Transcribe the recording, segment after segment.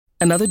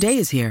Another day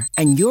is here,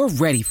 and you're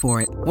ready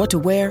for it. What to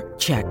wear?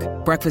 Check.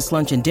 Breakfast,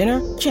 lunch, and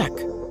dinner? Check.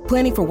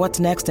 Planning for what's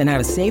next and how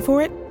to save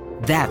for it?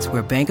 That's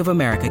where Bank of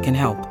America can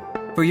help.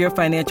 For your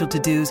financial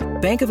to-dos,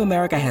 Bank of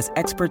America has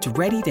experts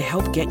ready to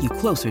help get you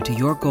closer to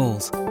your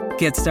goals.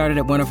 Get started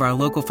at one of our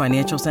local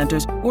financial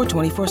centers or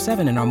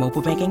 24/7 in our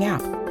mobile banking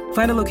app.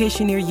 Find a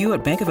location near you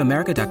at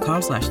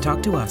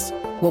bankofamerica.com/talktous.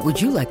 What would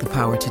you like the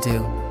power to do?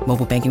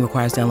 Mobile banking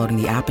requires downloading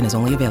the app and is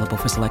only available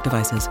for select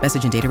devices.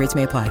 Message and data rates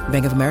may apply.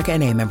 Bank of America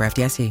N.A., member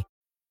FDIC.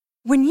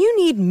 When you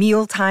need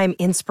mealtime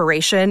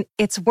inspiration,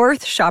 it's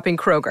worth shopping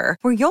Kroger,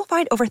 where you'll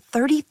find over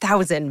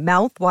 30,000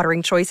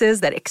 mouth-watering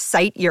choices that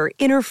excite your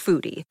inner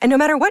foodie. And no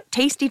matter what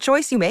tasty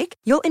choice you make,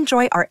 you'll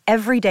enjoy our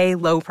everyday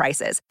low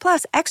prices,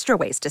 plus extra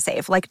ways to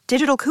save, like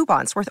digital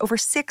coupons worth over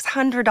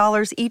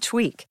 $600 each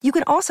week. You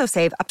can also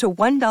save up to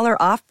 $1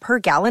 off per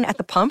gallon at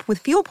the pump with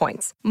fuel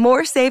points.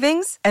 More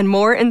savings and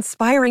more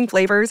inspiring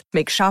flavors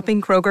make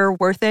shopping Kroger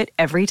worth it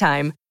every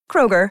time.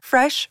 Kroger,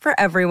 fresh for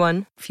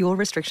everyone. Fuel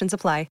restrictions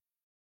apply.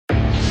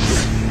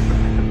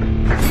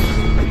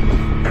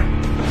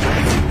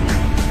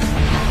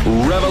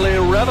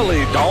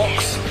 Reveille,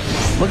 donks.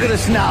 Look at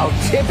us now,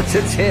 tip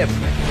to tip.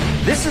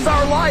 This is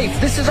our life.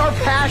 This is our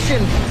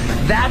passion.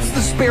 That's the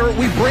spirit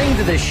we bring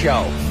to this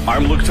show.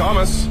 I'm Luke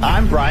Thomas.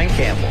 I'm Brian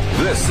Campbell.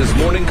 This is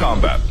Morning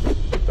Combat.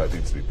 That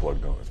needs to be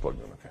plugged in. It's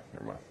plugged in. Okay,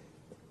 never mind.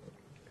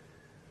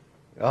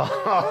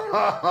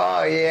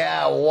 Oh,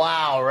 yeah.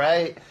 Wow,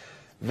 right?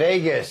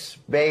 Vegas,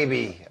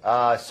 baby.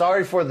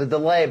 Sorry for the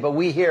delay, but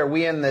we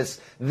in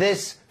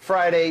this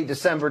Friday,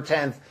 December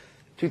 10th,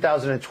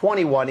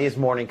 2021 is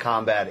Morning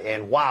Combat,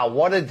 and wow,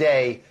 what a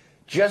day.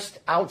 Just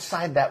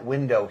outside that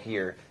window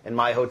here in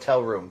my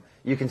hotel room,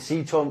 you can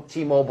see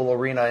T-Mobile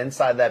Arena.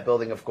 Inside that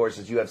building, of course,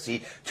 is UFC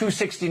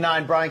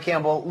 269. Brian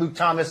Campbell, Luke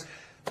Thomas.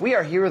 We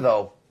are here,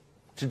 though,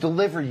 to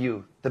deliver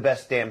you the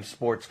best damn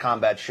sports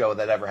combat show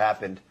that ever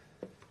happened,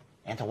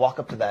 and to walk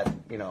up to that,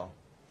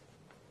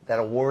 that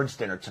awards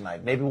dinner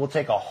tonight. Maybe we'll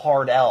take a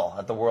hard L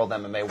at the World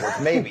MMA Awards.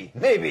 Maybe.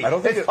 I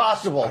don't think it's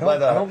possible. I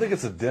don't think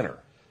it's a dinner.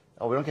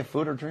 Oh, we don't get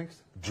food or drinks?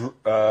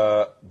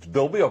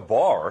 There'll be a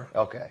bar.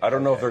 Okay. I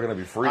don't know if they're going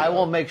to be free. I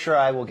will make sure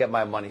I will get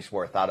my money's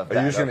worth out of that.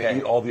 Are you just going to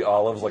eat all the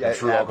olives like a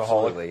true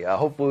alcoholic? Absolutely.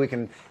 Hopefully we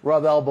can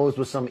rub elbows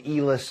with some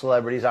E-list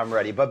celebrities. I'm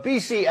ready. But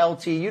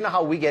BCLT, you know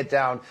how we get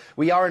down.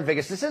 We are in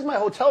Vegas. This is my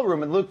hotel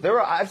room. And Luke,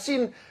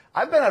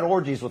 I've been at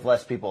orgies with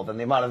less people than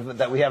the amount of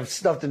that we have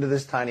stuffed into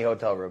this tiny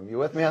hotel room. You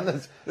with me on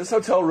this? This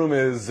hotel room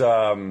is,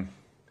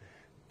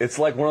 it's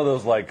like one of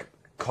those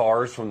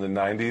cars from the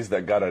 90s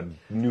that got a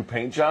new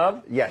paint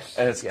job. Yes.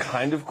 And it's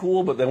kind of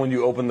cool, but then when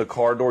you open the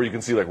car door, you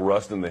can see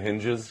rust in the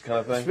hinges kind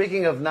of thing.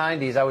 Speaking of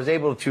 90s, I was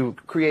able to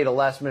create a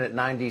last-minute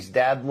 90s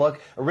dad look.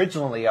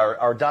 Originally,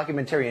 our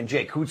documentarian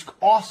Jake, who's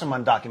awesome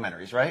on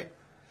documentaries, right?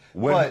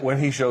 When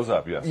he shows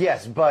up, yes.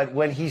 Yes, but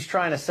when he's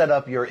trying to set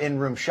up your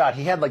in-room shot,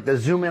 he had the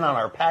zoom in on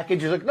our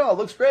package. He's like, no, it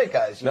looks great,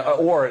 guys. No,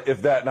 or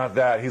if not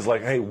that, he's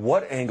like, hey,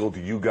 what angle do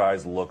you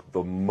guys look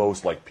the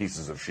most like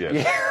pieces of shit?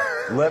 Yeah.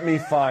 Let me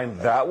find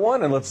that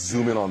one, and let's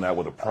zoom in on that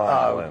with a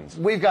prime lens.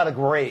 We've got a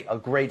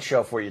great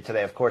show for you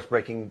today. Of course,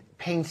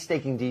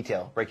 painstaking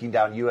detail, breaking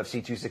down UFC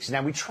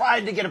 269. We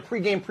tried to get a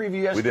pregame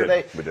preview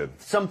yesterday. We did.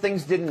 Some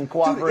things didn't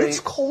cooperate. Dude, it's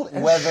cold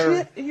as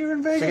weather. Shit here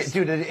in Vegas.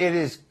 Dude, it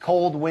is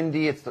cold,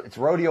 windy. It's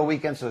rodeo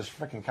weekend, so there's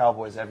freaking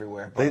cowboys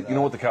everywhere. But, you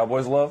know what the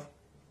cowboys love?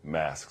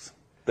 Masks.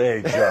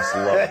 They just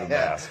love the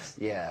masks.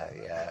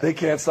 Yeah. They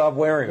can't stop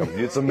wearing them.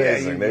 It's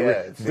amazing.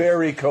 They're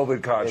very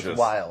COVID conscious. It's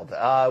wild.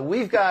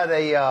 We've got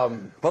a.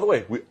 By the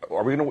way,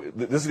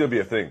 this is gonna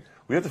be a thing.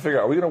 We have to figure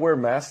out. Are we gonna wear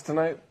masks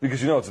tonight?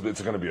 Because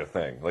it's gonna be a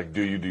thing.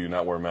 Do you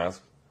not wear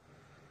masks?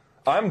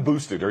 I'm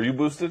boosted. Are you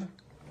boosted?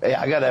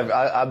 Yeah,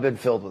 I've been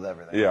filled with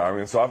everything.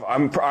 Yeah, so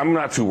I'm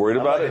not too worried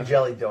about it. I'm a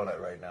jelly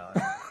donut right now.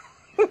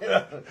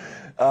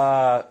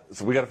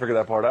 So we got to figure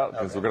that part out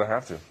because we're gonna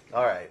have to.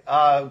 All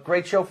right.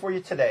 Great show for you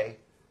today.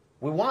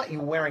 We want you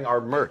wearing our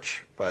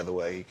merch, by the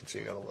way. You can see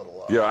you got a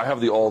little. I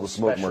have all the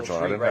smoke merch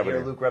on. I didn't have here,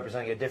 any. Luke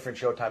representing a different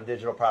Showtime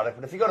digital product.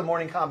 But if you go to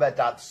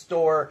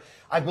morningcombat.store,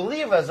 I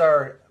believe as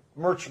our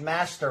merch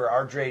master,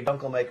 RJ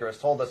Dunkelmaker, has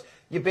told us,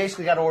 you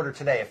basically got to order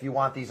today if you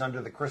want these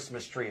under the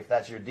Christmas tree, if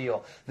that's your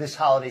deal this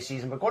holiday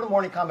season. But go to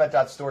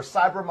morningcombat.store.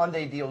 Cyber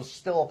Monday deals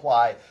still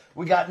apply.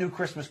 We got new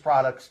Christmas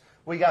products.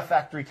 We got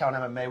Factory Town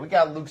MMA. We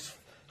got Luke's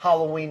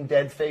Halloween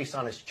dead face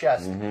on his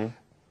chest. Mm-hmm.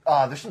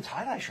 There's some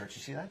tie-dye shirts.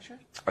 You see that shit?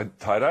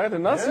 Tie-dye? I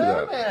did not see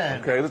that.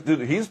 Man. Okay,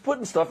 dude, he's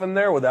putting stuff in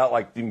there without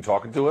even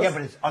talking to us.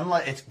 Yeah,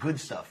 but it's good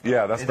stuff.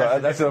 Yeah, that's the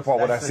other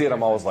part. When I see it,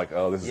 I'm always like,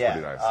 oh, this is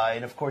pretty nice.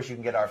 And of course, you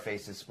can get our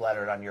faces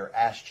splattered on your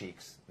ass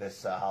cheeks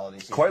this holiday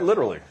season. Quite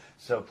literally.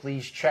 So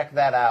please check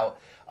that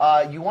out.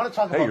 You want to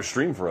talk about? Hey, your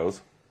stream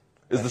froze.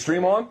 Is the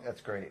stream on?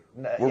 That's great.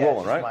 We're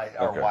rolling, right?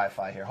 Our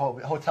Wi-Fi here,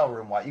 hotel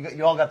room Wi-Fi.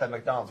 You all got that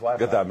McDonald's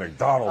Wi-Fi. Got that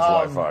McDonald's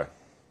Wi-Fi.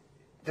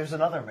 There's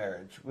another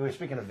marriage. We were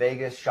speaking of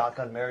Vegas,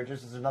 shotgun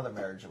marriages. There's another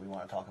marriage that we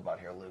want to talk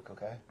about here, Luke,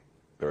 okay?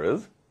 There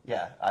is?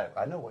 Yeah,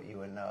 I know what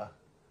you and the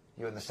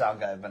sound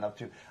guy have been up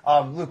to.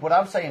 Luke, what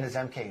I'm saying is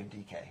MK and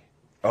DK.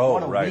 Oh,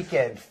 on a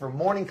weekend for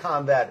Morning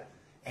Combat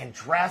and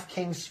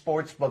DraftKings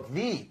Sportsbook,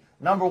 the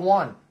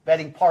 #1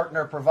 betting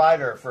partner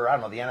provider for, I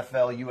don't know, the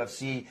NFL,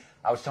 UFC.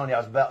 I was telling you I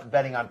was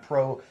betting on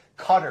pro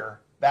Qatar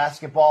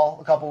basketball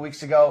a couple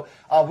weeks ago.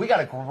 We got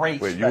a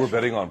great Wait, special. you were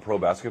betting on pro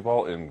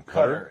basketball in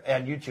Qatar?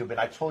 And YouTube, and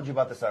I told you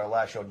about this at our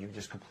last show, and you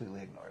just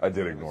completely ignored it. I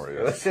did ignore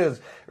it. This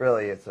is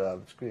really, it's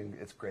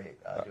great.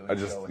 I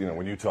just,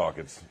 when you talk,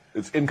 it's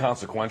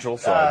inconsequential,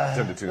 so I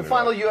tend to tune the it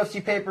final out.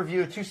 UFC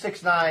pay-per-view,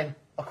 269,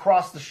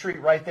 across the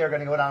street right there,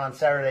 going to go down on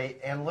Saturday.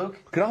 And Luke?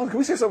 Can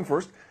we say something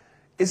first?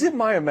 Is it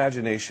my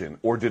imagination,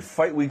 or did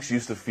fight weeks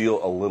used to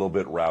feel a little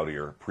bit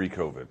rowdier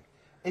pre-COVID?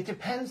 It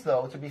depends,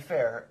 though, to be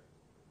fair,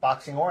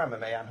 boxing or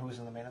MMA, on who's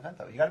in the main event,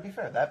 though. You got to be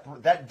fair.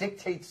 That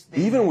dictates.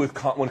 Even with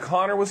when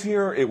Conor was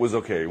here, it was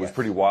okay. It was Yes.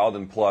 pretty wild,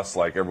 and plus,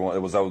 like everyone,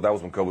 that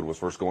was when COVID was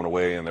first going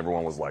away, and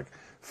everyone was like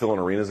filling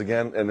arenas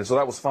again, and so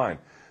that was fine.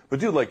 But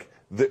dude, like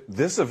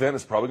this event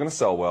is probably going to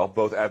sell well,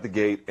 both at the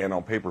gate and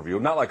on pay-per-view.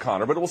 Not like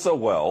Conor, but it will sell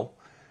well.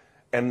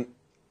 And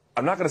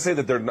I'm not going to say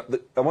that they're not,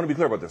 I want to be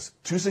clear about this.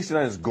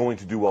 269 is going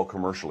to do well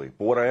commercially.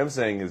 But what I am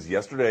saying is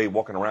yesterday,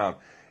 walking around,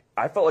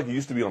 I felt like it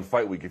used to be on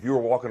Fight Week. If you were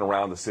walking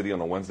around the city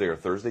on a Wednesday or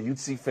Thursday, you'd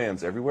see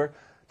fans everywhere.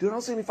 Dude, I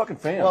don't see any fucking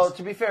fans. Well,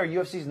 to be fair,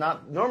 UFC's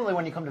not, normally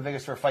when you come to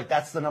Vegas for a fight,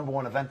 that's the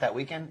 #1 event that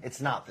weekend. It's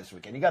not this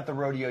weekend. You got the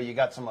rodeo, you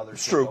got some other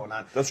shit going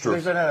on. That's true.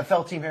 There's an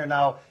NFL team here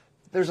now.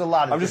 There's a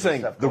lot of I'm just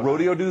saying, stuff the going on.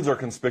 rodeo dudes are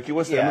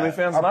conspicuous. The Yeah. MMA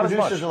fans, Our not as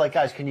producers much. are like,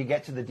 guys, can you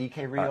get to the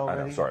DK reel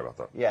already? I know, sorry about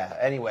that. Yeah,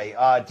 anyway,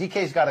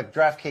 DK's got a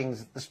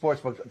DraftKings, the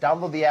sportsbook.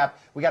 Download the app.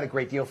 We got a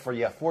great deal for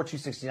you for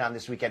 $269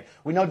 this weekend.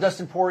 We know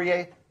Dustin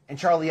Poirier and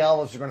Charlie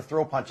Olives are going to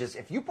throw punches.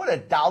 If you put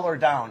 $1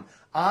 down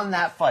on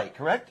that fight,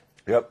 correct?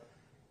 Yep.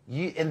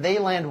 And they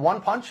land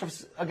one punch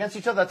against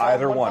each other? That's all,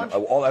 Either one.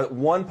 punch?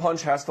 One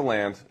punch has to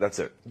land. That's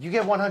it. You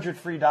get $100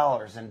 free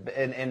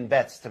in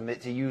bets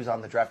to use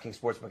on the DraftKings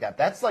Sportsbook app.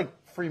 That's like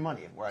free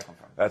money where I come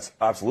from. That's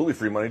absolutely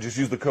free money. Just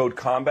use the code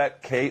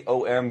COMBAT,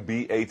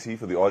 KOMBAT,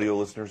 for the audio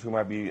listeners who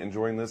might be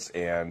enjoying this.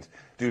 And,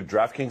 dude,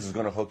 DraftKings is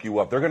going to hook you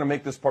up. They're going to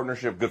make this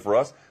partnership good for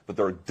us, but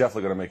they're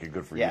definitely going to make it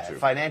good for you, too.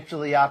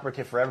 Financially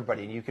operative for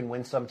everybody, and you can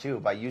win some, too,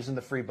 by using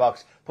the free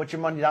bucks. Put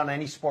your money down on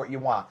any sport you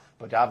want.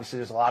 But obviously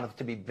there's a lot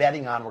to be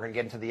betting on. We're going to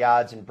get into the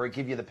odds and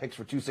give you the picks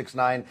for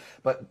 269.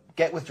 But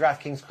get with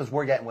DraftKings because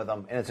we're getting with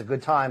them, and it's a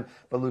good time.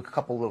 But, Luke, a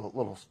couple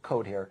little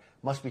code here.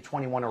 Must be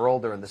 21 or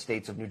older in the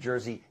states of New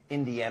Jersey,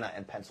 Indiana,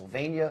 and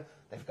Pennsylvania.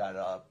 They've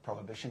got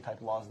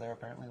prohibition-type laws there,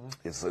 apparently, Luke.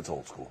 It's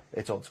old school.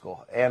 It's old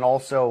school. And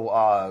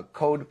also,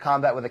 code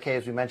COMBAT with a K,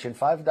 as we mentioned,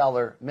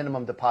 $5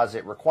 minimum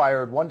deposit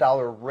required,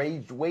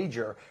 $1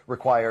 wager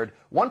required,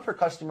 one per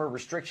customer,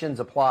 restrictions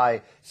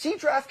apply. See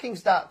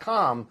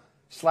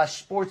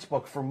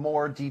DraftKings.com/sportsbook for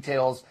more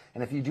details.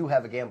 And if you do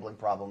have a gambling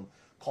problem,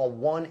 call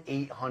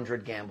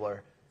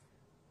 1-800-GAMBLER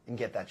and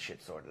get that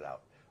shit sorted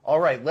out. All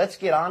right, let's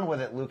get on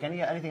with it, Luke.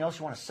 Anything else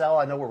you want to sell?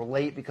 I know we're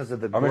late because of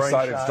the I'm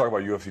excited shot. to talk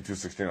about UFC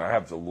 216. I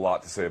have a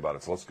lot to say about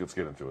it, so let's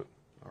get into it.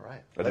 All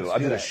right. I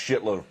did a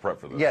shitload of prep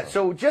for this. Yeah,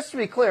 so just to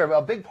be clear,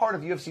 a big part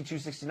of UFC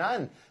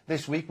 269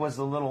 this week was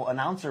the little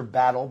announcer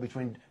battle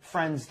between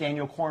friends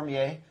Daniel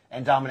Cormier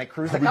and Dominic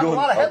Cruz. It got a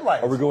lot of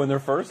headlines. Are we going there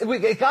first?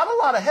 It got a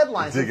lot of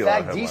headlines. It did In get a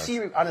lot fact, of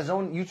DC on his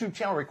own YouTube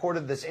channel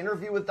recorded this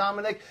interview with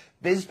Dominic.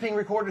 Bisping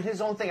recorded his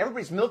own thing.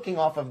 Everybody's milking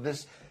off of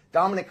this.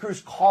 Dominic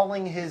Cruz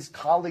calling his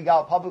colleague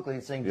out publicly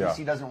and saying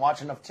DC doesn't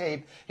watch enough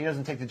tape. He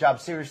doesn't take the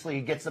job seriously.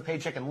 He gets the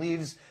paycheck and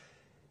leaves.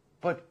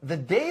 But the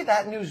day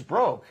that news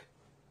broke,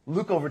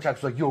 Luke over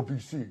text was like, yo,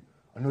 BC,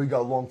 I know you got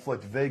a long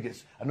flight to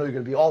Vegas. I know you're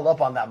going to be all up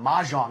on that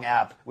Mahjong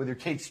app with your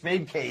Kate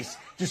Spade case,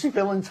 just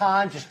filling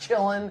time, just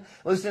chilling,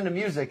 listening to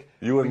music.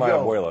 You and But, my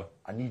yo, abuela.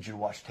 I need you to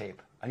watch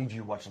tape. I need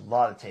you to watch a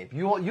lot of tape.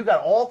 You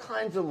got all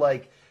kinds of,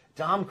 like,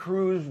 Dom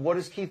Cruz, what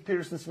does Keith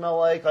Peterson smell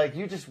like? Like,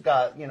 you just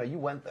got, you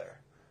went there.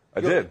 I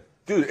did.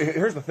 Dude,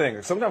 here's the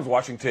thing. Sometimes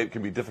watching tape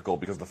can be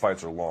difficult because the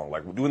fights are long.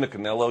 Like, doing the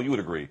Canelo, you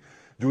would agree.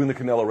 Doing the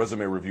Canelo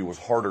resume review was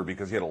harder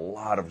because he had a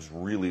lot of just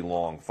really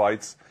long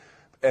fights.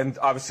 And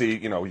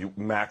obviously,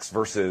 Max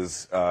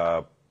versus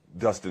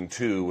Dustin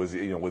 2 was,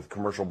 with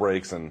commercial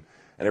breaks and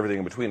everything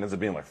in between, ends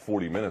up being like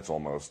 40 minutes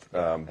almost.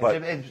 But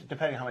depending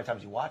on how many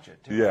times you watch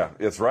it, too. Yeah,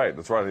 that's right.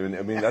 That's right.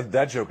 I mean,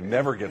 that joke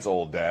never gets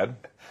old, Dad.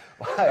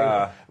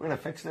 Why? We're going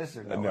to fix this?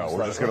 Or no, No,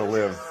 we're just going to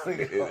live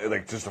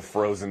like just a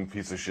frozen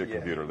piece of shit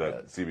computer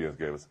that CBS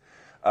gave us.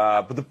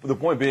 But the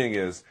point being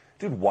is,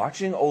 dude,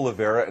 watching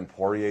Oliveira and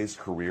Poirier's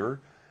career,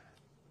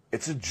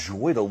 it's a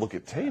joy to look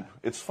at tape.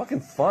 It's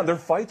fucking fun. Their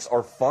fights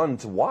are fun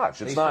to watch.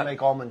 They It's used not to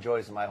make almond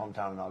joys in my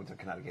hometown in Ogden,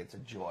 Connecticut. It's a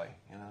joy,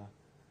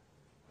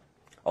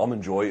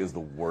 Almond Joy is the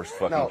worst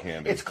fucking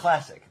candy. It's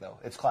classic, though.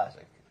 It's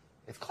classic.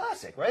 It's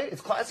classic, right?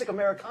 It's classic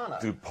Americana.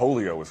 Dude,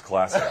 polio is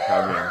classic.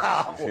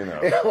 I mean,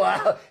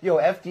 Wow. Yo,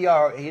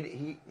 FDR,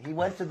 he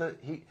went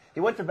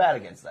to bat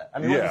against that. I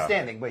mean, he wasn't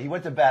standing, but he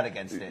went to bat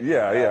against it.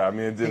 Yeah. I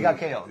mean, it didn't, he got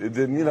KO'd. It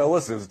didn't.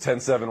 Listen, it was a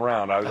 10-7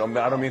 round. I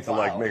don't mean to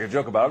like make a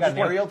joke about it. You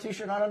got an Ariel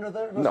T-shirt on under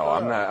there? No,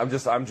 I'm not. I'm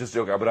just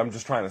joking. But I'm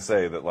just trying to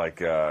say that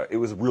like it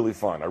was really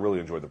fun. I really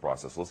enjoyed the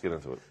process. Let's get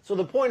into it. So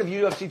the point of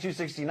UFC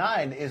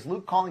 269 is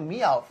Luke calling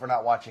me out for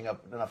not watching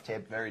enough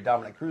tape. Very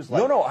Dominic Cruz.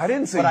 No, I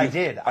didn't say. But I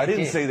did. I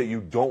didn't say that you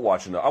you don't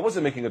watch enough. I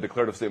wasn't making a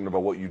declarative statement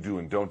about what you do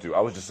and don't do.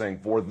 I was just saying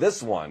for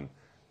this one,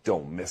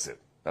 don't miss it.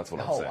 That's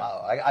what I'm saying. Oh,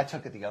 wow. I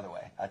took it the other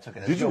way. I took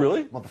it as, Did you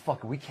really?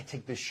 Motherfucker, we can't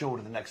take this show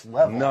to the next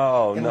level.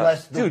 No,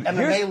 unless the Dude,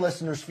 MMA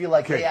listeners feel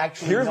like they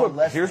actually know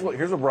less. Here's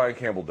what Brian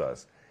Campbell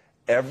does.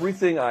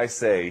 Everything I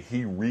say,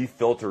 he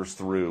refilters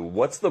through.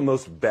 What's the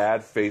most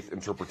bad faith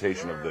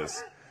interpretation of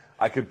this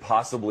I could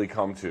possibly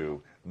come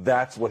to?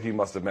 That's what he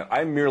must have meant.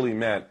 I merely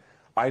meant,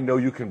 I know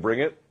you can bring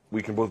it.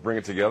 We can both bring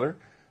it together.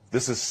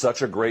 This is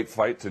such a great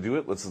fight to do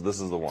it. This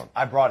is the one.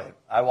 I brought it.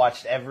 I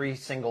watched every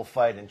single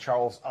fight in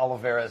Charles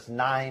Oliveira's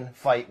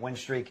 9-fight win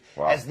streak.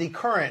 Wow. As the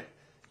current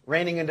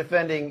reigning and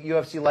defending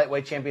UFC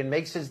lightweight champion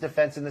makes his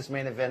defense in this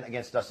main event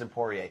against Dustin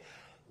Poirier.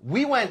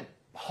 We went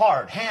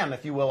hard, ham,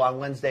 if you will, on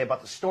Wednesday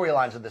about the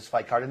storylines of this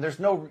fight card, and there's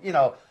no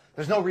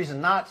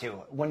reason not to.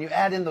 When you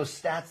add in those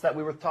stats that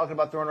we were talking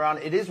about throwing around,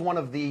 it is one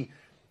of the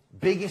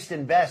biggest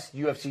and best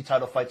UFC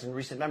title fights in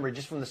recent memory,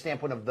 just from the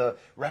standpoint of the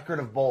record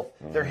of both,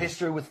 their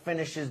history with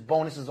finishes,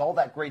 bonuses, all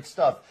that great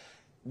stuff.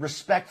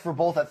 Respect for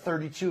both at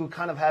 32,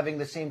 kind of having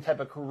the same type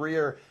of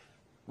career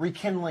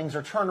rekindlings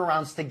or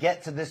turnarounds to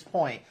get to this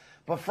point.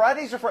 But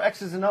Fridays are for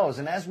X's and O's,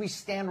 and as we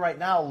stand right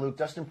now, Luke,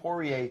 Dustin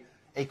Poirier,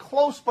 a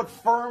close but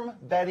firm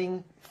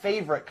betting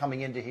favorite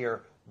coming into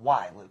here.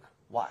 Why, Luke?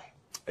 Why?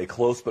 A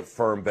close but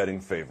firm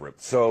betting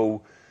favorite.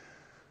 So,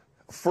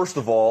 first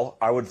of all,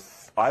 I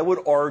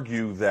would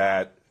argue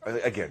that,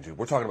 again, dude,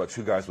 we're talking about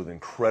two guys with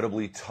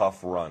incredibly tough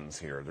runs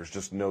here. There's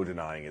just no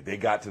denying it. They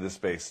got to this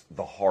space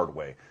the hard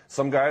way.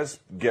 Some guys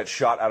get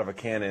shot out of a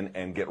cannon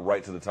and get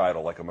right to the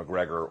title, like a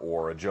McGregor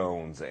or a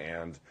Jones,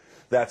 and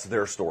that's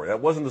their story. That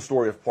wasn't the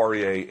story of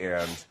Poirier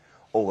and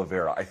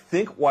Oliveira. I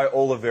think why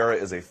Oliveira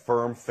is a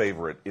firm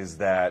favorite is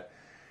that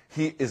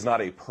he is not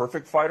a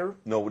perfect fighter.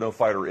 No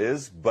fighter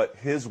is, but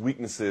his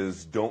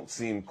weaknesses don't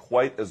seem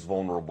quite as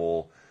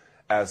vulnerable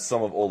as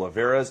some of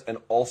Oliveira's, and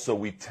also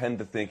we tend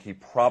to think he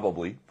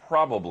probably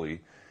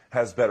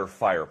has better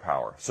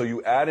firepower. So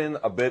you add in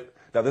a bit,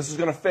 now this is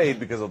going to fade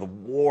because of the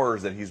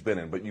wars that he's been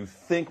in, but you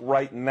think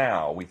right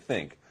now, we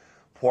think,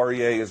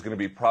 Poirier is going to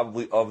be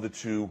probably of the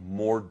two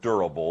more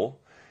durable.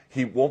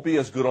 He won't be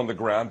as good on the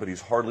ground, but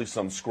he's hardly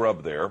some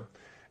scrub there.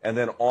 And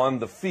then on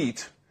the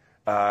feet,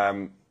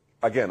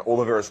 again,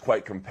 Oliveira is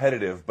quite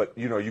competitive, but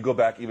you go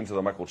back even to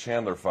the Michael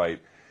Chandler fight.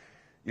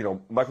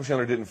 Michael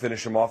Chandler didn't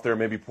finish him off there.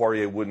 Maybe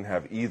Poirier wouldn't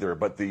have either.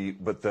 But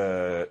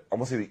I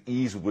won't say the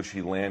ease with which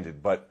he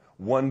landed, but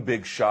one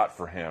big shot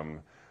for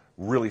him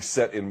really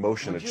set in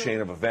motion a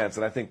chain of events.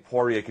 And I think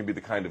Poirier can be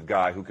the kind of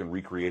guy who can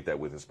recreate that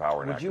with his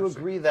power and accuracy. Would you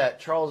agree that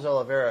Charles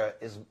Oliveira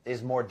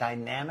is more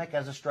dynamic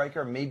as a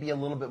striker, maybe a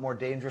little bit more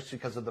dangerous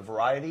because of the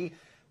variety?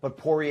 But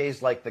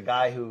Poirier's like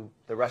the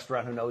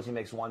restaurant who knows he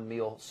makes one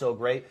meal so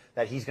great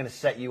that he's going to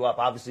set you up,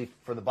 obviously,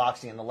 for the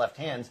boxing in the left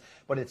hands.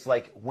 But it's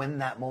like when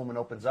that moment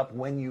opens up,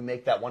 when you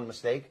make that one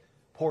mistake,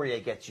 Poirier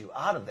gets you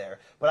out of there.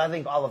 But I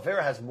think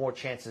Oliveira has more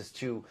chances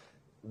to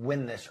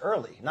win this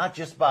early, not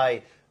just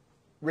by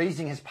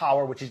raising his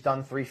power, which he's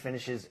done 3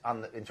 finishes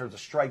in terms of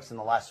strikes in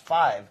the last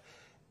 5.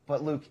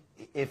 But, Luke,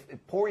 if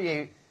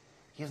Poirier,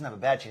 he doesn't have a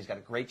bad chin, he's got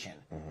a great chin.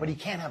 But he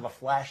can't have a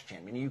flash chin.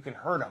 I mean, you can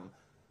hurt him.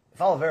 If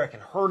Oliveira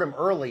can hurt him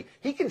early,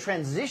 he can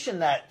transition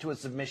that to a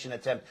submission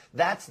attempt.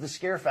 That's the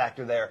scare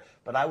factor there.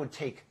 But I would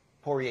take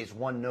Poirier's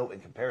one note in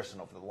comparison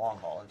over the long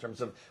haul in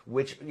terms of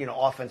which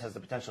offense has the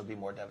potential to be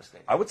more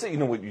devastating. I would say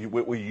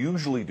what we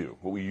usually do.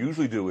 What we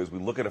usually do is we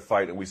look at a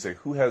fight and we say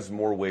who has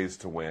more ways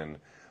to win.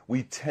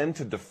 We tend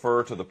to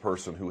defer to the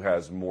person who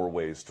has more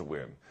ways to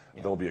win.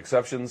 Yeah. There'll be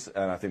exceptions,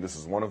 and I think this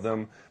is one of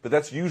them. But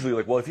that's usually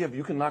like, well, if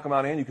you can knock him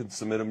out and you can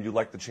submit him, you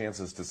like the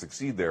chances to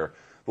succeed there.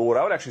 But what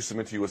I would actually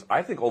submit to you is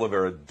I think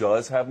Oliveira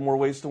does have more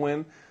ways to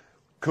win.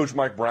 Coach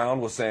Mike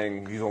Brown was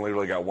saying he's only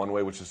really got one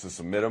way, which is to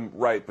submit him.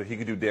 Right, but he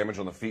could do damage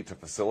on the feet to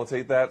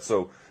facilitate that.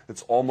 So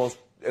it's almost,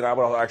 and I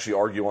would actually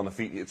argue on the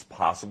feet, it's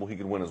possible he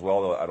could win as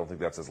well, though I don't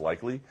think that's as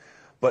likely.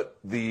 But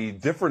the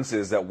difference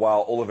is that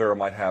while Oliveira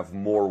might have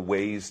more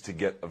ways to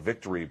get a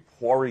victory,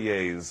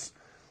 Poirier's,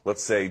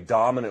 let's say,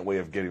 dominant way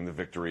of getting the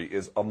victory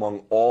is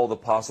among all the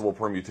possible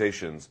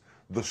permutations,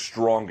 the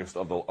strongest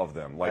of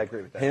them. Like, I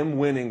agree with that. Him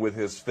winning with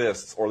his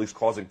fists, or at least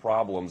causing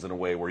problems in a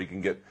way where he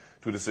can get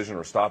to a decision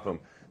or stop him,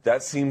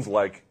 that seems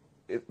like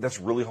that's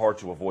really hard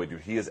to avoid,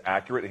 dude. He is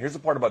accurate. And here's the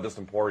part about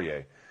Dustin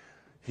Poirier.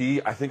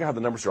 I think I have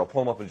the numbers here. I'll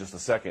pull them up in just a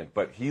second.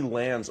 But he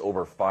lands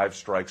over 5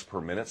 strikes per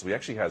minute, so he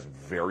actually has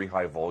very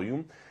high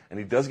volume. And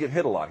he does get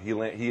hit a lot.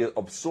 He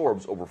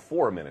absorbs over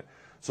 4 a minute.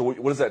 So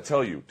what does that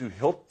tell you? Dude,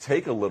 he'll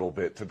take a little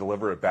bit to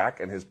deliver it back,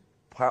 and his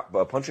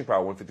punching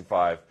power,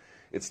 155,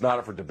 it's not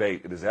up for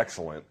debate. It is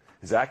excellent.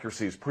 His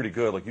accuracy is pretty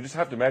good. Like, you just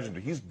have to imagine,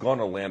 dude, he's going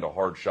to land a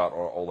hard shot on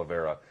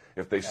Oliveira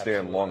if they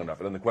stand long enough.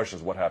 And then the question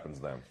is, what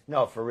happens then?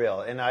 No, for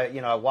real. And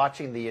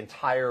watching the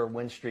entire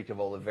win streak of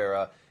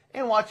Oliveira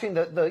and watching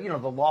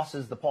the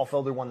losses, the Paul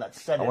Felder one that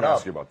set it up. I want to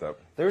ask you about that.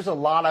 There's a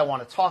lot I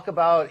want to talk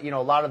about. A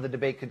lot of the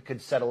debate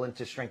could settle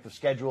into strength of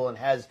schedule, and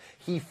has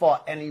he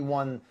fought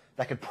anyone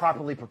that could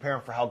properly prepare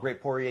him for how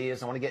great Poirier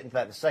is? I want to get into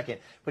that in a second.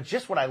 But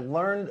just what I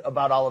learned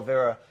about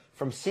Oliveira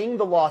from seeing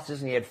the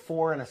losses, and he had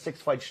 4 in a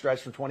 6-fight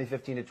stretch from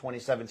 2015 to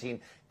 2017,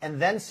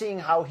 and then seeing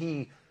how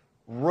he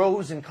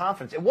rose in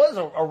confidence. It was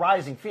a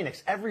rising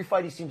phoenix. Every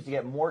fight he seems to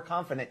get more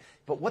confident.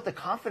 But what the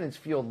confidence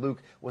fueled,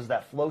 Luke, was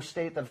that flow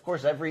state that, of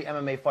course, every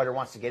MMA fighter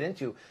wants to get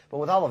into. But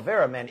with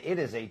Oliveira, man, it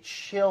is a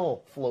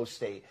chill flow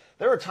state.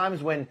 There are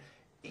times when,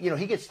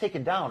 he gets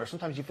taken down, or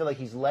sometimes you feel like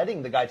he's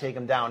letting the guy take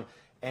him down,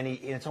 and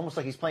it's almost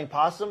like he's playing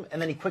possum,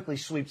 and then he quickly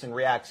sweeps and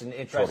reacts and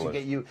tries to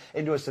get you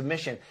into a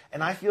submission.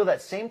 And I feel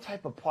that same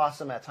type of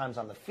possum at times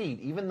on the feet,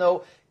 even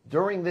though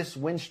during this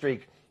win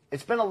streak,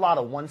 it's been a lot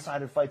of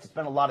one-sided fights. It's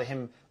been a lot of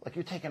him, like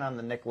you're taking on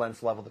the Nick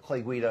Lentz level, the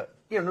Clay Guida.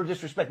 No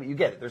disrespect, but you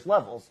get it. There's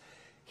levels.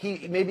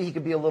 Maybe he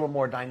could be a little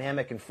more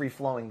dynamic and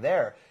free-flowing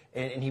there,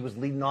 and he was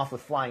leading off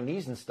with flying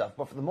knees and stuff.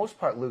 But for the most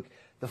part, Luke,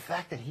 the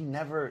fact that he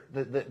never,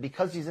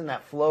 because he's in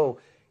that flow,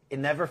 it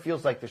never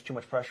feels like there's too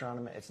much pressure on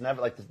him. It's never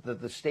like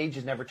the stage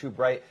is never too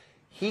bright.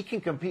 He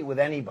can compete with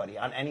anybody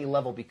on any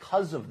level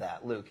because of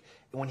that, Luke.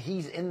 And when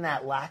he's in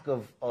that lack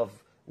of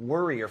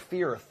worry or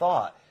fear or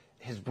thought,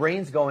 his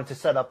brain's going to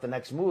set up the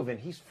next move, and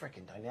he's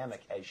freaking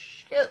dynamic as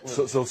shit.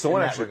 Luke, so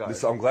someone actually,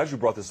 I'm glad you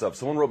brought this up.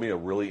 Someone wrote me a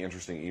really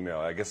interesting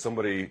email. I guess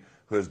somebody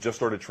who has just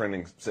started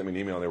training sent me an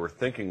email, and they were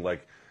thinking,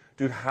 like,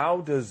 dude,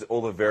 how does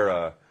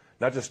Oliveira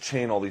not just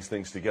chain all these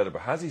things together,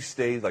 but how does he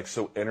stay, like,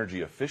 so energy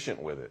efficient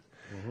with it?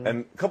 Mm-hmm.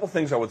 And a couple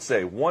things I would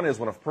say. One is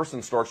when a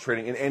person starts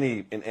training in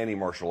any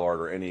martial art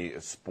or any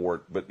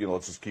sport, but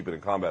let's just keep it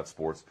in combat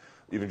sports,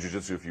 even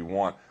jiu-jitsu if you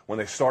want. When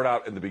they start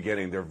out in the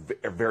beginning, they're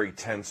very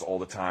tense all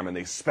the time and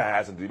they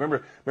spaz. And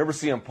remember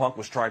CM Punk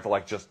was trying to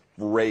like just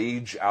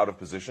rage out of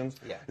positions?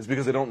 Yeah. It's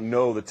because they don't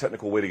know the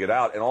technical way to get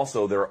out, and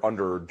also they're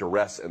under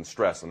duress and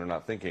stress and they're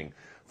not thinking.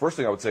 First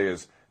thing I would say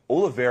is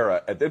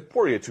Oliveira, and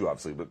Poirier too,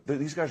 obviously, but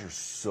these guys are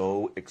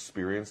so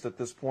experienced at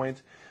this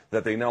point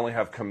that they not only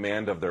have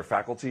command of their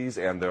faculties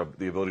and the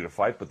ability to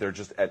fight, but they're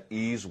just at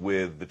ease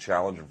with the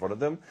challenge in front of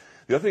them.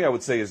 The other thing I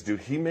would say is,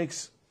 dude,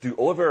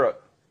 Oliveira,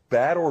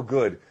 bad or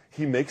good,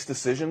 he makes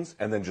decisions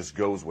and then just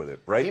goes with it,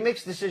 right? He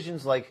makes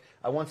decisions like,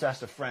 I once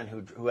asked a friend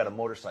who had a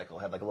motorcycle,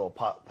 had like a little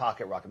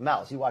pocket rocket.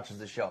 Malice, he watches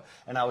this show.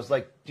 And I was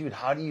like, dude,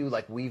 how do you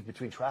like weave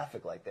between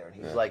traffic like there? And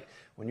he's like,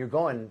 when you're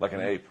going like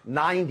an ape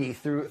 90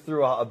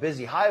 through a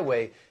busy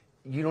highway,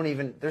 you don't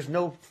even, there's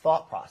no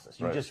thought process.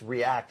 You just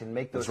react and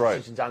make those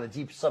decisions on a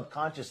deep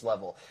subconscious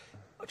level.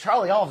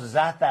 Charlie Alves is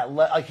at that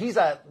like he's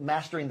at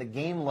mastering the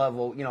game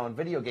level, in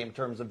video game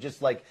terms of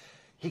just like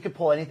he could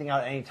pull anything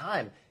out at any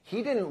time.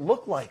 He didn't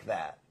look like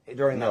that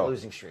during that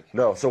losing streak.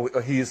 No, so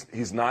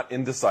he's not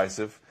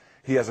indecisive.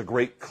 He has a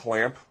great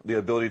clamp, the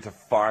ability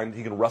to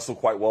he can wrestle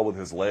quite well with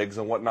his legs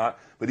and whatnot.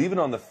 But even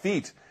on the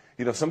feet,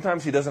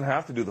 sometimes he doesn't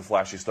have to do the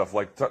flashy stuff.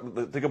 Like,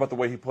 think about the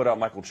way he put out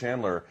Michael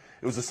Chandler.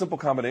 It was a simple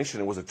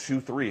combination. It was a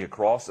 2-3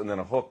 across and then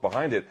a hook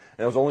behind it.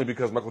 And it was only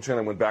because Michael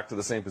Chandler went back to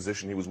the same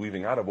position he was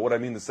weaving out of. But what I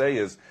mean to say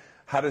is,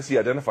 how does he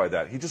identify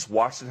that? He just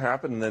watched it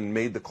happen and then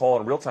made the call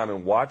in real time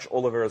and watch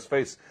Oliveira's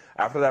face.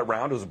 After that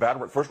round,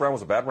 first round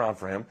was a bad round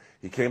for him.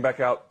 He came back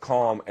out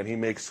calm and he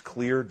makes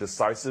clear,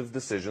 decisive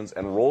decisions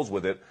and rolls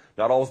with it.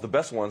 Not always the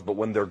best ones, but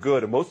when they're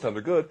good, and most of the time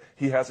they're good,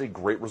 he has a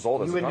great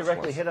result as a consequence. You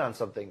indirectly hit on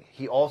something.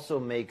 He also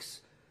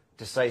makes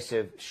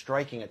decisive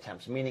striking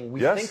attempts, meaning we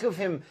think of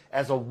him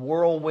as a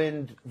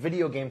whirlwind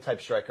video game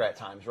type striker at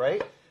times,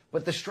 right?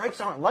 But the strikes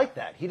aren't like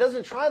that. He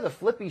doesn't try the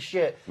flippy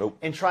shit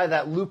and try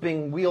that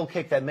looping wheel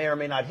kick that may or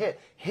may not hit.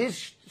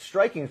 His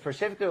striking,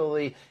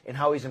 particularly in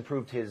how he's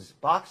improved his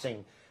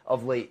boxing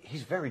of late,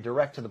 he's very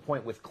direct to the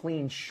point with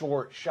clean,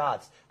 short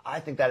shots. I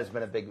think that has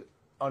been a big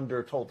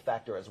undertold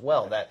factor as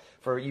well. That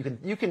for you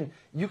can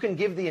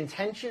give the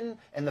intention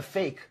and the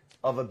fake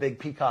of a big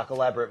peacock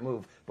elaborate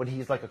move, but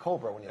he's like a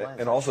cobra when he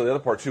lands. And also the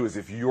other part too is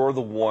if you're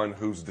the one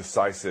who's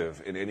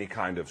decisive in any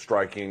kind of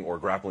striking or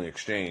grappling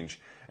exchange,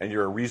 and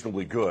you're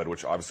reasonably good,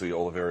 which obviously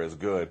Oliveira is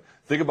good.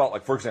 Think about,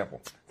 like, for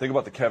example, think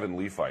about the Kevin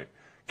Lee fight.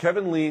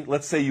 Kevin Lee,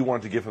 let's say you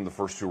wanted to give him the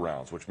first 2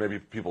 rounds, which maybe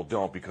people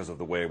don't because of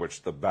the way in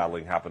which the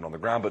battling happened on the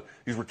ground, but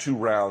these were 2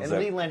 rounds. And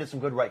Lee landed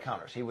some good right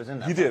counters. He was in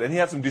that. He did, and he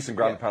had some decent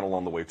ground and pound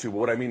along the way too. But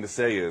what I mean to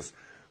say is,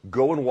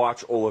 go and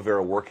watch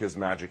Oliveira work his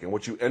magic, and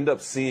what you end up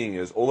seeing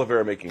is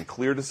Oliveira making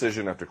clear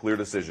decision after clear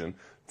decision.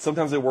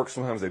 Sometimes they worked,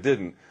 sometimes they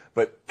didn't,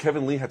 but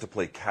Kevin Lee had to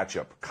play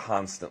catch-up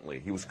constantly.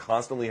 He was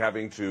constantly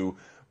having to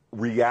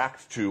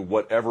react to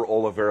whatever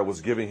Oliveira was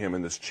giving him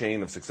in this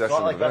chain of succession.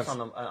 Not like events.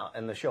 us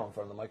in the show in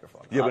front of the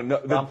microphone. Yeah,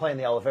 but I'm playing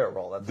the Oliveira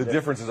role. That's the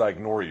difference is I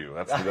ignore you.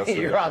 That's the You're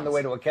difference. on the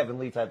way to a Kevin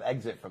Lee type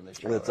exit from the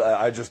show.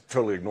 I just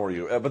totally ignore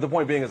you. But the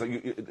point being is,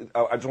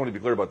 I just want to be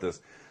clear about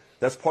this.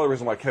 That's part of the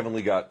reason why Kevin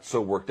Lee got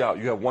so worked out.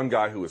 You have one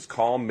guy who is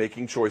calm,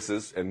 making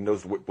choices, and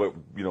knows what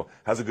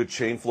has a good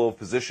chain flow of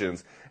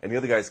positions, and the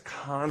other guy is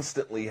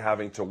constantly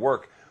having to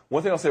work.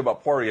 One thing I'll say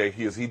about Poirier,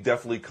 he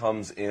definitely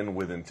comes in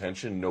with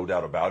intention, no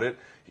doubt about it.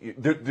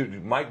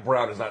 Mike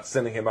Brown is not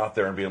sending him out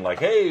there and being like,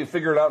 hey,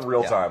 figure it out in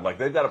real time. Like,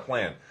 they've got a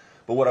plan.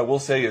 But what I will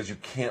say is you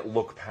can't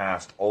look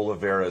past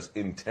Oliveira's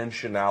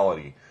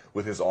intentionality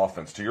with his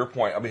offense. To your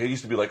point, I mean, he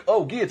used to be like,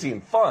 oh,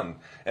 guillotine, fun,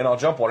 and I'll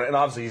jump on it. And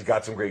obviously he's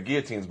got some great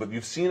guillotines, but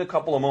you've seen a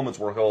couple of moments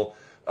where he'll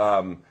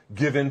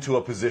give into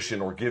a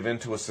position or give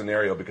into a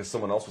scenario because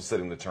someone else was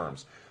setting the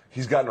terms.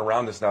 He's gotten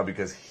around this now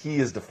because he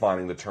is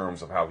defining the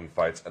terms of how he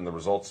fights, and the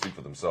results speak for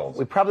themselves.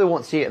 We probably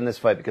won't see it in this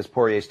fight because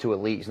Poirier's too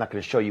elite. He's not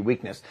going to show you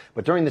weakness.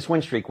 But during this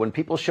win streak, when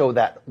people show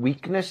that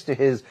weakness to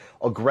his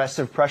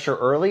aggressive pressure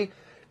early,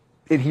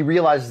 he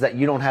realizes that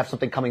you don't have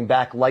something coming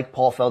back like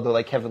Paul Felder,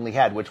 like Kevin Lee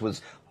had, which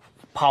was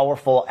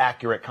powerful,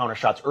 accurate counter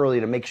shots early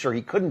to make sure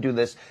he couldn't do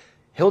this.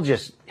 He'll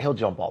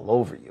jump all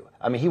over you.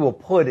 I mean, he will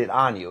put it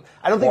on you.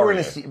 I don't think we're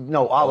going to see,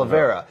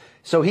 Oliveira.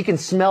 So he can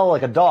smell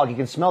like a dog. He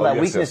can smell that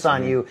weakness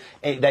on you,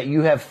 that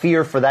you have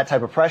fear for that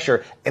type of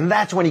pressure. And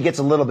that's when he gets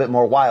a little bit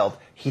more wild.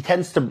 He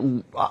tends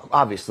to,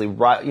 obviously,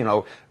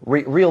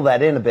 reel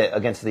that in a bit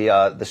against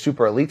the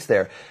super elites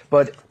there.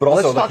 But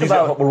also, let's talk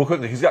about real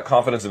quickly, he's got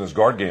confidence in his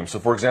guard game. So,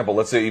 for example,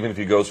 let's say even if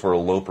he goes for a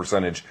low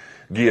percentage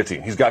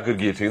guillotine, he's got good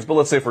guillotines, but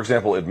let's say, for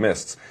example, it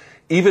missed.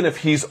 Even if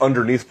he's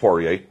underneath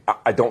Poirier,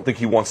 I don't think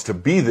he wants to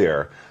be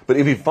there. But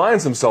if he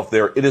finds himself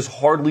there, it is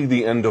hardly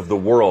the end of the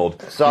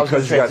world so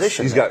because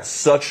he's got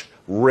such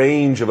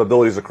range of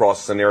abilities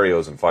across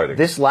scenarios and fighting.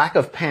 This lack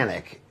of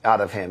panic out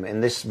of him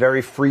and this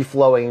very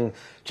free-flowing,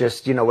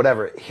 just,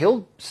 whatever,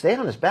 he'll stay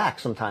on his back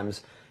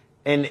sometimes.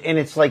 And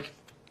it's like,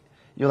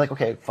 you're like,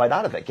 okay, fight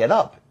out of it, get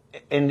up.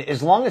 And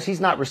as long as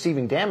he's not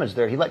receiving damage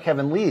there, he let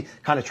Kevin Lee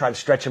kind of try to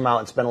stretch him out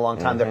and spend a long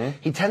time there.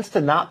 He tends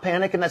to not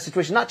panic in that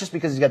situation, not just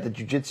because he's got the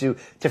jiu-jitsu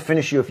to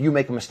finish you if you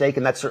make a mistake,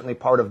 and that's certainly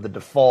part of the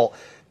default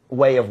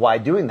way of why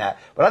doing that.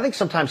 But I think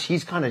sometimes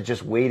he's kind of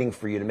just waiting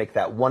for you to make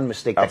that one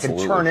mistake that can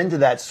turn into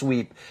that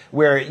sweep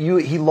where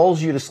he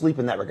lulls you to sleep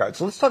in that regard.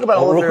 So let's talk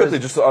about real quickly,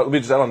 let me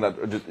just add on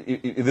that.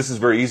 This is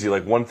very easy.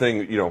 Like one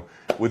thing,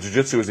 with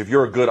jiu-jitsu is if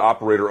you're a good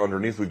operator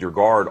underneath with your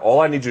guard, all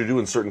I need you to do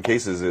in certain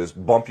cases is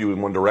bump you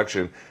in one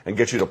direction and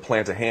get you to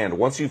plant a hand.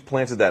 Once you've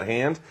planted that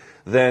hand,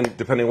 then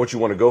depending on what you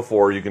want to go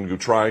for, you can do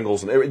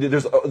triangles. And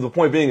the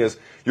point being is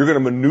you're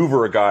going to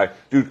maneuver a guy.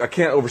 Dude, I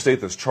can't overstate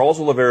this. Charles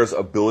Oliveira's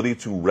ability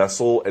to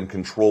wrestle and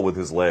control with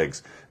his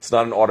legs, it's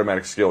not an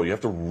automatic skill. You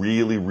have to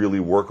really, really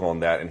work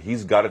on that. And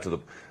he's got it to the,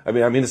 I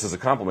mean this as a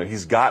compliment.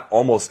 He's got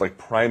almost like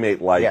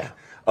primate-like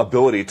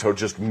ability to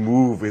just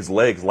move his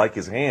legs like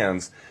his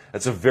hands.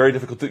 It's a very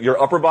difficult thing.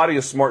 Your upper body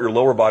is smart, your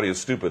lower body is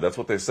stupid. That's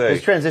what they say.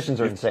 His transitions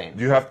are insane.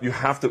 You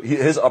have to,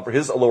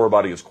 his lower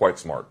body is quite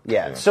smart.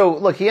 Yeah. So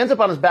look, he ends up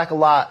on his back a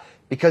lot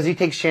because he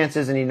takes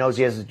chances and he knows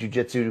he has a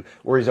jiu-jitsu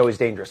where he's always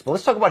dangerous. But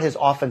let's talk about his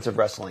offensive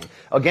wrestling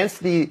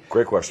against the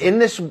great question in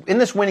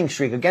this winning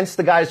streak against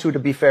the guys who, to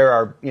be fair,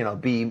 are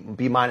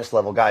B minus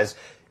level guys.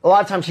 A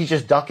lot of times he's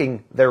just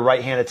ducking their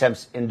right hand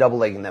attempts and double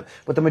legging them.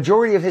 But the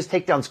majority of his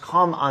takedowns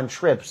come on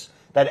trips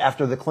that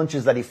after the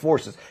clinches that he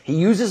forces. He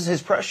uses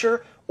his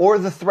pressure or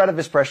the threat of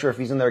his pressure if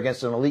he's in there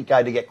against an elite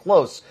guy to get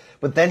close.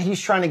 But then he's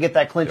trying to get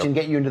that clinch and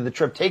get you into the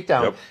trip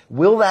takedown.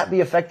 Will that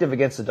be effective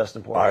against the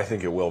Dustin Poirier? I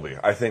think it will be.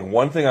 I think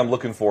one thing I'm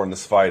looking for in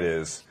this fight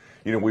is,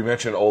 we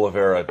mentioned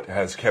Oliveira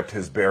has kept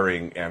his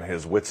bearing and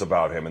his wits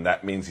about him, and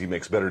that means he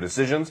makes better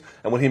decisions.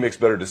 And when he makes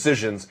better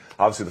decisions,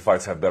 obviously the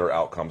fights have better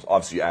outcomes.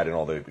 Obviously you add in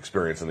all the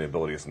experience and the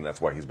abilities, and that's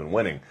why he's been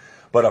winning.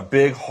 But a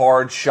big,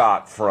 hard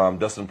shot from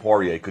Dustin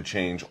Poirier could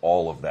change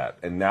all of that.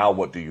 And now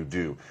what do you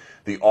do?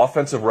 The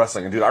offensive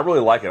wrestling, and dude, I really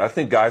like it. I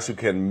think guys who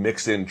can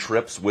mix in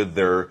trips with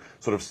their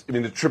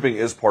the tripping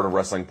is part of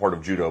wrestling, part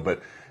of judo,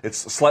 but it's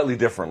slightly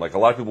different. Like a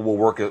lot of people will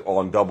work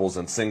on doubles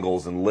and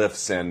singles and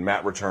lifts and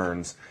mat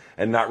returns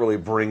and not really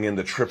bring in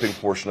the tripping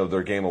portion of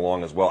their game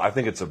along as well. I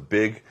think it's a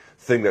big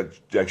thing that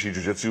actually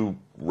jiu-jitsu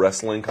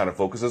wrestling kind of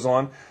focuses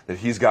on, that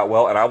he's got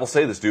well. And I will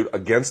say this, dude,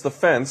 against the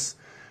fence,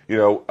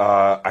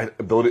 Poirier's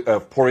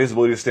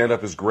ability to stand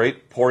up is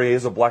great. Poirier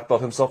is a black belt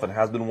himself and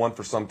has been one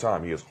for some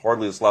time. He is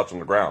hardly a slouch on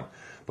the ground.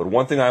 But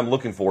one thing I'm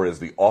looking for is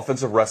the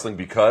offensive wrestling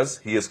because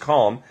he is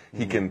calm.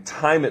 He can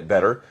time it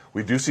better.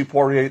 We do see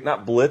Poirier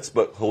not blitz,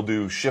 but he'll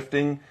do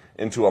shifting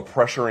into a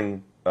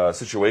pressuring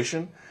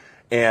situation.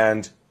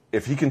 And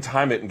if he can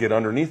time it and get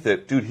underneath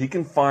it, dude, he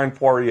can find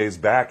Poirier's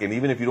back. And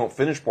even if you don't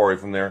finish Poirier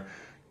from there,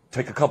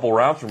 take a couple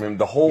rounds from him,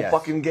 the whole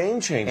fucking game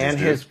changes.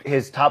 And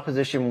his top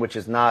position, which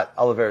is not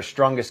Oliveira's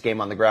strongest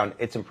game on the ground,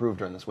 it's improved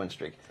during this win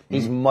streak.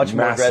 He's much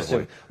more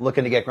aggressive,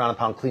 looking to get ground and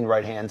pound, clean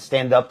right hand,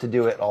 stand up to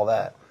do it, all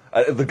that.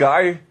 The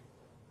guy,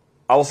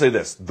 I will say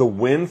this, the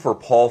win for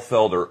Paul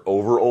Felder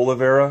over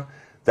Oliveira,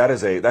 that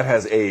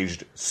has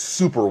aged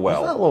super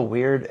well. Isn't that a little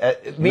weird?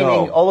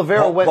 Meaning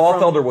Oliveira went Paul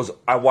Felder was,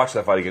 I watched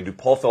that fight again, dude,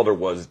 Paul Felder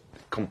was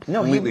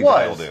completely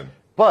dialed in.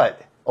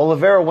 But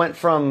Oliveira went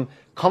from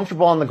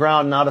comfortable on the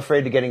ground, not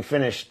afraid of getting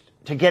finished,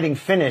 to getting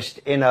finished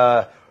in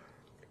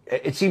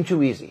it seemed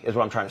too easy, is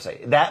what I'm trying to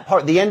say. That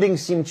part, the ending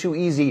seemed too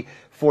easy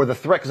for the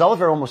threat, because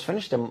Oliveira almost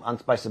finished him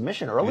by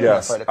submission early in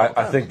that fight.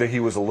 I think that he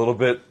was a little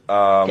bit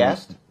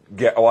gassed.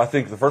 I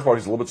think the first part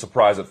he's a little bit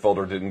surprised that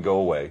Felder didn't go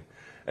away,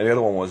 and the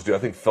other one was, I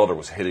think Felder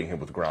was hitting him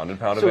with ground and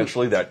pound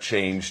eventually. That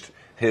changed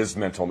his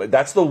mental.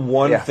 That's the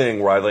one thing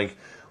where I think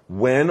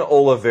when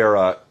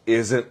Oliveira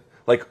isn't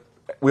like.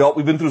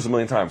 we've been through this a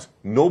million times.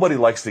 Nobody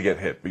likes to get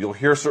hit, but you'll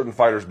hear certain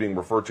fighters being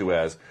referred to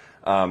as,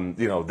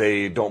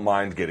 they don't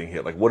mind getting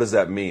hit. Like, what does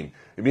that mean?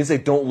 It means they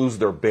don't lose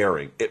their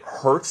bearing. It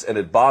hurts and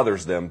it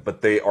bothers them,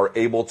 but they are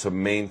able to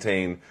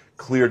maintain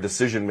clear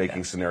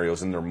decision-making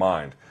scenarios in their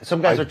mind.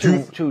 Some guys are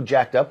too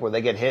jacked up where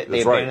they get hit,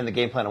 they abandon the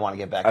game plan and want to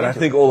get back and into I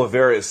think it.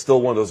 Oliveira is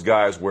still one of those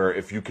guys where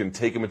if you can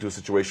take him into a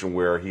situation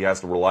where he has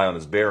to rely on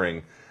his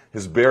bearing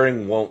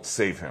won't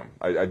save him.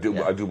 I do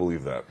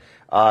believe that.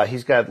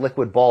 He's got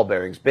liquid ball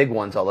bearings, big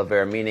ones,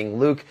 Oliveira, meaning,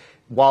 Luke,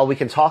 while we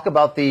can talk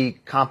about the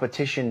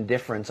competition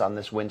difference on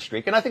this win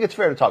streak, and I think it's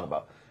fair to talk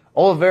about,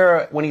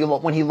 Oliveira, when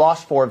he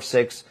lost 4 of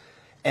 6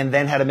 and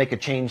then had to make a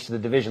change to the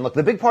division. Look,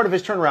 the big part of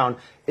his turnaround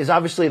is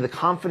obviously the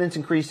confidence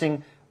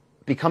increasing,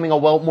 becoming a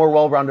more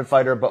well-rounded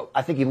fighter, but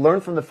I think he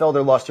learned from the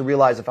Felder loss to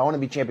realize if I want to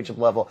be championship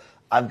level,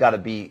 I've got to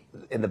be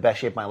in the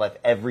best shape of my life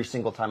every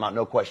single time out,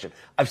 no question.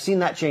 I've seen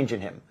that change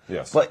in him.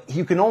 Yes. But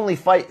you can only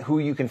fight who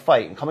you can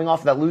fight. And coming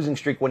off of that losing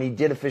streak when he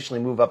did officially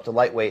move up to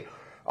lightweight,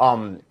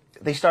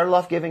 they started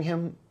off giving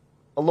him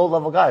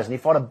low-level guys, and he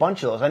fought a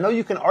bunch of those. I know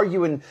you can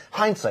argue in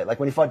hindsight, like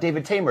when he fought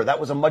David Tamer,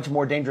 that was a much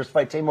more dangerous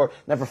fight. Tamer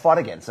never fought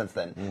again since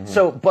then. Mm-hmm.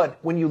 So, but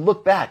when you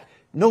look back,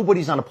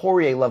 nobody's on a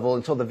Poirier level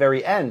until the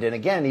very end. And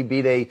again, he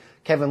beat a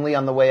Kevin Lee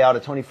on the way out, a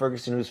Tony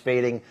Ferguson who's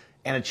fading,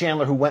 and a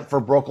Chandler who went for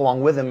broke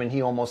along with him, and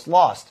he almost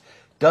lost.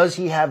 Does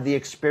he have the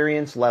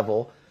experience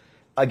level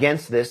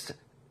against this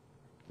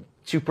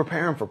to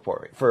prepare him for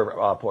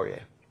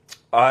Poirier?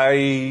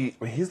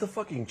 He's the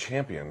fucking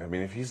champion. I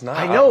mean, if he's not...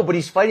 I know, but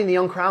he's fighting the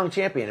uncrowned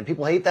champion, and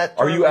people hate that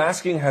term. Are you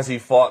asking, has he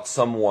fought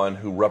someone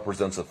who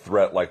represents a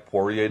threat like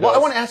Poirier does? Well, I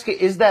want to ask you,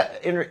 is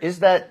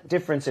that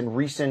difference in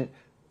recent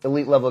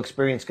elite level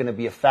experience going to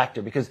be a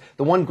factor? Because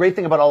the one great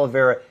thing about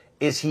Oliveira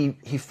is he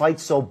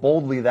fights so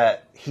boldly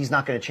that he's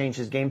not going to change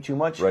his game too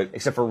much, right,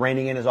 except for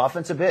reining in his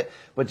offense a bit.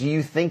 But do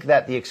you think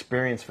that the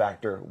experience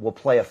factor will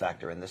play a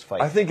factor in this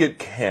fight? I think it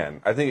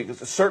can.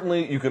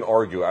 Certainly you can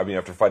argue, I mean,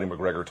 after fighting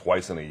McGregor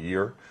twice in a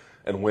year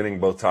and winning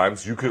both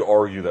times, you could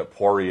argue that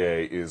Poirier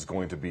is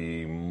going to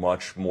be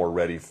much more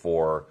ready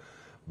for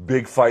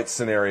big fight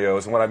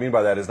scenarios. And what I mean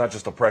by that is not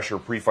just the pressure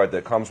pre-fight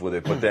that comes with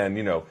it, but then,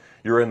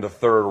 you're in the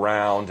 3rd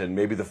round and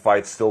maybe the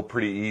fight's still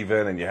pretty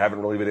even and you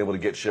haven't really been able to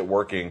get shit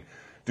working.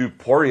 Dude,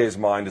 Poirier's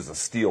mind is a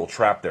steel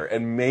trap there.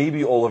 And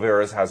maybe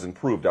Oliveira's has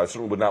improved. I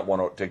certainly would not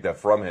want to take that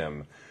from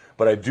him.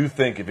 But I do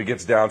think if it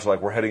gets down to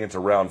like we're heading into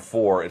round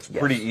 4, it's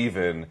pretty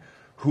even.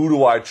 Who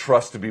do I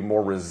trust to be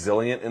more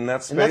resilient in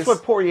that space? And that's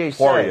what Poirier said.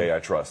 Poirier, I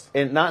trust.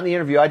 And not in the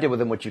interview I did with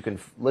him, which you can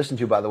listen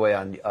to, by the way,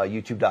 on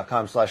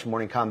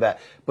youtube.com/morningcombat.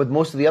 But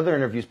most of the other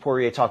interviews,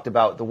 Poirier talked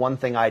about the one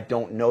thing I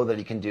don't know that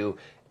he can do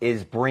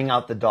is bring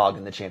out the dog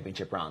in the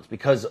championship rounds.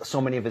 Because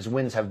so many of his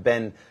wins have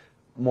been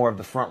more of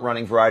the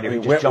front-running variety.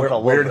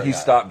 Where did he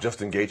stop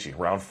Justin Gaethje?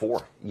 Round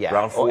 4. Yeah.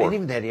 Round 4. And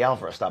even the Eddie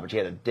Alvarez stoppage, he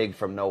had to dig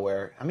from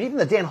nowhere. I mean, even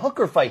the Dan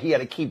Hooker fight, he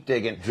had to keep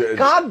digging.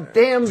 God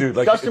damn,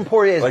 Dustin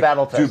Poirier is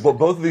battle tested. Dude, but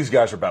both of these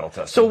guys are battle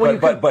tested. So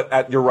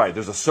you're right.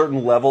 There's a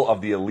certain level of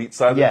the elite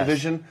side of the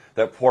division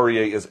that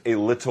Poirier is a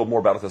little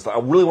more battle tested. I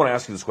really want to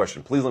ask you this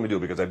question. Please let me do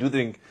it because I do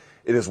think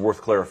it is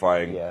worth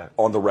clarifying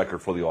on the record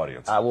for the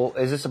audience.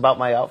 Is this about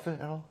my outfit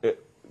at all?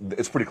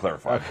 It's pretty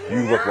clarified. Okay.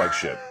 You look like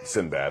shit,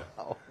 Sinbad.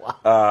 Oh,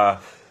 wow.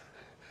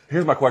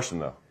 Here's my question,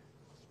 though.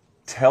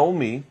 Tell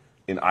me,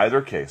 in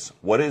either case,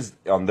 what is,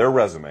 on their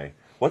resume,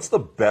 what's the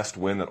best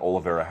win that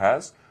Oliveira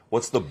has?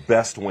 What's the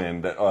best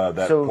win that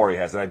Poirier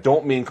has? And I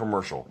don't mean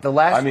commercial. The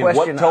last question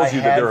what tells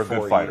you that they're a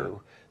good fighter?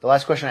 The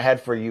last question I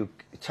had for you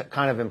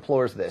kind of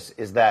implores this,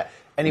 is that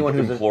anyone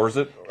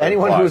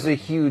who's a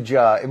huge,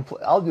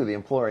 I'll do the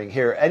imploring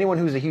here, anyone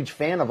who's a huge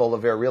fan of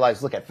Oliveira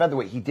realize, look, at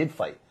featherweight, he did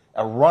fight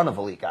a run of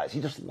elite guys.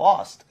 He just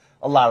lost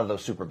a lot of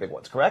those super big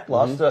ones, correct?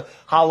 Lost to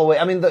Holloway.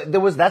 I mean,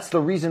 that's the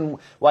reason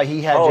why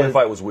he had the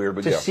fight was weird,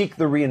 but to seek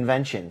the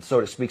reinvention,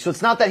 so to speak. So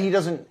it's not that he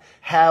doesn't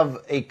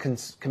have a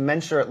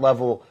commensurate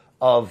level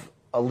of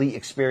elite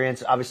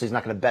experience. Obviously, he's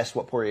not going to best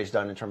what Poirier's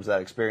done in terms of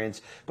that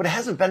experience, but it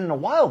hasn't been in a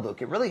while,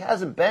 Luke. It really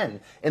hasn't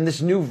been in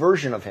this new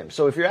version of him.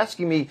 So if you're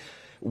asking me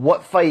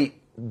what fight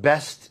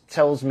best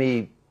tells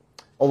me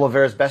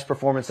Oliveira's best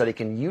performance that he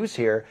can use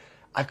here,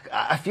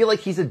 I feel like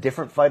he's a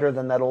different fighter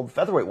than that old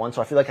featherweight one,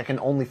 so I feel like I can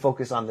only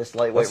focus on this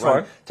lightweight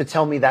run to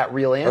tell me that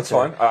real answer. That's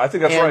fine. I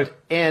think that's right.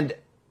 And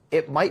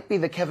it might be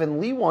the Kevin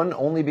Lee one,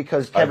 only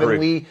because Kevin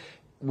Lee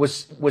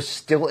was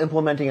still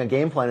implementing a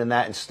game plan in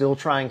that and still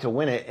trying to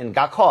win it and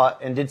got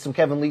caught and did some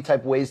Kevin Lee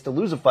type ways to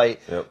lose a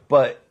fight. Yep.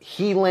 But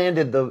he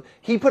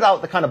put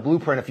out the kind of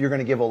blueprint if you're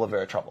going to give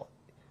Oliveira trouble,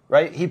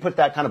 right? He put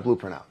that kind of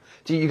blueprint out.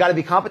 So you got to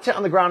be competent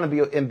on the ground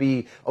and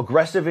be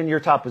aggressive in your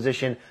top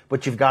position,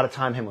 but you've got to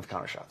time him with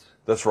counter shots.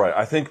 That's right.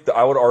 I think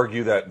I would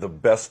argue that the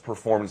best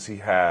performance he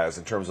has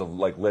in terms of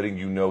like letting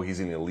you know he's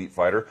an elite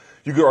fighter,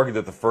 you could argue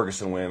that the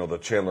Ferguson win or the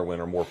Chandler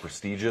win are more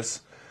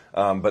prestigious.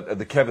 But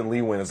the Kevin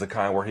Lee win is the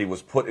kind where he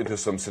was put into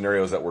some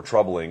scenarios that were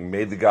troubling,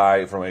 made the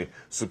guy from a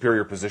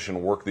superior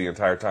position work the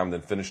entire time,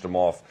 then finished him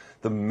off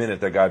the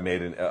minute that guy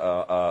made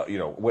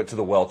went to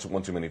the well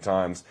one too many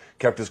times,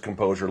 kept his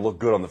composure, looked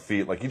good on the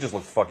feet. Like, he just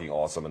looked fucking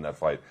awesome in that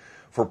fight.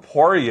 For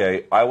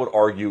Poirier, I would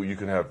argue you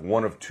can have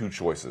one of two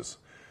choices.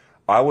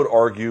 I would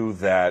argue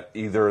that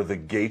either the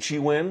Gaethje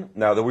win.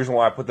 Now, the reason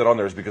why I put that on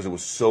there is because it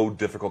was so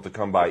difficult to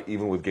come by,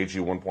 even with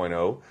Gaethje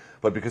 1.0.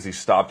 But because he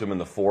stopped him in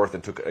the fourth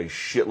and took a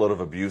shitload of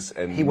abuse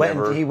and he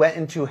went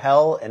into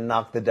hell and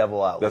knocked the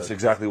devil out. That's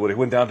exactly what he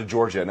went down to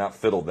Georgia and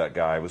outfiddled that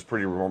guy. It was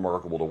pretty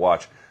remarkable to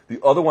watch.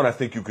 The other one I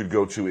think you could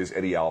go to is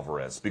Eddie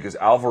Alvarez, because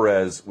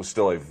Alvarez was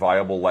still a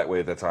viable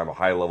lightweight at that time, a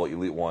high-level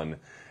elite one,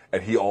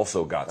 and he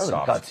also got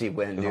stopped. That was a gutsy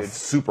win, dude. A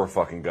super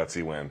fucking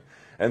gutsy win.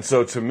 And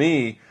so to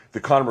me,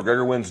 the Conor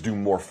McGregor wins do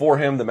more for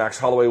him. The Max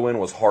Holloway win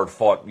was hard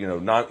fought,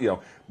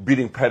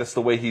 beating Pettis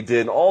the way he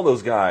did, and all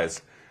those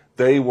guys.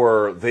 Those two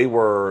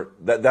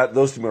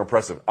were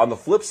impressive. On the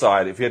flip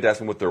side, if you had to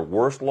ask me what their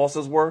worst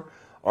losses were,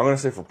 I'm going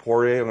to say for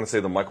Poirier, I'm going to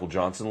say the Michael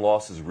Johnson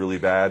loss is really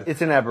bad.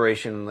 It's an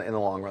aberration in the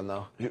long run,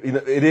 though.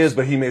 It is,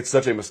 but he made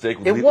such a mistake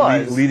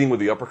leading with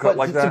the uppercut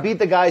like that. To beat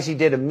the guys he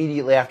did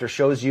immediately after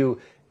shows you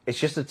it's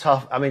just a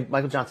tough. I mean,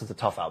 Michael Johnson's a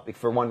tough out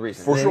for one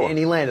reason. For sure. And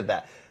he landed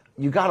that.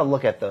 You got to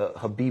look at the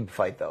Khabib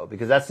fight, though,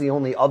 because that's the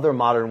only other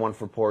modern one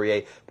for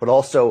Poirier. But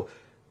also,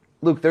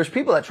 Luke, there's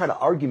people that try to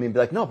argue me and be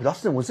like, no, but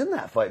Dustin was in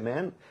that fight,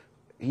 man.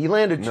 He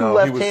landed two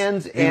left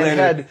hands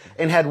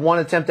and had one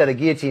attempt at a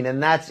guillotine,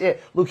 and that's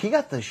it. Luke, he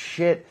got the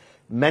shit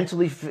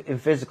mentally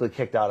and physically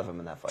kicked out of him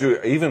in that fight.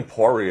 Dude, even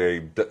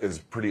Poirier is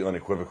pretty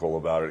unequivocal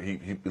about it.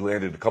 He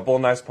landed a couple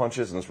of nice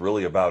punches, and that's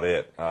really about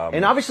it.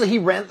 And obviously he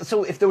ran.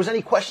 So if there was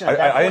any question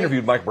at I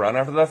interviewed Mike Brown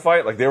after that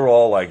fight. Like, they were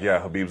all like,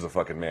 yeah, Khabib's a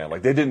fucking man.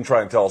 Like, they didn't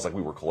try and tell us like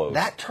we were close.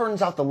 That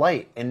turns out the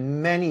light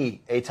in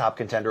many a top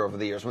contender over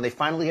the years. When they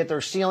finally hit their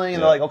ceiling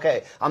and they're like,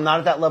 okay, I'm not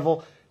at that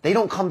level, they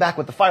don't come back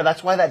with the fire.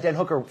 That's why that Dan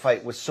Hooker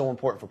fight was so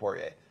important for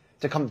Poirier.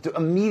 To come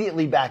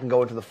immediately back and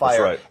go into the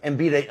fire and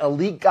beat an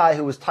elite guy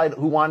who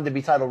wanted to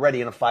be title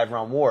ready in a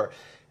 5-round war.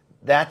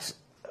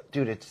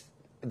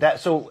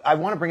 So I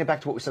want to bring it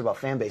back to what we said about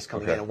fan base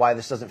coming in and why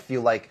this doesn't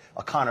feel like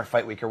a Conor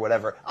fight week or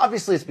whatever.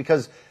 Obviously, it's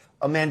because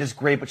Amanda's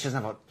great, but she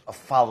doesn't have a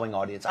following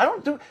audience.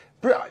 Do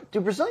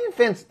Brazilian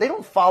fans, they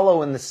don't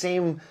follow in the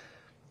same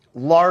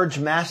large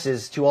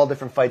masses to all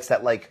different fights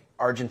that like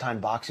Argentine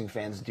boxing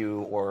fans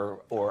do,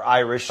 or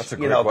Irish,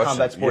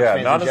 combat sports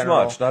fans not in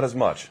general. Not as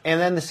much.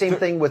 And then the same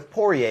thing with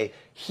Poirier.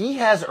 He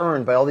has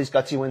earned, by all these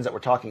gutsy wins that we're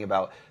talking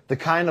about, the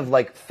kind of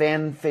like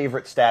fan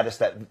favorite status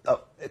that,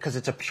 because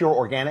it's a pure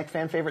organic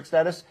fan favorite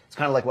status. It's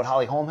kind of like what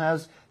Holly Holm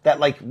has, that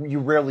like you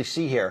rarely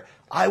see here.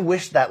 I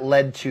wish that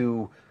led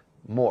to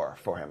more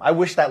for him. I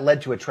wish that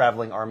led to a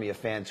traveling army of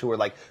fans who are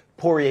like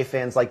Poirier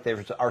fans, like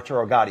there's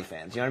Arturo Gatti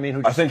fans. You know what I mean?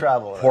 Who just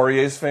travel.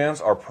 Poirier's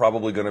fans are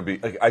probably going to be.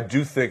 Like, I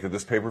do think that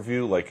this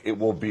pay-per-view, like, it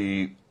will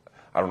be.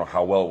 I don't know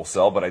how well it will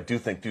sell, but I do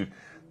think, dude,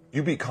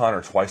 you beat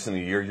Conor twice in a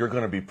year, you're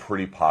going to be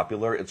pretty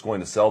popular. It's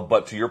going to sell.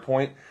 But to your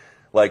point,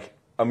 like,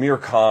 Amir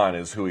Khan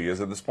is who he is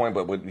at this point,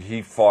 but when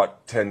he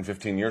fought 10,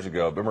 15 years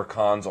ago, remember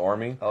Khan's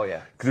army? Oh, yeah.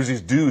 Because there's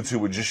these dudes who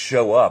would just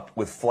show up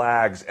with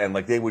flags and,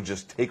 like, they would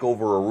just take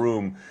over a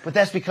room. But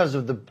that's because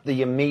of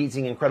the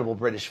amazing, incredible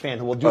British fan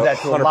who will do that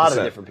to a lot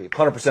of different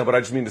people. 100%, but I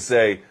just mean to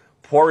say,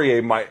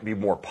 Poirier might be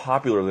more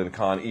popular than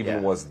Khan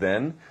even was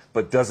then,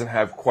 but doesn't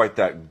have quite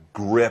that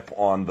grip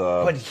on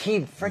the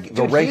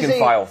rank and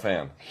file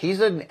fan.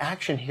 He's an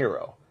action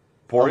hero.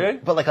 Poirier?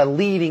 But like a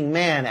leading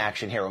man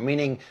action hero,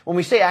 meaning when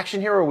we say action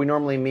hero, we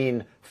normally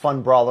mean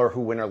fun brawler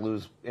who win or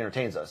lose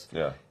entertains us.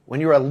 Yeah. When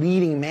you're a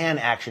leading man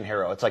action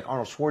hero, it's like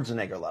Arnold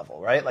Schwarzenegger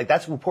level, right? Like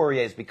that's what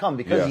Poirier has become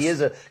because he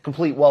is a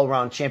complete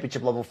well-rounded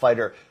championship level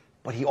fighter,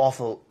 but he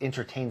also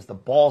entertains the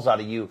balls out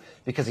of you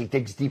because he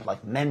digs deep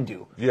like men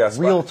do. Yes.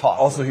 Real talk.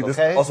 Also,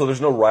 there's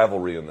no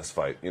rivalry in this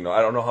fight. You know,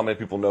 I don't know how many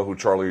people know who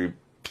Charlie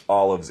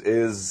Olives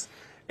is.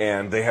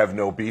 And they have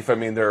no beef. I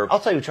mean, I'll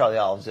tell you who Charlie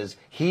Olives is.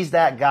 He's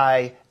that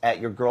guy at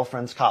your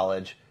girlfriend's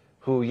college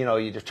who, you know,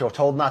 you're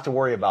told not to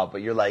worry about,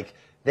 but you're like,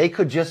 they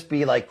could just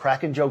be like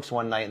cracking jokes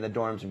one night in the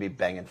dorms and be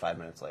banging 5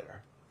 minutes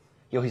later.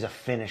 He's a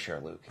finisher,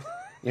 Luke.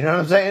 You know what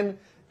I'm saying?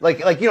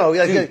 Like you know,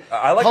 like dude,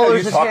 I like how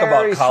you talk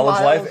about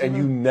college life and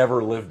you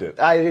never lived it.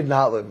 I did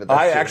not live it.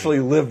 I actually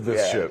lived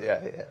this shit.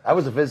 Yeah. I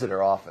was a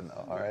visitor often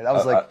though. All right, I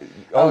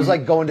was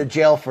like going to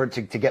jail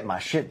to get my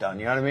shit done.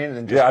 You know what I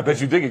mean? Yeah, I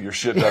bet you did get your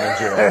shit done in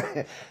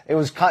jail. It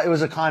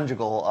was a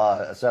conjugal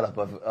setup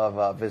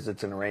of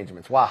visits and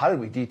arrangements. Wow, how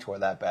did we detour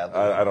that badly?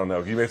 I don't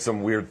know. You made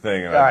some weird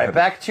thing. All right,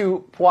 back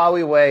to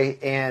Poirier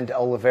and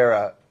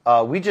Oliveira.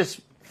 We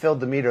just filled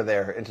the meter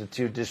there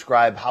to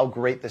describe how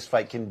great this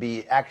fight can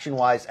be,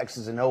 action-wise,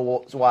 X's and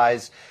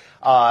O's-wise.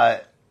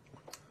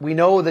 We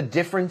know the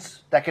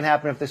difference that can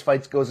happen if this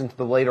fight goes into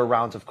the later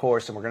rounds, of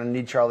course, and we're going to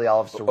need Charlie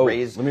Olives to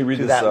raise let me read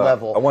to this, that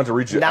level. I want to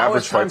read you now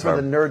average it's time fight for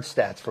the time. nerd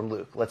stats from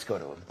Luke. Let's go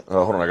to him.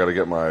 Hold on, I got to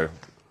get my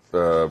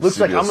Looks CBS.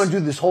 like I'm going to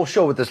do this whole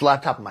show with this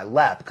laptop in my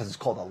lap because it's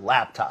called a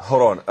laptop.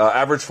 Hold on.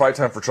 Average fight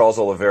time for Charles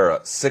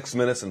Oliveira, 6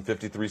 minutes and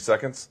 53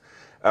 seconds.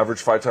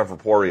 Average fight time for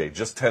Poirier,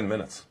 just 10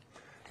 minutes.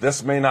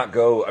 This may not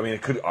go, I mean,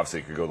 it could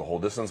go the whole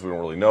distance. We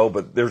don't really know,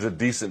 but there's a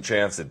decent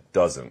chance it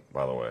doesn't,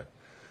 by the way.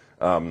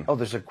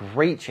 There's a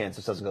great chance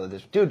this doesn't go the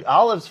distance. Dude,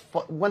 Olives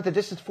went the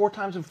distance 4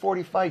 times in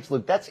 40 fights,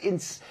 Luke.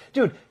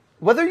 Dude,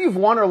 Whether you've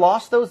won or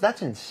lost those,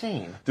 that's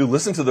insane. Dude,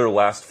 listen to their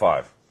last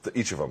 5,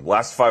 each of them.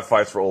 Last 5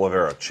 fights for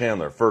Oliveira: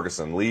 Chandler,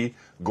 Ferguson, Lee,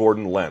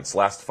 Gordon, Lentz.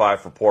 Last 5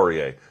 for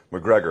Poirier: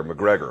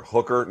 McGregor,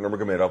 Hooker,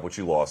 Nurmagomedov, which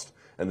you lost,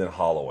 and then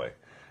Holloway.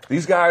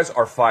 These guys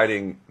are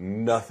fighting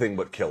nothing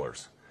but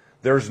killers.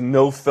 There's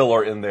no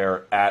filler in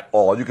there at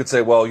all. You could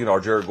say, well, you know,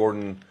 are Jared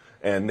Gordon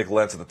and Nick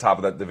Lentz at the top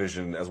of that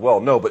division as well?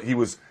 No, but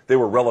they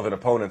were relevant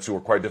opponents who were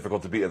quite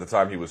difficult to beat at the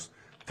time he was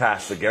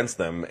tasked against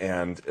them,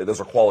 and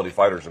those are quality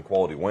fighters and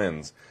quality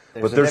wins.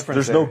 But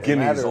there's no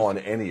gimmies on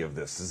any of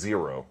this.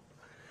 Zero.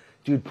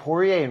 Dude,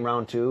 Poirier in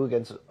round 2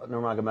 against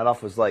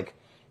Nurmagomedov was like,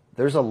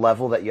 there's a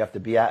level that you have to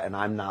be at, and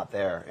I'm not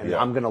there. And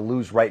I'm going to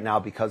lose right now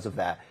because of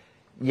that.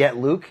 Yet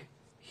Luke,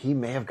 he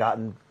may have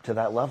gotten to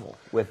that level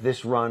with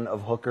this run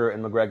of Hooker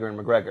and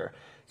McGregor.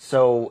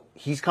 So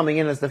he's coming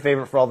in as the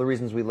favorite for all the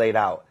reasons we laid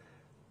out.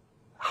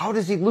 How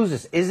does he lose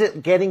this? Is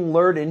it getting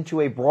lured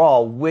into a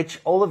brawl, which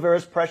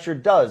Oliveira's pressure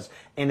does?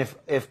 And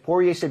if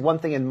Poirier said one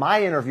thing in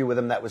my interview with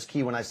him that was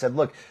key when I said,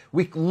 look,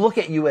 we look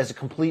at you as a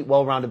complete,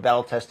 well-rounded,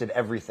 battle-tested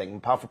everything,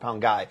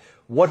 pound-for-pound guy.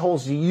 What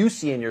holes do you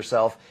see in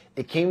yourself?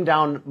 It came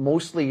down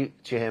mostly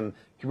to him.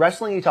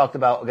 Wrestling he talked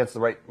about against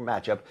the right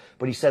matchup,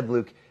 but he said,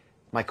 Luke,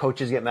 my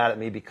coaches get mad at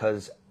me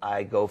because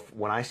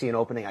when I see an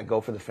opening, I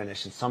go for the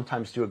finish, and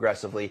sometimes too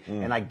aggressively,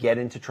 and I get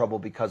into trouble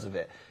because of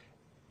it.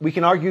 We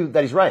can argue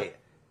that he's right.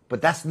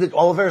 But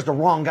Oliveira's the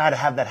wrong guy to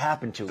have that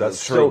happen to.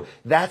 That's true. So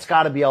that's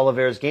got to be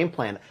Oliveira's game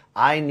plan.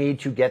 I need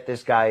to get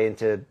this guy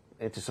into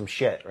some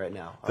shit right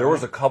now. There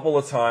was a couple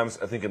of times,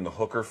 I think in the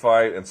Hooker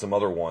fight and some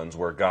other ones,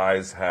 where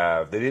guys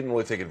they didn't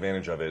really take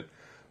advantage of it,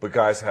 but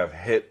guys have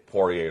hit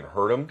Poirier and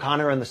hurt him.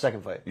 Conor in the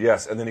second fight.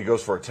 Yes, and then he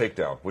goes for a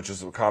takedown, which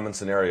is a common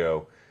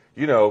scenario.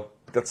 You know,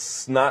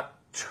 that's not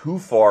too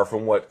far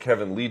from what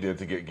Kevin Lee did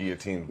to get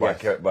guillotined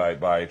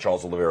by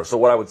Charles Oliveira. So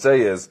what I would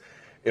say is,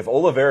 if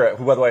Oliveira,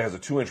 who by the way has a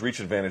 2-inch reach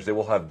advantage, they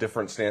will have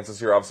different stances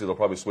here. Obviously, they'll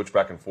probably switch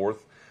back and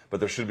forth, but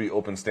there should be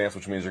open stance,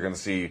 which means you're going to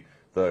see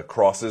the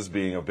crosses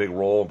being a big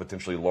roll and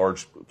potentially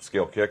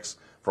large-scale kicks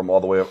from all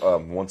the way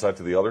one side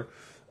to the other.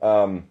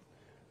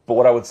 But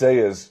what I would say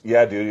is,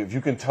 yeah, dude, if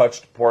you can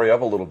touch Poirier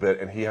up a little bit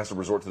and he has to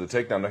resort to the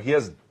takedown. Now, he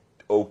has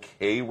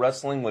okay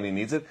wrestling when he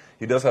needs it.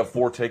 He does have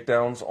 4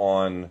 takedowns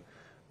on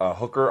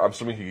Hooker. I'm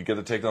assuming he could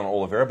get the takedown on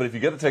Oliveira, but if you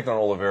get the takedown on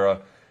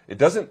Oliveira, it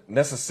doesn't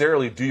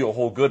necessarily do you a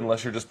whole good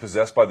unless you're just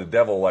possessed by the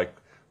devil like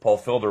Paul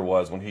Felder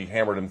was when he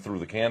hammered him through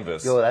the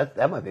canvas. Yo,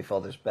 that might be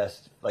Felder's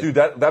best. Dude,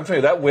 I'm telling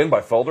you, that win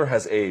by Felder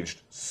has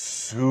aged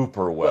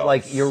super well. But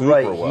like, you're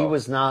right. Well. He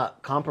was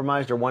not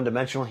compromised or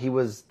one-dimensional.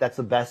 That's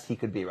the best he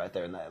could be right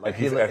there in that. Like,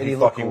 and he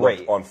looked fucking great.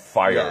 looked on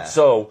fire. Yeah.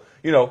 So,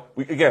 you know,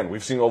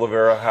 we've seen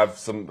Oliveira have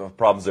some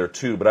problems there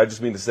too, but I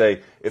just mean to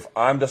say, if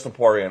I'm Dustin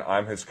Poirier and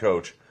I'm his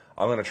coach,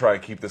 I'm going to try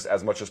and keep this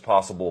as much as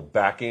possible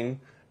backing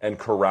and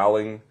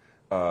corralling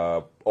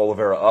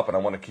Oliveira up, and I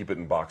want to keep it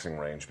in boxing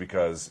range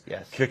because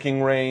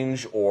kicking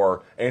range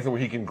or anything where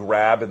he can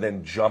grab and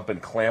then jump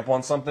and clamp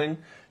on something,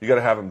 you got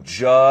to have him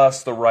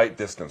just the right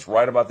distance,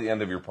 right about the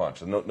end of your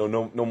punch, and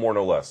no more,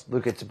 no less.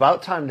 Luke, it's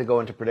about time to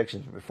go into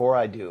predictions, but before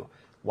I do,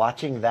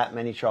 watching that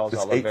many Charles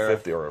Oliveira,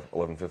 it's 850 or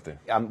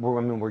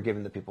 1150. We're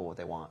giving the people what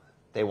they want.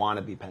 They want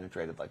to be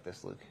penetrated like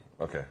this, Luke.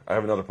 Okay, I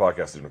have another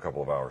podcast in a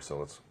couple of hours, so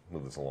let's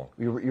move this along.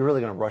 You're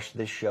really going to rush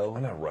this show?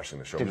 I'm not rushing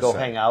the show. To go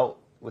hang out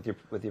with your.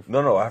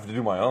 No, I have to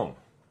do my own.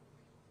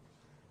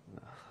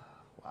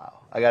 Wow,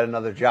 I got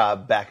another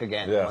job back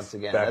again. Yes, once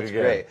again. back That's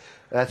again. great.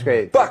 That's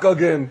great. Back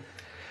again.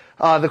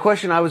 The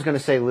question I was going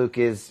to say, Luke,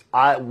 is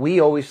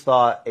we always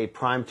thought a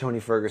prime Tony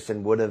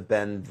Ferguson would have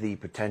been the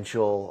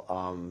potential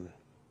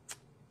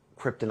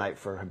kryptonite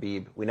for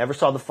Khabib. We never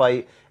saw the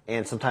fight,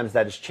 and sometimes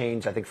that has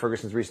changed. I think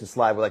Ferguson's recent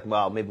slide, we're like,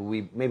 well, maybe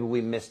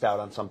we missed out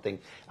on something.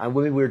 And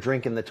maybe we were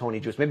drinking the Tony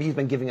juice. Maybe he's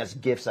been giving us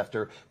gifts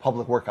after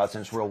public workouts,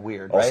 and it's real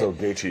weird, right? Also,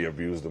 Gaethje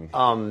abused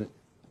him.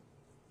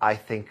 I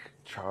think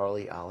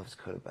Charlie Olives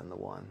could have been the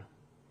one.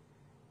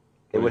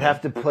 It would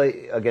have to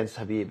play against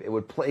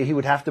Khabib. He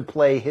would have to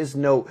play his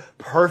note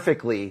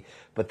perfectly,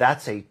 but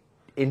that's a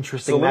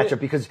interesting matchup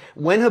because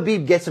when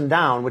Khabib gets him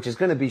down, which is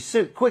going to be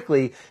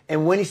quickly,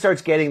 and when he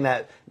starts getting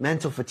that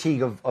mental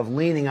fatigue of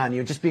leaning on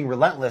you, just being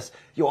relentless,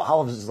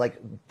 Olives is like,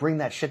 bring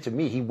that shit to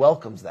me. He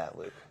welcomes that,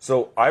 Luke.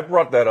 So I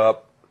brought that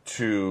up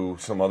to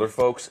some other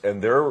folks,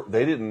 and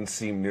they didn't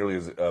seem nearly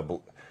as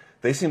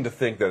they seemed to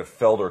think that if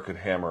Felder could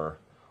hammer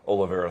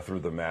Oliveira through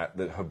the mat,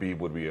 that Khabib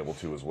would be able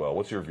to as well.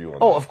 What's your view on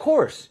that? Oh, of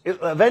course.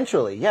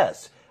 Eventually,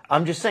 yes.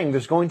 I'm just saying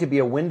there's going to be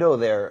a window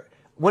there.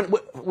 When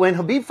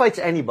Khabib fights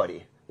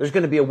anybody, there's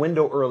going to be a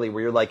window early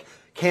where you're like,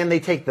 can they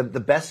take the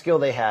best skill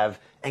they have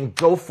and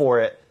go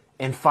for it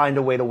and find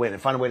a way to win and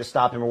find a way to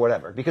stop him or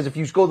whatever? Because if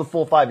you go the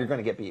full 5, you're going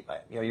to get beat by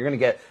it. You're going to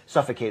get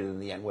suffocated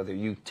in the end, whether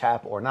you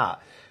tap or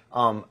not.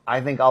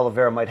 I think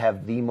Oliveira might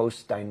have the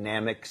most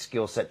dynamic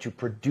skill set to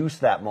produce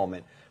that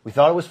moment. We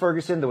thought it was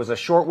Ferguson. There was a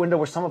short window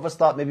where some of us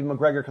thought maybe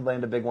McGregor could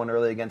land a big one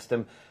early against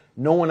him.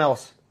 No one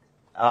else,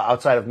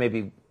 outside of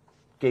maybe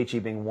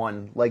Gaethje being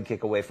one leg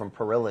kick away from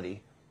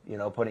perility,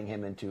 putting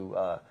him into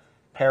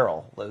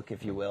peril, Luke,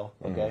 if you will.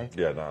 Okay.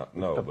 Yeah,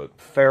 but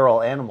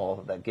feral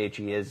animal that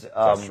Gaethje is.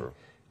 That's true.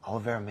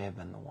 Oliveira may have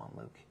been the one,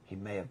 Luke. He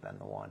may have been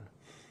the one.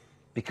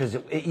 Because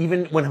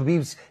even when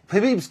Habib's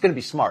going to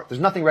be smart. There's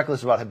nothing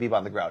reckless about Habib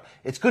on the ground.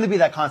 It's going to be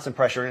that constant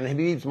pressure. And in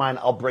Habib's mind,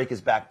 I'll break his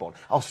backbone.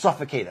 I'll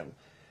suffocate him.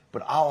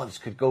 But Olives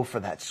could go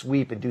for that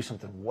sweep and do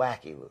something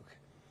wacky, Luke.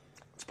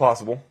 It's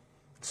possible.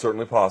 It's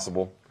certainly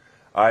possible.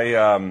 Then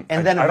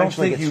I don't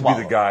think he'd swallowed.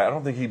 be the guy. I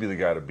don't think he'd be the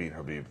guy to beat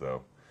Habib,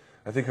 though.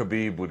 I think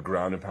Habib would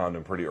ground and pound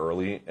him pretty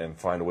early and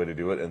find a way to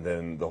do it, and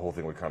then the whole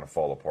thing would kind of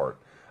fall apart.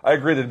 I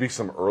agree there'd be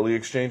some early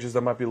exchanges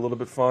that might be a little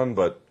bit fun,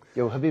 but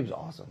Yo, Habib's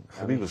awesome.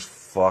 Habib was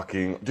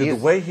fucking... Dude,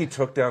 the way he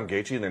took down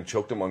Gaethje and then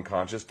choked him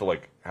unconscious to,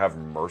 like, have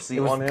mercy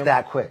on him... It was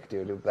that quick,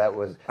 dude. That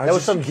was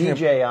some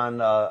DJ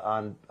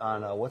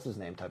on what's his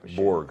name type of shit.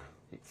 Borg.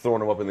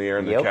 Throwing him up in the air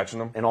and then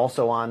catching him. And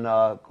also on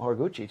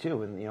Horiguchi,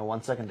 too. And,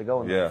 1 second to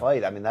go in the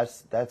fight. I mean,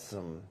 that's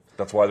some...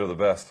 That's why they're the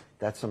best.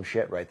 That's some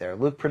shit right there.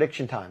 Luke,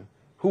 prediction time.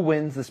 Who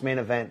wins this main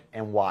event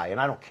and why? And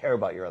I don't care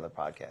about your other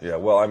podcast. Yeah,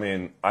 well, I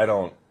mean, I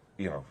don't...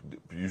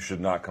 you should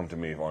not come to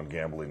me on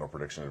gambling or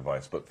prediction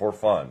advice, but for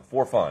fun,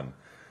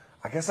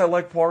 I guess I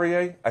like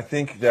Poirier. I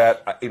think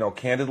that,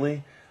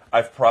 candidly,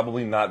 I've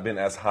probably not been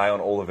as high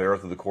on Oliveira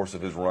through the course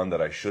of his run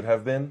that I should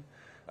have been,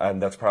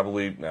 and it's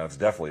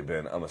definitely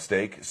been a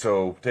mistake.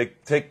 So take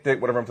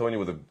whatever I'm telling you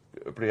with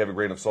a pretty heavy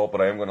grain of salt, but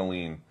I am going to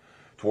lean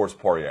towards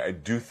Poirier. I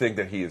do think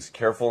that he is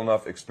careful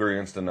enough,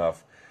 experienced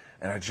enough,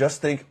 and I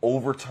just think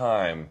over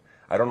time,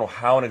 I don't know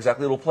how and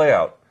exactly it'll play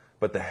out,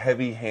 but the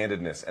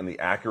heavy-handedness and the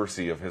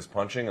accuracy of his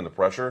punching and the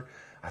pressure,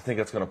 I think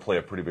that's going to play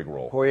a pretty big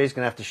role. Poirier's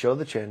going to have to show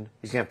the chin.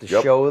 He's going to have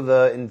to show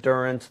the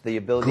endurance, the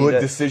ability to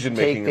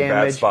decision-making take in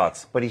damage, bad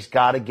spots. But he's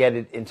got to get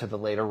it into the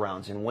later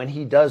rounds. And when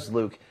he does,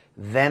 Luke,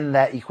 then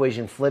that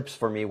equation flips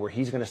for me where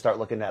he's going to start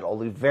looking at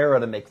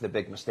Oliveira to make the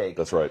big mistake.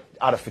 That's right.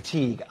 Out of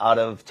fatigue, out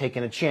of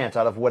taking a chance,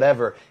 out of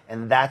whatever.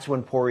 And that's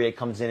when Poirier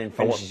comes in and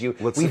finishes you.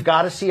 We've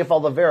got to see if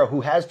Oliveira,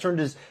 who has turned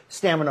his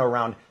stamina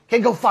around,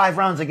 can go 5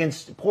 rounds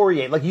against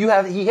Poirier. Like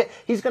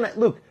he's going to,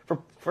 Luke,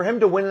 for him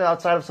to win it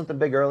outside of something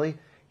big early,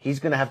 he's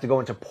going to have to go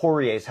into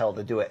Poirier's hell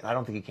to do it. And I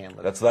don't think he can.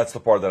 That's the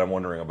part that I'm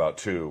wondering about,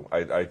 too.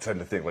 I tend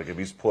to think, like, if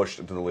he's pushed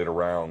into the later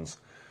rounds,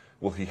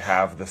 will he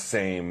have the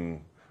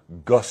same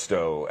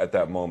gusto at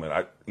that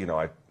moment?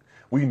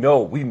 We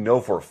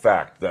know for a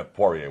fact that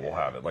Poirier will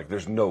have it. Like,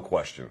 there's no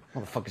question.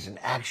 Motherfucker's an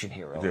action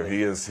hero. Dude,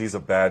 he's a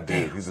bad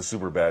dude. He's a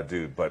super bad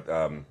dude. But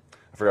I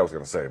forgot what I was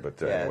going to say.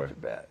 But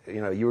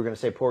anyway, you were going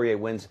to say Poirier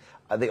wins.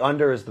 The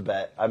under is the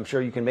bet. I'm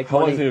sure you can make How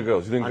money long do you think it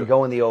goes? You think on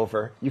going the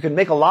over. You can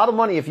make a lot of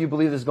money if you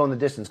believe this is going the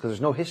distance because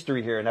there's no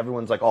history here and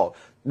everyone's like, oh,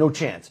 no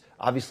chance.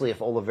 Obviously,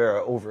 if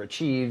Oliveira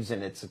overachieves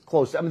and it's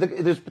close, I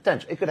mean, there's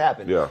potential. It could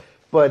happen. Yeah.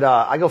 But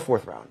I go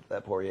 4th round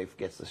that Poirier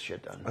gets this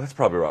shit done. That's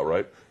probably about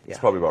right. That's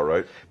probably about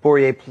right.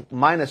 Poirier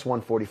minus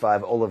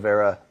 145,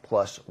 Oliveira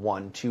plus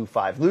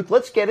 125. Luke,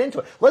 let's get into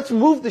it. Let's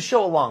move the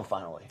show along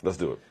finally. Let's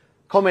do it.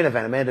 Co-main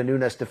event, Amanda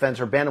Nunes defends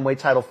her bantamweight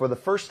title for the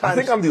first time. I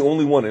think I'm the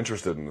only one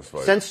interested in this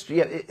fight. I'm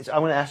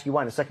going to ask you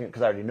why in a second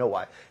because I already know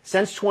why.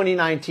 Since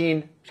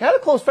 2019, she had a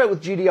close fight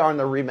with GDR in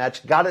the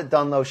rematch. Got it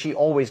done, though. She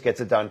always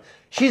gets it done.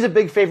 She's a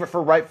big favorite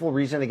for rightful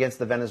reason against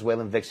the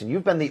Venezuelan Vixen.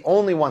 You've been the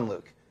only one,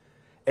 Luke.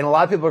 And a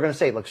lot of people are going to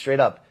say, look, straight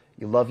up,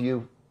 you love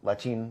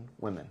Latin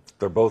women.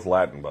 They're both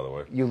Latin, by the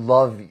way. You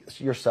love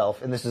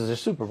yourself, and this is a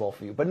Super Bowl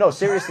for you. But no,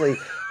 seriously,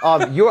 I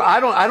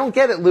don't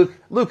get it, Luke.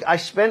 Luke, I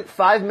spent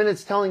 5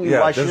 minutes telling you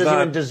why she doesn't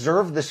even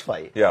deserve this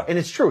fight. Yeah. And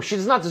it's true. She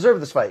does not deserve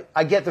this fight.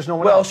 I get there's no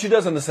one else. Well, she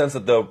does in the sense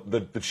that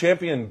the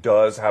champion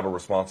does have a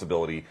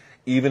responsibility,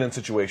 even in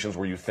situations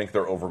where you think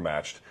they're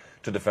overmatched,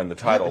 to defend the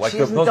title. What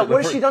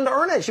has she done to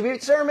earn it? She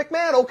beat Sarah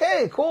McMahon.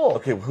 Okay, cool.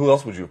 Okay, who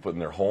else would you have put in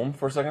there? Home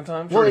for a second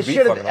time?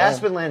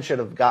 Aspinland should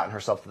have gotten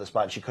herself to the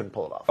spot and she couldn't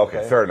pull it off.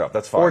 Okay, fair enough.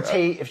 That's fine. Or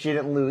Tate, if she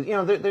didn't lose.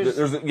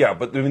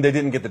 But I mean, they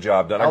didn't get the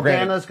job done.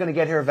 Aldana's going to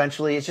get here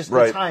eventually. It's just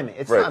the timing.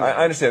 It's timing.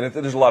 I understand.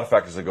 There's a lot of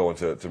factors that go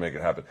into to make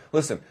it happen.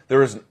 Listen,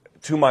 there is,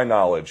 to my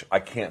knowledge, I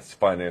can't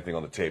find anything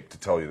on the tape to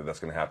tell you that that's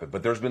going to happen.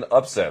 But there's been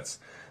upsets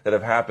that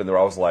have happened where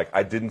I was like,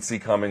 I didn't see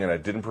coming and I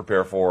didn't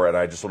prepare for, and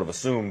I just sort of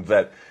assumed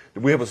that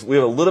we have a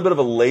little bit of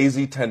a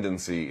lazy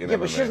tendency in MMA. Yeah,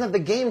 but she doesn't have the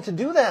game to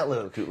do that,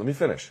 Luke. Dude, let me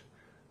finish.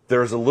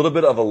 There's a little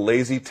bit of a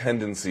lazy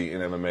tendency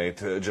in MMA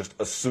to just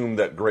assume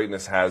that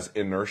greatness has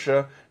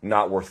inertia,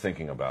 not worth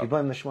thinking about. You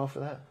blame the schmo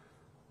for that?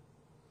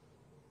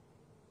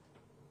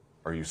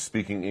 Are you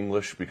speaking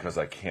English? Because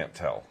I can't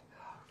tell.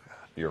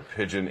 Your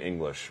pidgin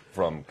English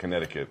from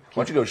Connecticut.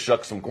 Why don't you go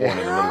shuck some corn in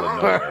the middle of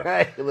nowhere? All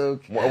right,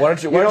 Luke. Why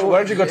don't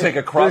you go take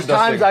a crop dusting?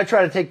 There's times I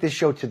try to take this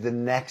show to the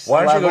next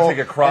level. Why don't you go take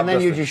a crop dusting?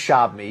 And then you just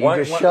shop me.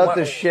 You shut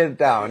the shit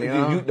down.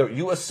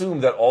 You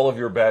assume that all of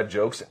your bad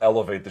jokes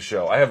elevate the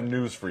show. I have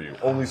news for you.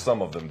 Only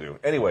some of them do.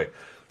 Anyway,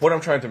 what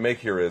I'm trying to make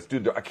here is,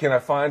 dude, can I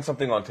find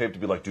something on tape to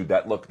be like, dude,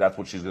 that's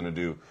what she's going to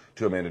do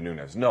to Amanda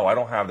Nunes? No, I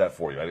don't have that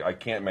for you. I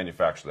can't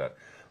manufacture that.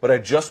 But I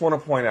just want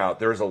to point out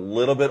there's a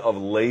little bit of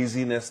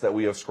laziness that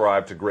we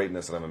ascribe to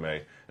greatness in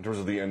MMA in terms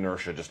of the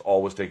inertia, just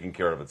always taking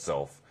care of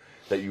itself,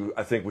 that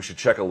I think we should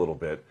check a little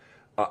bit.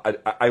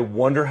 I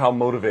wonder how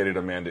motivated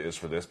Amanda is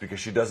for this because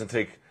she doesn't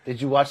take.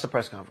 Did you watch the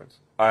press conference?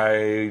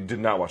 I did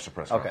not watch the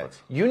press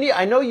conference. Okay.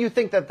 I know you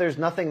think that there's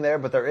nothing there,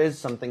 but there is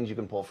some things you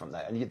can pull from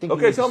that, and you think you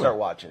need to start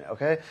watching it.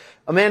 Okay.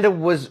 Amanda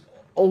was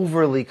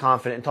overly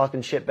confident and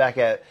talking shit back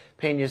at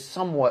Pena's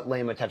somewhat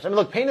lame attempts. I mean,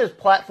 look, Pena's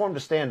platform to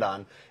stand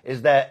on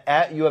is that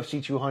at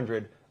UFC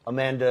 200,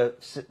 Amanda,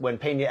 when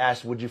Pena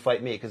asked, "Would you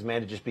fight me?" because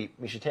Amanda just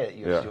beat Miesha Tate at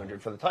UFC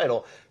 200 for the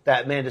title,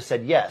 that Amanda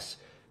said yes.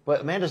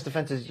 But Amanda's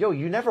defense is,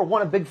 you never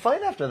won a big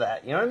fight after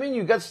that. You know what I mean?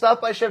 You got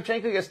stopped by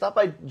Shevchenko, you got stopped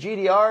by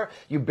GDR,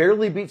 you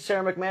barely beat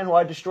Sarah McMahon, who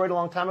I destroyed a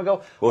long time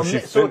ago. Well, she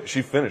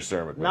finished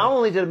Sarah McMahon. Not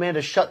only did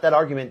Amanda shut that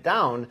argument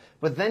down,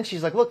 but then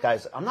she's like, look,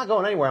 guys, I'm not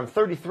going anywhere. I'm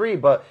 33,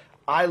 but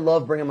I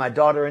love bringing my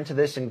daughter into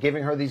this and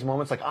giving her these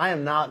moments. Like, I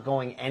am not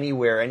going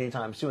anywhere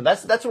anytime soon.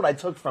 That's what I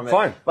took from it.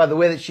 Fine. By the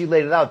way that she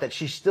laid it out, that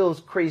she still is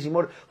crazy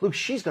motive. Luke,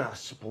 she's going to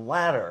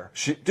splatter.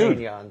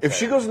 If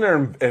she goes in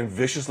there and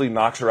viciously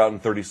knocks her out in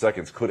 30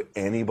 seconds, could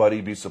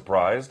anybody be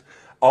surprised?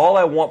 All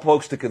I want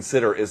folks to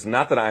consider is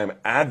not that I am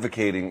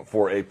advocating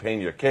for a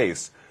Pena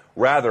case.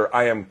 Rather,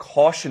 I am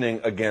cautioning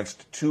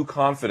against too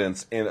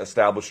confidence in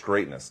established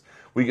greatness.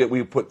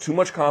 We put too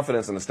much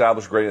confidence in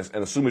established greatness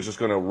and assume it's just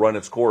going to run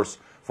its course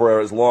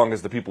for as long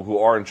as the people who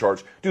are in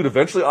charge. Dude,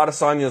 eventually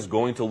Adesanya is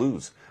going to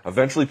lose.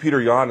 Eventually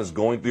Peter Yan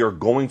they are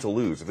going to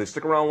lose. If they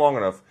stick around long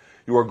enough,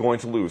 you are going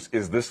to lose.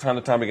 Is this time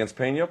the time against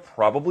Pena?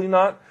 Probably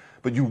not.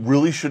 But you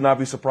really should not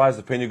be surprised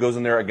if Pena goes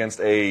in there against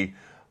a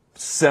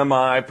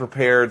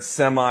semi-prepared,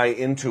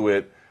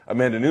 semi-into-it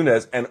Amanda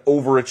Nunes and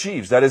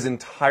overachieves. That is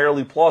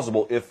entirely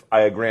plausible if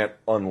I grant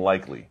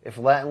unlikely. If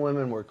Latin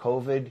women were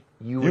COVID,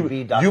 you would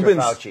be Dr.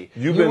 Fauci.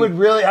 You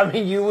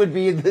would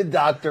be the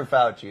Dr.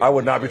 Fauci. I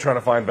would not be trying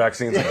to find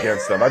vaccines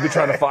against them. I'd be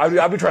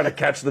trying to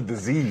catch the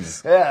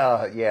disease.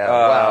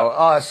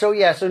 Wow. So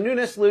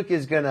Nunes, Luke,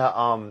 is going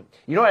to,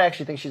 you know what I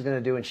actually think she's going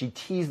to do, and she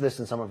teased this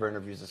in some of her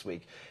interviews this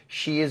week.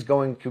 She is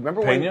going to,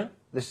 remember when... Pena?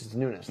 This is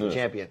Nunes, the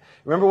champion.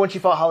 Remember when she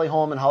fought Holly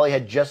Holm and Holly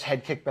had just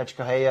head kicked Bethe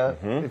Correia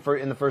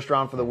in the first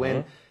round for the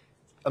win?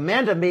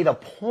 Amanda made a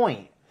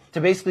point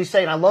to basically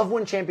say, and I love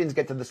when champions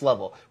get to this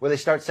level, where they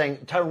start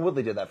saying, Tyron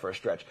Woodley did that for a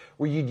stretch,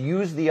 where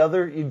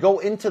you'd go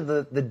into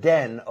the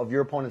den of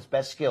your opponent's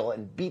best skill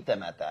and beat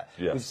them at that.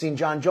 Yes. We've seen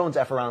John Jones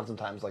F around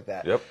sometimes like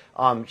that.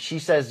 Yep. She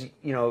says,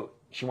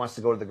 she wants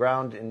to go to the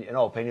ground, and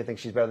Pena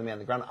thinks she's better than me on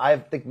the ground. I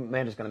think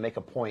Amanda's going to make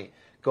a point,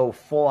 go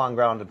full on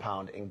ground and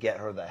pound, and get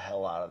her the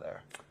hell out of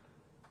there.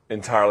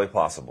 Entirely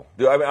possible.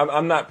 Dude,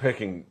 I'm not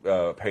picking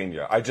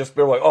Pena.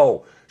 They're like,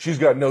 oh, she's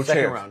got no chance.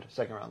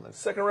 Second round. Luke.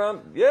 Second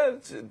round? Yeah,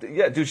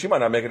 dude, she might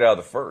not make it out of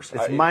the first.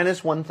 It's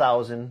minus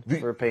 1,000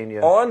 for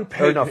Pena.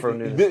 For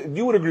Nunes.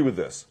 You would agree with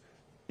this.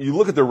 You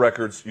look at the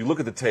records, you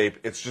look at the tape,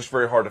 it's just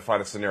very hard to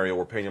find a scenario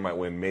where Pena might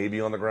win, maybe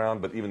on the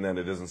ground, but even then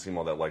it doesn't seem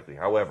all that likely.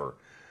 However,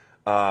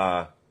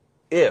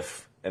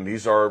 if, and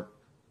these are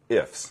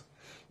ifs,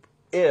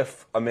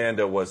 if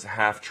Amanda was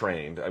half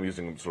trained, I'm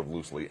using them sort of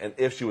loosely, and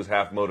if she was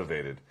half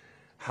motivated,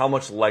 how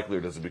much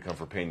likelier does it become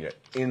for Pena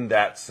in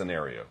that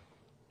scenario?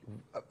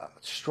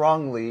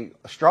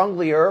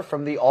 Stronglier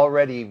from the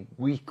already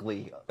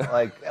weakly,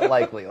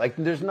 likely. Like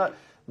there's not,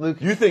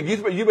 Luke. You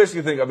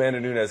basically think Amanda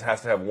Nunes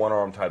has to have one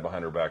arm tied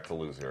behind her back to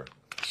lose here?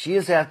 She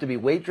has to have to be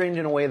weight trained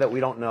in a way that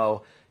we don't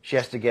know. She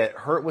has to get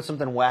hurt with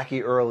something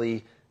wacky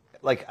early.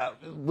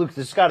 Luke,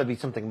 there's got to be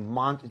something.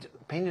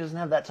 Pena doesn't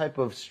have that type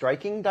of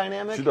striking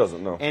dynamic. She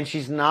doesn't, no. And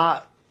she's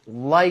not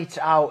lights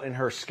out in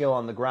her skill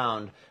on the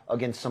ground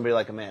against somebody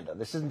like Amanda.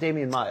 This isn't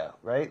Damian Maia,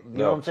 right? You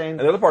know what I'm saying? And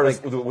the other part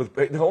is, with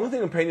the only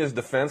thing in Pena's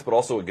defense, but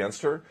also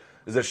against her,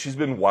 is that she's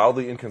been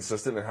wildly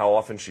inconsistent in how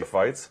often she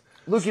fights.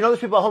 Luke, there's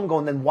people at home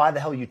going, then why the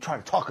hell are you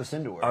trying to talk us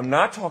into her? I'm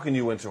not talking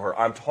you into her.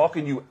 I'm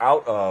talking you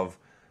out of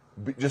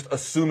just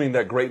assuming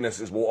that greatness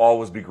will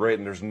always be great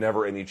and there's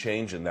never any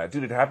change in that.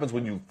 Dude, it happens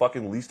when you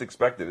fucking least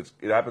expect it.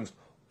 It happens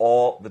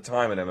all the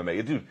time in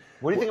MMA. Dude,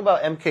 what do you think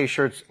about MK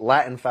Shirt's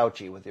Latin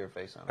Fauci with your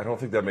face on it? I don't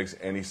think that makes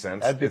any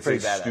sense. That'd be it's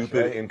pretty a badass,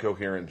 stupid, right?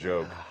 incoherent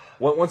joke.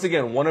 Once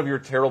again, one of your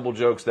terrible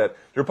jokes that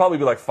there'll probably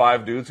be like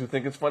 5 dudes who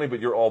think it's funny, but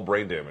you're all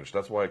brain damaged.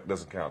 That's why it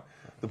doesn't count.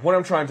 The point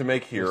I'm trying to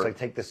make here... It's like,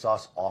 take the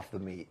sauce off the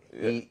meat.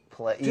 Eat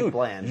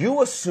bland.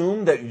 You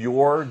assume that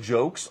your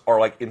jokes are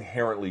like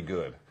inherently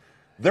good.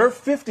 They're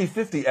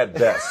 50-50 at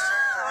best.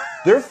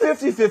 They're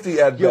 50-50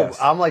 at best.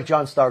 I'm like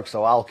John Stark,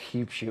 so I'll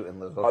keep shooting,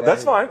 Luke. Okay?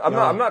 That's fine.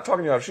 I'm not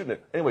talking you out of shooting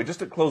it. Anyway, just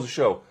to close the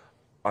show,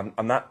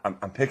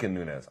 I'm picking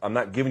Nunes. I'm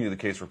not giving you the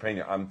case for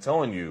Pena. I'm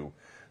telling you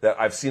that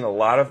I've seen a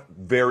lot of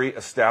very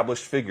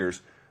established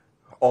figures.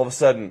 All of a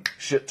sudden,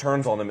 shit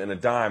turns on them in a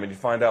dime, and you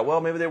find out,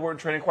 well, maybe they weren't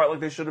training quite like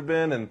they should have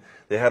been, and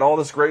they had all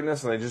this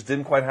greatness, and they just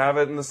didn't quite have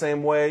it in the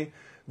same way.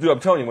 Dude, I'm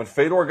telling you, when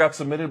Fedor got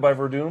submitted by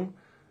Verdum,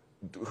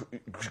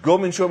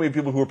 go and show me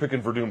people who were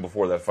picking Verdum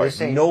before that fight.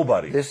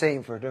 Nobody. This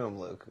ain't Verdum,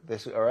 Luke.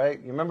 All right?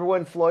 You remember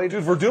when Floyd...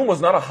 Dude, Verdum was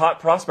not a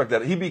hot prospect.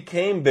 He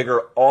became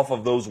bigger off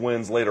of those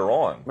wins later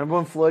on. Remember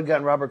when Floyd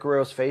got in Robert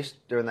Guerrero's face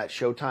during that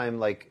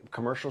Showtime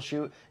commercial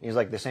shoot? And he's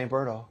like, this ain't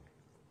Berto.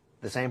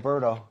 This ain't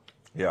Berto.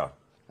 Yeah.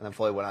 And then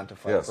Floyd went on to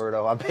fight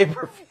Berto on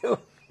pay-per-view.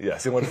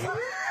 Yes, he went.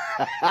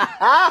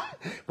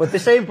 But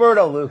this ain't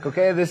Berto, Luke,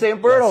 okay? This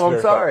ain't Berto,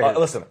 I'm sorry.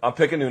 Listen, I'm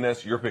picking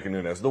Nunes, you're picking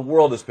Nunes. The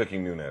world is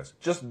picking Nunes.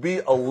 Just be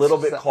a little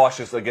bit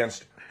cautious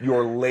against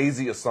your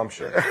lazy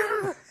assumption.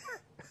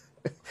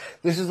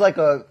 This is like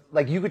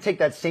you could take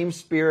that same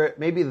spirit,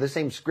 maybe the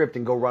same script,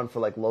 and go run for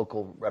like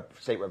local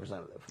state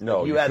representative. No,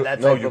 like you had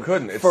that type of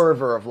couldn't.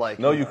 fervor of like.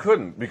 No, you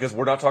couldn't, because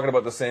we're not talking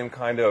about the same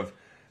kind of.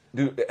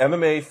 Dude,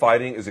 MMA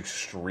fighting is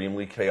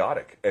extremely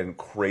chaotic, and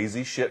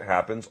crazy shit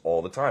happens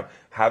all the time.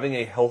 Having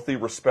a healthy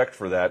respect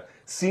for that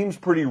seems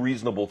pretty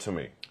reasonable to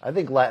me. I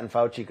think Latin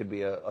Fauci could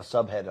be a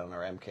subhead on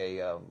our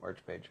MK merch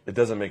page. It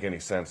doesn't make any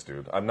sense,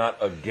 dude. I'm not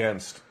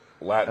against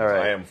Latin.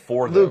 Right. I am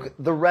for them. Luke,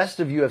 the rest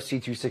of UFC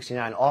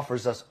 269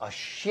 offers us a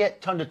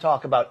shit ton to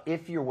talk about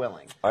if you're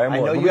willing. I am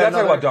willing. We got to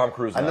talk about Dom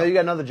Cruz now. I know you got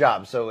another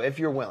job, so if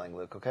you're willing,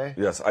 Luke, okay?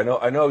 Yes, I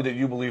know that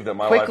you believe that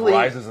my life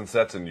rises and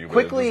sets in you. But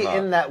Quickly, it does not.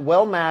 in that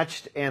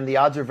well-matched, and the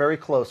odds are very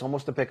close,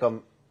 almost to pick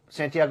 'em,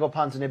 Santiago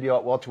Ponzinibbio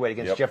at welterweight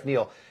against Jeff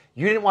Neal.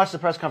 You didn't watch the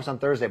press conference on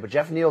Thursday, but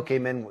Jeff Neal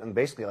came in and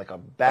basically like a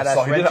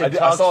badass rented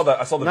tux. I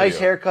saw the nice video.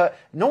 haircut.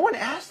 No one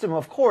asked him,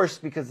 of course,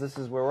 because this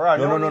is where we're at.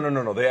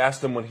 No. They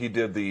asked him when he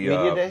did the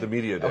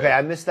media day. Okay,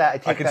 I missed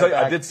that. I can tell you,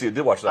 I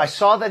did watch that. I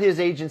saw that his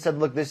agent said,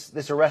 look,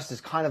 this arrest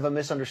is kind of a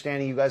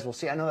misunderstanding. You guys will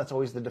see. I know that's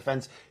always the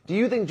defense. Do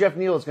you think Jeff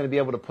Neal is going to be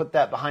able to put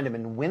that behind him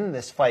and win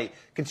this fight,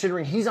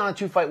 considering he's on a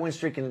 2-fight win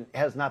streak and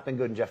has not been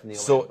good in Jeff Neal?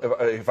 So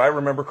if I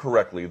remember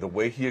correctly, the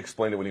way he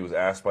explained it when he was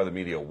asked by the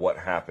media what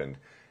happened,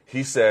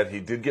 he said he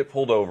did get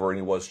pulled over and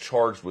he was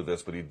charged with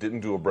this, but he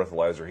didn't do a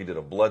breathalyzer. He did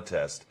a blood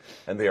test,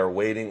 and they are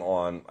waiting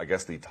on, I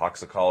guess, the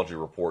toxicology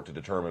report to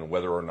determine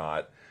whether or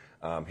not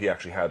he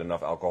actually had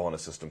enough alcohol in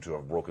his system to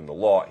have broken the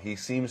law. He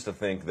seems to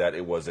think that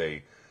it was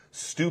a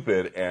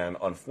stupid and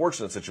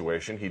unfortunate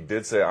situation. He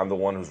did say, I'm the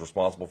one who's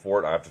responsible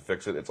for it. I have to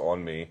fix it. It's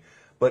on me.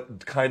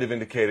 But kind of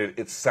indicated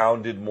it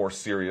sounded more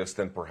serious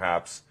than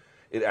perhaps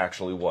it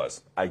actually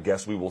was. I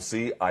guess we will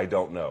see. I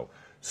don't know.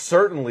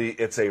 Certainly,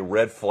 it's a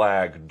red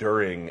flag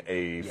during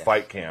a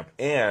fight camp.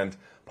 And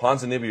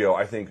Ponzinibbio,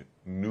 I think,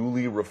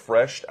 newly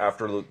refreshed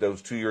after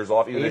those 2 years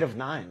off. 8 of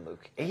 9,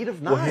 Luke. 8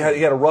 of 9. Well,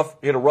 he had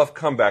a rough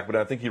comeback, but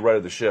I think he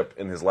righted the ship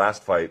in his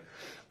last fight.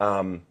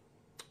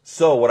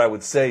 So what I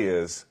would say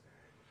is,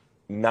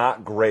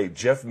 not great.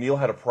 Jeff Neal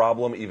had a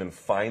problem even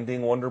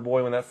finding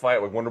Wonderboy in that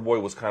fight. Like, Wonderboy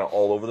was kind of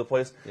all over the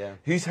place. Yeah.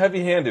 He's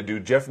heavy-handed,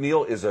 dude. Jeff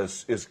Neal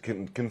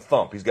can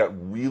thump. He's got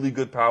really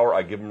good power.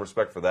 I give him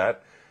respect for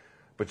that.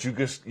 But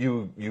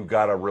you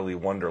gotta really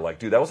wonder, like,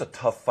 dude, that was a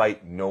tough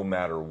fight no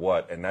matter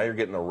what, and now you're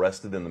getting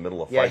arrested in the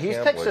middle of fight camp. Yeah,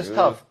 he's Texas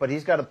tough, but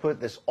he's got to put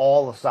this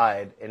all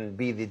aside and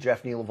be the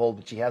Jeff Neal of old,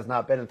 which he has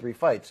not been in 3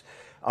 fights.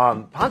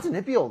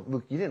 Ponzinibbio,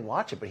 Luke, you didn't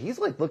watch it, but he's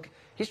like, look,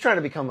 he's trying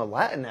to become a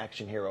Latin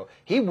action hero.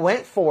 He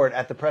went for it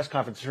at the press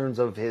conference in terms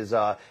of his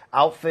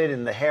outfit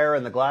and the hair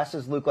and the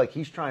glasses. Luke, like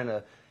he's trying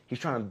to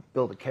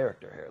build a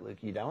character here. Luke,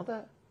 you down with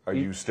that? Are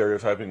you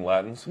stereotyping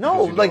Latins?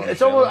 No, like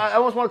it's almost, I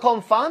almost want to call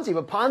him Fonzie,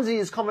 but Ponzi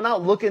is coming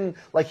out looking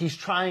like he's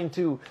trying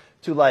to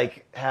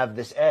like have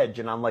this edge,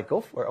 and I'm like,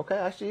 go for it. Okay,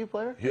 I see you,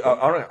 player.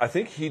 I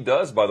think he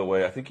does. By the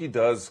way, I think he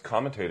does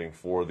commentating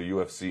for the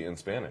UFC in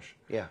Spanish.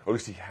 Yeah, or at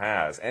least he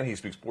has, and he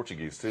speaks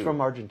Portuguese too. He's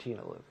from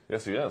Argentina, Luke.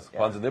 Yes, he is.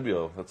 Yeah.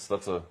 Ponzinibbio.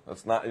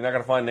 That's not. You're not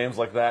going to find names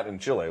like that in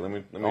Chile. Let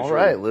me. All show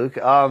right, you. Luke.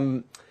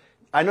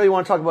 I know you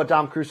want to talk about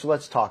Dom Cruz, so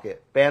let's talk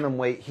it.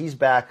 Bantamweight, he's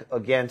back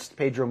against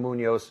Pedro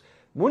Munoz.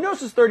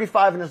 Munoz is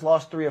 35 and has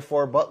lost 3 or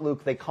 4, but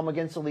Luke, they come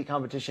against elite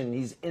competition.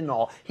 He's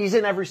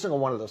in every single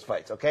one of those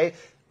fights, okay?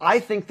 I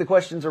think the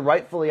questions are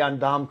rightfully on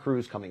Dom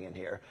Cruz coming in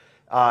here.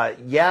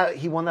 Yeah,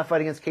 he won that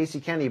fight against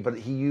Casey Kenny, but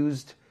he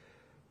used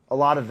a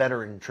lot of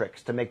veteran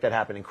tricks to make that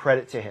happen, and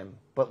credit to him.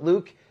 But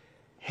Luke,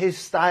 his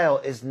style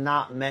is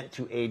not meant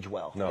to age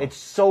well. No. It's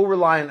so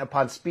reliant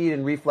upon speed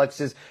and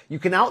reflexes. You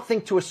can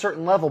outthink to a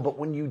certain level, but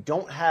when you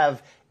don't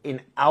have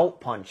an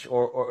outpunch,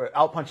 or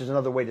outpunch is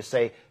another way to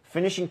say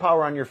finishing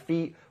power on your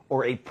feet,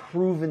 or a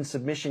proven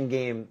submission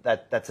game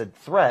that's a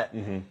threat,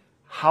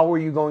 how are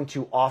you going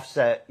to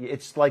offset?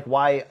 It's like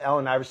why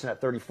Allen Iverson at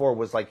 34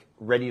 was like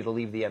ready to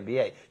leave the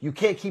NBA. You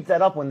can't keep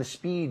that up when the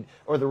speed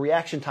or the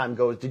reaction time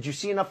goes. Did you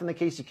see enough in the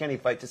Casey Kenny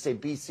fight to say,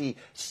 BC,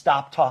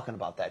 stop talking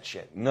about that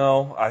shit?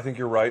 No, I think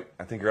you're right.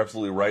 I think you're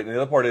absolutely right. And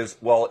the other part is,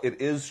 well,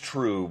 it is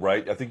true,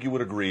 right? I think you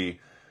would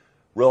agree,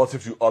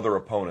 relative to other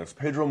opponents,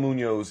 Pedro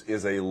Munoz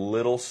is a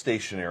little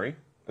stationary.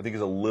 I think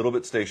he's a little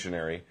bit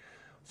stationary.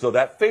 So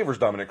that favors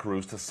Dominic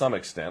Cruz to some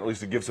extent. At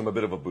least it gives him a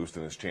bit of a boost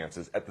in his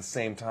chances. At the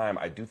same time,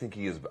 I do think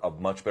he is a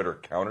much better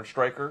counter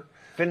striker.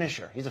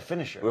 Finisher. He's a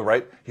finisher.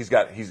 Right? He's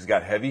got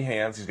heavy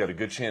hands. He's got a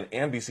good chin.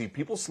 And BC,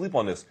 people sleep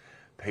on this.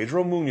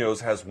 Pedro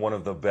Munoz has one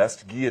of the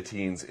best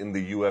guillotines in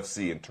the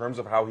UFC in terms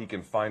of how he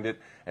can find it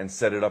and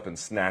set it up and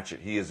snatch it.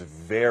 He is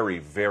very,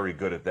 very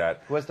good at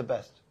that. Who has the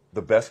best?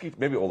 The best,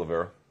 maybe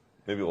Oliveira.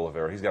 Maybe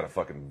Oliveira. He's got a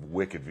fucking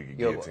wicked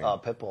guillotine.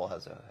 Pitbull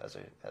has a.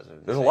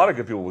 There's a lot of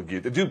good people with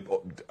guillotine. Dude,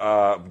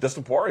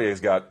 Dustin Poirier's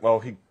got.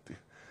 Well, he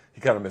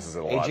kind of misses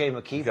it a lot. AJ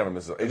McKee. He kind of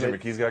misses it. AJ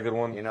McKee's got a good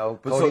one. You know,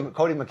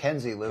 Cody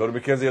McKenzie. Luke. Cody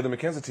McKenzie of the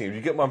McKenzie team.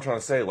 You get what I'm trying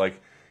to say? Like,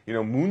 you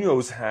know,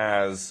 Munoz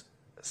has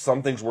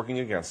some things working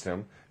against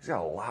him. he's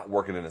got a lot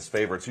working in his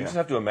favor. So you just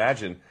have to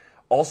imagine.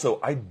 Also,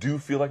 I do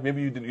feel like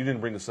maybe you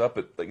didn't bring this up,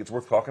 but like it's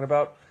worth talking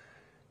about.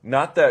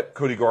 Not that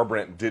Cody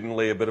Garbrandt didn't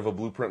lay a bit of a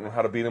blueprint on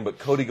how to beat him, but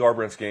Cody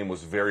Garbrandt's game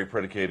was very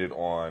predicated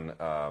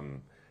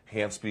on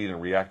hand speed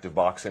and reactive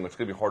boxing, which is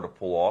going to be hard to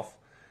pull off.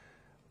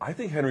 I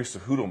think Henry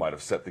Cejudo might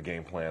have set the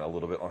game plan a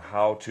little bit on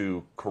how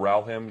to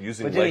corral him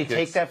using leg kicks. But did he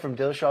take that from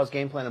Dillashaw's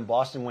game plan in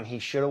Boston when he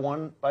should have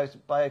won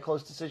by a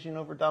close decision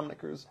over Dominic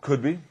Cruz?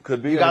 Could be.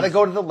 You got to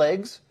go to the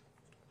legs.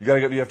 You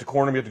have to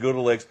corner him. You have to go to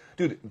the legs,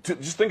 dude.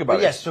 Just think about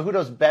it. Yes,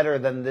 Cejudo's better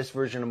than this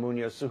version of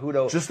Munoz.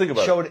 Cejudo just think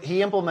about it.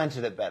 He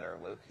implemented it better,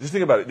 Luke. Just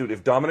think about it, dude.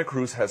 If Dominic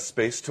Cruz has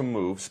space to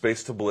move,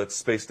 space to blitz,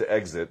 space to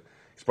exit,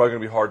 he's probably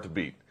going to be hard to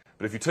beat.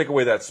 But if you take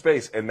away that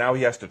space and now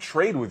he has to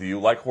trade with you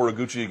like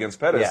Horiguchi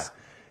against Pettis,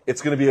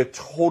 it's going to be a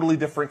totally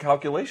different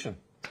calculation.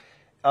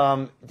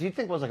 Do you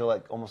think it was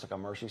almost like a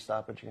mercy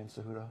stoppage against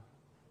Cejudo?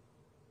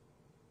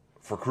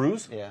 For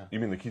Cruz? Yeah. You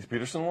mean the Keith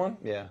Peterson one?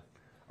 Yeah.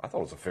 I thought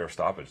it was a fair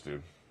stoppage,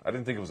 dude. I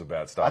didn't think it was a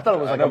bad stoppage. I thought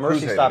it was like a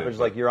mercy stoppage,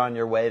 like you're on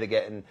your way to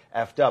getting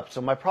effed up. So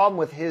my problem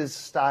with his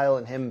style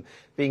and him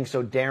being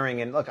so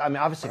daring, and look, I mean,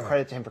 obviously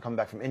credit to him for coming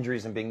back from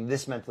injuries and being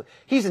this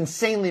he's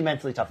insanely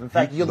mentally tough. In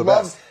fact, you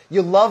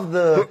love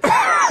the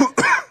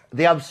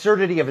the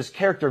absurdity of his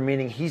character,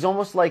 meaning he's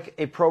almost like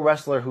a pro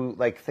wrestler who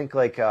like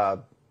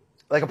a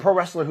pro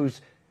wrestler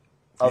who's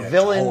a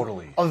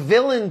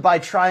villain by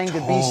trying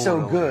to be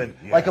so good.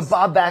 Yes. Like a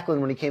Bob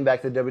Backlund when he came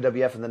back to the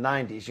WWF in the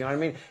 90s. You know what I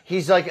mean?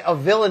 He's like a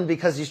villain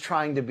because he's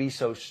trying to be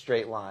so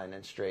straight line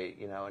and straight,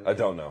 you know. And, I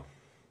don't know.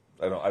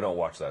 I don't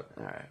watch that.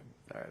 All right.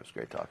 It was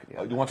great talking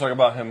to you. You want to talk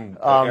about him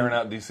airing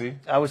out in DC?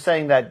 I was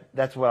saying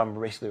that's what I'm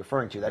basically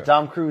referring to. That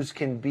Dom Cruz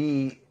can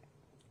be,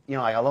 you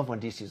know, like I love when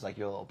DC's like,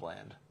 you're a little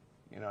bland.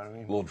 You know what I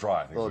mean? A little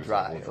dry. A little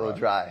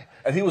dry.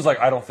 And he was like,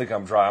 I don't think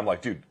I'm dry. I'm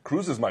like, dude,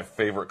 Cruz is my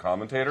favorite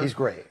commentator. He's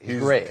great.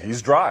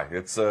 He's dry.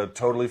 It's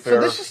totally fair.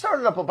 So this has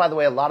started up, by the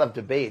way, a lot of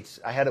debates.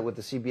 I had it with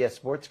the CBS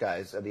Sports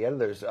guys, the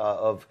editors,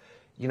 of,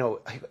 you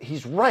know,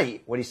 he's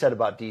right what he said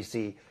about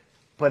DC,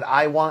 but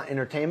I want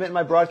entertainment in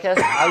my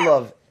broadcast. I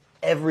love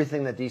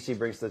everything that DC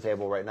brings to the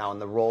table right now and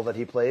the role that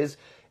he plays.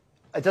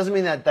 It doesn't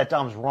mean that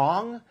Dom's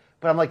wrong,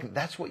 but I'm like,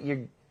 that's what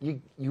you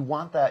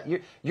want that.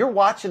 You're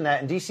watching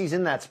that, and DC's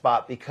in that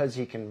spot because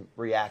he can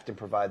react and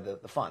provide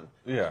the fun.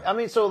 Yeah. I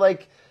mean, so,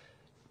 like,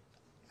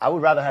 I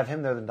would rather have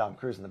him there than Dom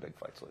Cruz in the big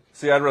fights, Luke.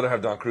 See, I'd rather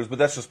have Dom Cruz, but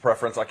that's just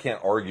preference. I can't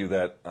argue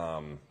that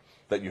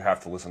that you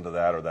have to listen to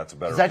that or that's a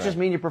better Does that thing. just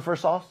mean you prefer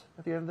Sauce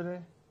at the end of the day?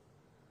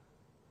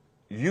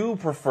 You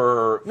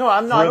prefer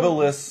I'm not,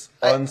 frivolous,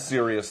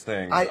 unserious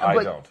things. I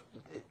don't.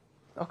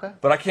 Okay.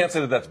 But I can't say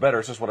that that's better.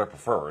 It's just what I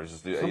prefer. It's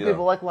just, Some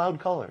people like loud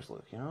colors,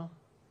 Luke, you know?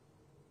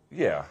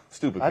 Yeah,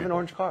 stupid people. I have an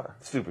orange car.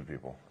 Stupid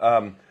people.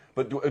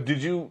 But what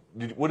did you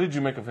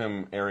make of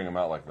him airing him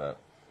out like that?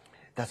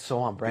 That's so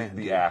on brand.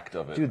 The act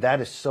of it. Dude,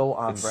 that is so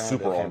on it's brand.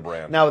 Super on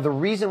brand. Now, the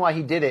reason why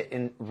he did it,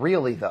 and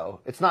really,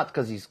 though, it's not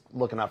because he's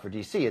looking out for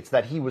DC. It's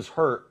that he was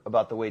hurt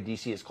about the way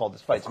DC has called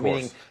his fights.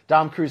 Meaning,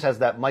 Dom Cruz has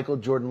that Michael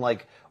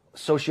Jordan-like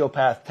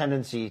sociopath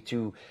tendency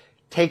to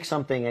take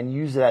something and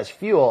use it as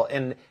fuel.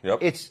 And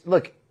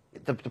look,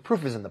 the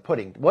proof is in the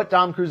pudding. What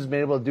Dom Cruz has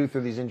been able to do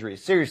through these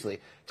injuries,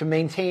 seriously, to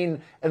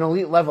maintain an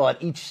elite level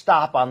at each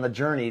stop on the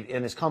journey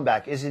in his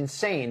comeback is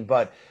insane.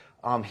 But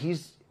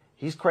he's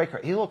cray-cray.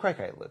 He's a little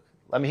cray-cray, Luke.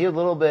 I mean, he's a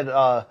little bit,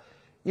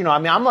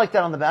 I'm like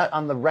that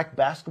on the rec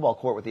basketball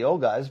court with the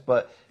old guys,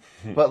 but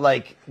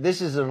like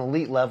this is an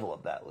elite level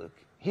of that, Luke.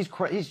 He's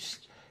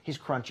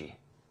crunchy,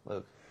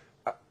 Luke.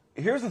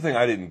 Here's the thing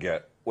I didn't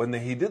get when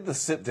he did the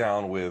sit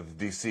down with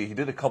DC. He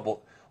did a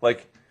couple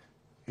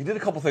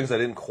things I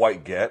didn't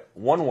quite get.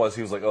 One was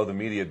he was like, "Oh, the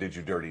media did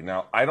you dirty."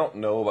 Now I don't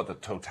know about the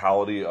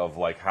totality of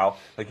like how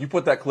you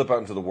put that clip out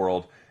into the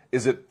world.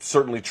 Is it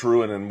certainly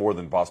true and then more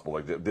than possible?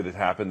 Like, did it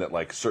happen that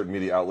like certain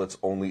media outlets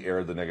only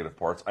aired the negative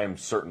parts? I am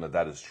certain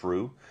that is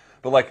true.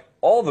 But like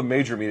all the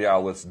major media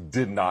outlets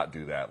did not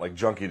do that. Like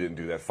Junkie didn't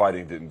do that.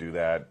 Fighting didn't do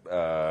that.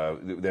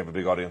 They have a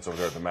big audience over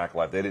there at the Mac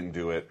Live. They didn't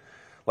do it.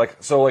 Like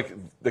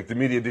the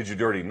media did you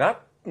dirty.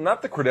 Not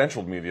the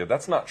credentialed media.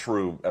 That's not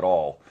true at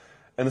all.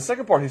 And the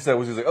second part he said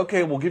was he was like,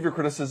 okay, well give your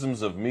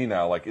criticisms of me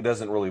now. Like it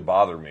doesn't really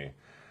bother me.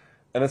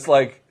 And it's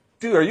like,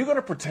 dude, are you going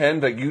to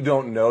pretend that you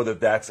don't know that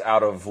that's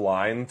out of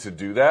line to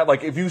do that?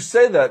 Like, if you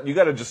say that, you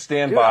got to just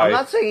stand by. I'm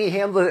not saying he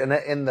handled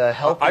it in the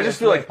healthiest I just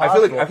feel like way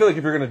possible. I feel like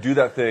if you're going to do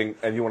that thing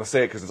and you want to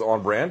say it because it's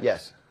on brand,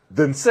 yes,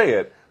 then say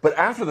it. But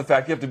after the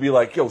fact, you have to be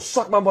like, yo,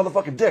 suck my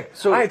motherfucking dick.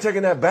 So I ain't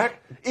taking that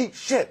back. Eat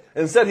shit.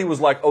 Instead, he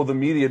was like, oh, the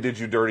media did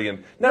you dirty,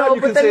 and now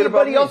you can say it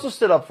about me. But he also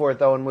stood up for it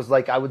though and was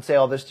like, I would say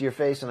all this to your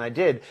face, and I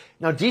did.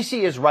 Now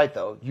DC is right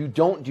though. You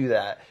don't do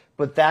that.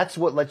 But that's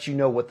what lets you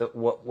know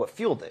what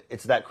fueled it.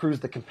 It's that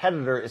Cruz, the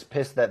competitor, is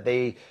pissed that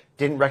they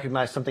didn't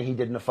recognize something he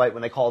did in a fight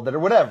when they called it or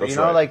whatever. That's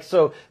right. Like,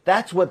 so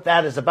that's what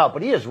that is about.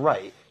 But he is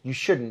right. You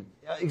shouldn't,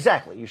 you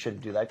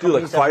shouldn't do that. Dude,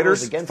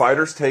 like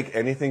fighters take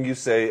anything you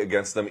say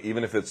against them,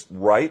 even if it's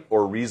right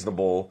or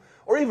reasonable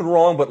or even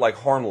wrong, but like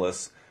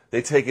harmless,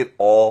 they take it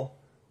all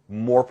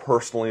more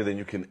personally than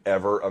you can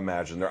ever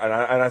imagine. And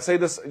I say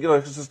this,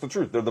 it's just the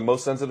truth. They're the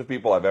most sensitive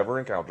people I've ever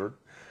encountered.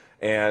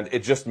 And it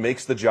just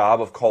makes the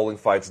job of calling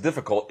fights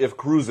difficult. If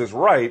Cruz is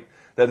right,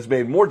 that is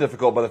made more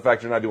difficult by the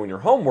fact you're not doing your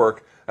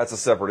homework. That's a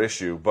separate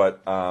issue.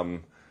 But,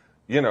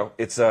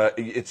 it's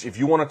if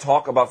you want to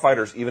talk about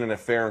fighters, even in a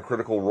fair and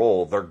critical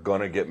role, they're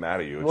going to get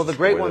mad at you. Well, the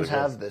great ones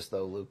have this,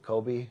 though, Luke.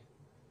 Kobe.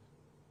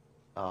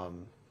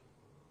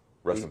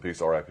 Rest in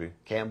peace, R.I.P.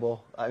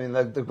 Campbell. I mean,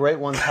 the great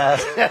ones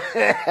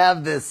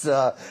have this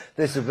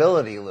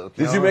ability, Luke.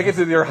 Did you make it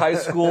to your high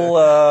school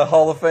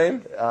Hall of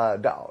Fame?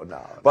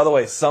 No. By the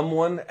way,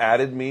 someone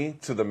added me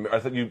to the. I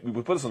think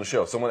we put this on the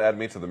show. Someone added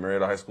me to the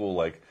Marietta High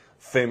School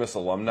famous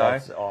alumni.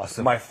 That's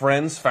awesome. My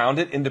friends found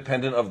it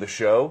independent of the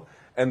show,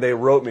 and they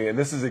wrote me, and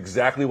this is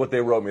exactly what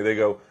they wrote me. They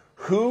go,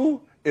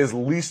 "Who is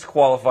least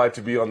qualified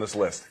to be on this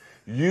list?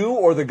 You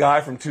or the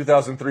guy from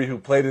 2003 who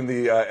played in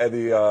the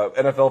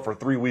NFL for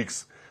 3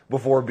 weeks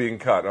before being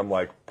cut?" And I'm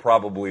like,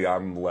 probably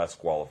I'm less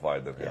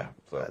qualified than him. Yeah.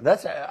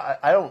 So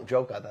I don't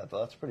joke at that, though.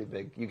 That's pretty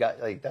big. You got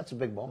that's a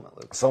big moment,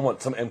 Luke. some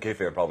MK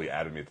fan probably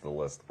added me to the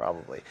list.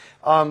 Probably.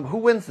 Who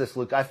wins this,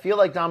 Luke? I feel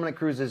like Dominic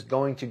Cruz is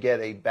going to get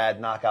a bad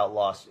knockout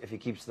loss if he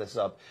keeps this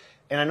up.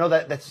 And I know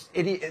that's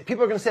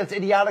people are going to say it's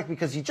idiotic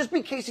because he just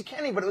beat Casey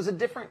Kenny, but it was a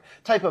different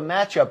type of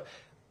matchup.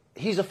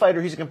 He's a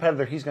fighter. He's a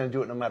competitor. He's going to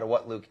do it no matter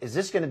what, Luke. Is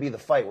this going to be the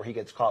fight where he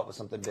gets caught with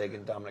something big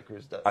and Dominic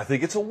Cruz does? I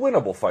think it's a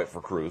winnable fight for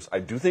Cruz. I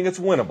do think it's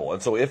winnable.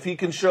 And so if he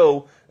can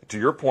show, to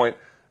your point,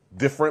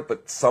 different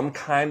but some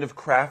kind of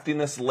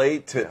craftiness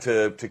late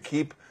to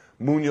keep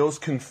Munoz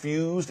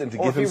confused and to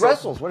Or give if him he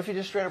wrestles, what if he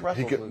just straight up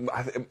wrestles?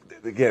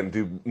 again,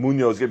 dude,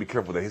 Munoz, you got to be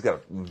careful with that. He's got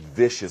a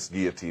vicious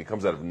guillotine. It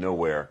comes out of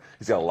nowhere.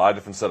 He's got a lot of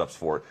different setups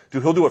for it.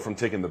 Dude, he'll do it from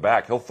taking the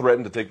back. He'll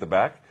threaten to take the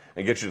back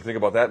and get you to think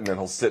about that, and then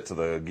he'll sit to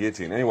the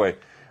guillotine. Anyway,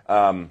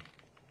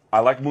 I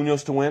like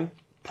Munoz to win,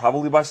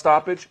 probably by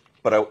stoppage,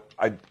 but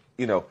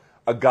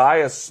a guy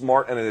as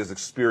smart and as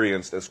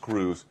experienced as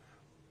Cruz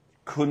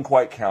couldn't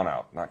quite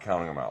not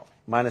counting him out.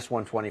 Minus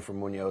 120 for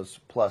Munoz,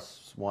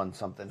 plus 1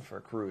 something for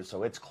Cruz,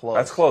 so it's close.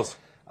 That's close.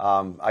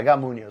 I got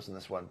Munoz in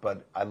this one,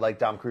 but I'd like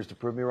Dom Cruz to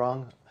prove me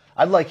wrong.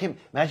 I'd like him.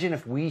 Imagine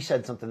if we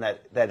said something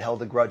that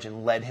held a grudge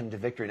and led him to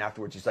victory, and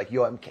afterwards he's like,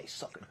 "Yo, MK,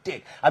 suck a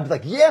dick." I'd be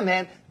like, "Yeah,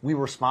 man, we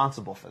were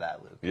responsible for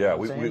that, Luke." Yeah,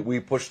 you know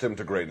we pushed him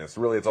to greatness.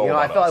 Really, it's all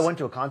I about felt us. I went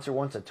to a concert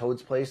once at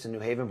Toad's Place in New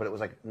Haven, but it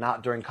was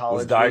not during college.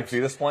 Was Dying weeks.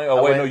 Fetus playing?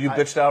 Oh, wait, no, you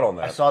bitched out on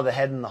that. I saw The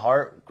Head and the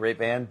Heart, great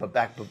band, but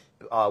back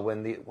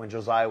when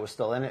Josiah was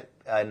still in it,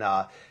 and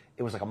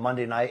it was a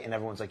Monday night, and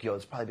everyone's like, "Yo,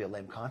 this probably be a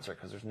lame concert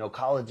because there's no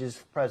colleges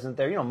present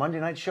there." Monday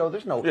night show,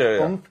 there's no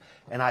oomph.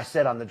 And I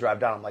said on the drive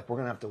down, I'm like, "We're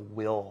gonna have to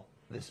will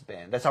this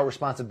band. That's our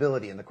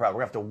responsibility in the crowd. We're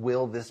gonna have to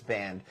will this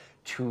band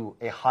to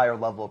a higher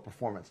level of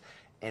performance."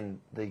 And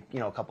the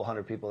a couple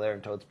hundred people there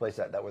in Toad's Place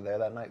that were there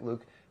that night,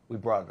 Luke, we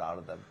brought it out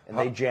of them, and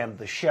they jammed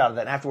the shit out of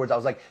that. And afterwards, I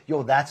was like,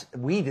 "Yo,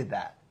 we did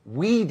that.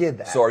 We did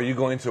that." So, are you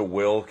going to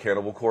will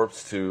Cannibal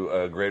Corpse to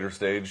a greater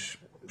stage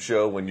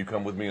show when you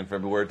come with me in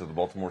February to the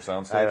Baltimore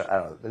Soundstage? I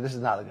don't. This is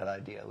not a good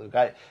idea, Luke.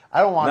 I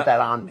don't want that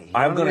on me.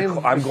 I'm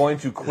going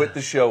to quit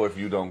the show if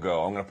you don't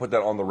go. I'm going to put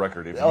that on the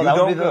record. If you that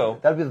don't go,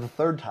 that'd be the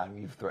third time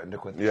you've threatened to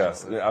quit the show.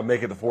 Yes, I'll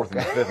make it the 4th and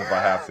the 5th if I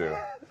have to.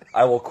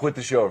 I will quit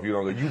the show if you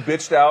don't go. You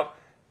bitched out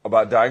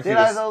about Dying Fetus.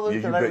 I though, Luke?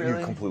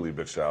 You completely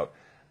bitched out.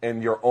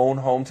 In your own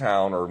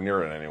hometown, or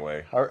near it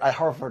anyway.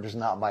 Hartford is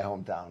not my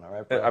hometown, all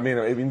right? Bro? I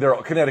mean,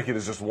 Connecticut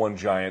is just one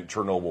giant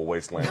Chernobyl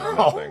wasteland.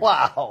 Oh,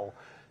 wow.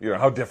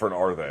 How different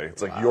are they?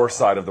 It's like your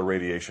side of the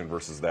radiation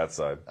versus that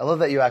side. I love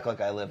that you act like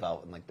I live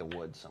out in the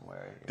woods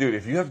somewhere. Dude,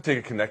 if you have to take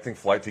a connecting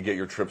flight to get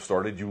your trip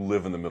started, you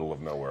live in the middle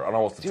of nowhere. I don't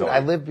know what to tell you. I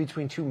live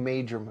between 2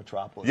 major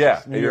metropolises.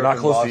 Yeah, New and you're York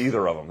not close Boston. to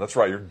either of them. That's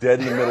right. You're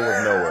dead in the middle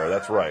of nowhere.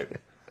 That's right.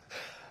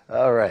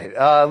 All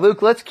right.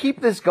 Luke, let's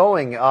keep this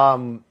going.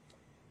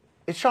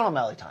 It's Sean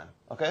O'Malley time,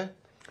 okay?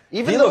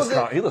 He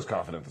looks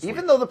confident this week.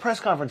 Even though the press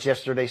conference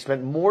yesterday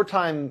spent more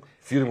time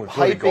feuding with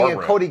Cody hyping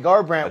a Cody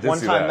Garbrandt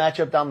one-time that.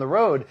 matchup down the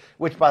road,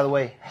 which, by the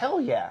way, hell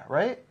yeah,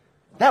 right?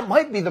 That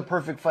might be the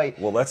perfect fight.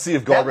 Well, let's see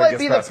if Garbrandt gets past That might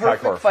be the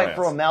perfect fight France.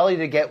 for O'Malley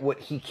to get what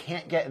he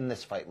can't get in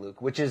this fight,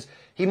 Luke, which is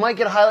he might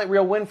get a highlight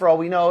reel win for all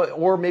we know,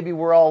 or maybe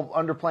we're all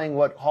underplaying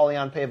what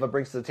Julian Paiva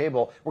brings to the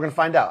table. We're going to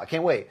find out. I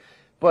can't wait.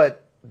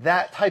 But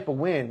that type of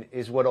win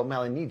is what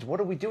O'Malley needs. What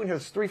are we doing here?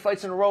 There's 3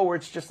 fights in a row where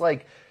it's just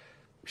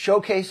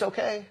showcase,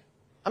 okay?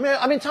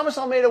 I mean, Thomas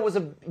Almeida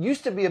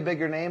used to be a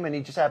bigger name, and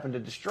he just happened to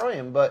destroy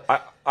him. But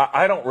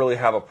I don't really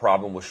have a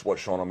problem with what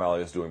Sean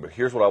O'Malley is doing. But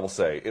here's what I will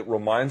say: it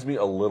reminds me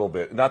a little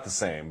bit, not the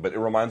same, but it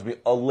reminds me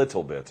a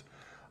little bit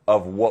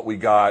of what we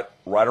got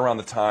right around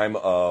the time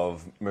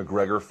of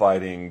McGregor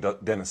fighting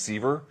Dennis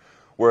Seaver,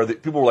 where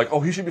people were like,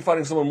 "Oh, he should be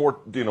fighting someone more,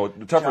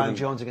 tougher." John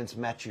Jones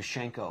against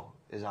Matyushenko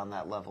is on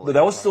that level. But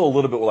that was still a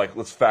little bit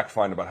let's fact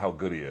find about how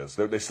good he is.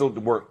 They still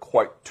weren't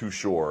quite too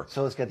sure.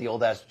 So let's get the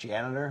old ass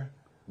janitor.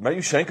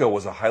 Matyushenko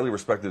was a highly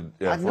respected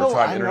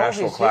for-a-time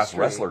international class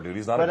wrestler, dude.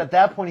 He's not. But at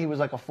that point, he was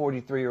like a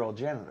 43-year-old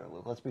janitor,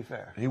 Luke. Let's be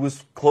fair. He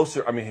was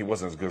closer. I mean, he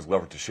wasn't as good as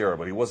Glover Teixeira,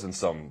 but he wasn't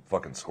some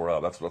fucking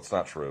scrub. That's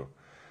not true.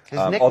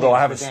 Although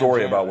I have a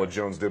story about what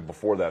Jones did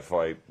before that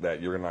fight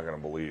that you're not going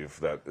to believe.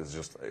 That is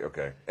just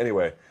okay.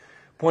 Anyway,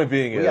 Point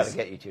being We got to is,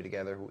 get you two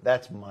together.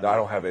 That's money. I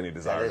don't have any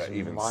desire That to is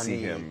even money. see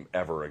him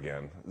ever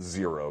again.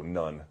 Zero,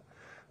 none.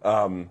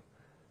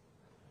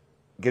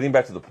 Getting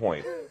back to the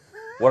point,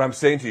 what I'm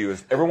saying to you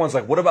is everyone's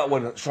like, what about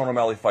when Sean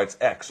O'Malley fights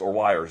X or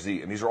Y or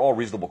Z? And these are all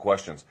reasonable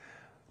questions.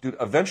 Dude,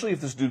 eventually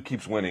if this dude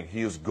keeps winning,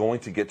 he is going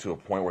to get to a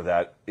point where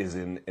that is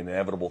an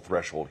inevitable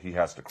threshold he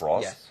has to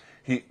cross. Yes.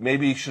 He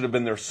maybe should have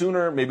been there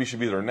sooner, maybe he should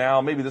be there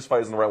now, maybe this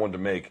fight isn't the right one to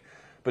make.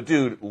 But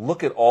dude,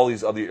 look at all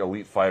these other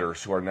elite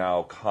fighters who are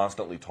now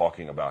constantly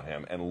talking about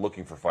him and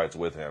looking for fights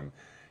with him.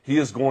 He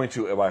is going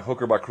to, by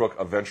hook or by crook,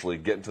 eventually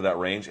get into that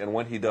range, and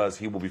when he does,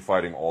 he will be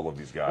fighting all of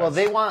these guys.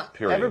 Well,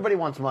 Period. everybody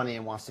wants money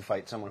and wants to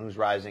fight someone who's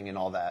rising and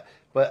all that,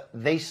 but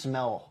they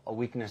smell a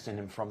weakness in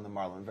him from the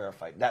Marlon Vera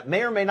fight. That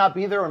may or may not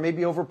be there, or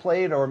maybe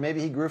overplayed, or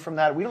maybe he grew from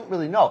that. We don't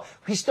really know.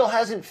 He still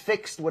hasn't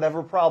fixed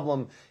whatever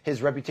problem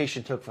his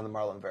reputation took from the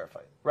Marlon Vera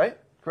fight, right?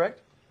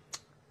 Correct?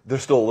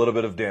 There's still a little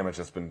bit of damage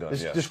that's been done,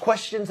 yes. There's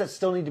questions that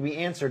still need to be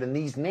answered, and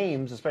these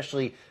names,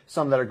 especially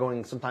some that are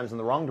going sometimes in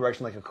the wrong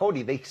direction, like a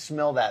Cody, they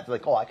smell that. They're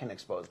like, oh, I can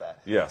expose that.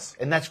 Yes.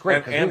 And that's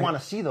great, because we want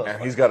to see those And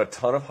fights. he's got a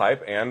ton of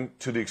hype, and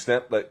to the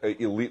extent that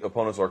elite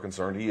opponents are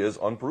concerned, he is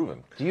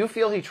unproven. Do you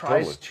feel he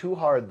tries Totally. too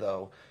hard,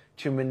 though,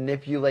 to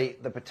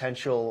manipulate the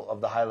potential of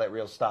the highlight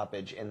reel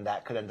stoppage, and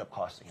that could end up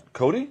costing him?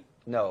 Cody?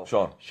 No.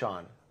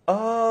 Sean.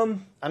 I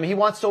mean, he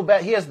wants so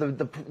bad. He has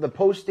the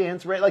post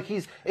dance, right? Like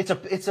it's a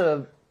presentation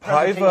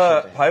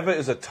to him. Paiva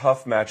is a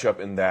tough matchup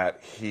in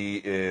that he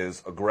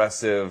is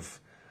aggressive.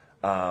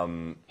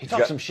 He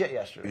talked some shit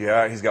yesterday.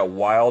 Yeah, he's got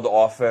wild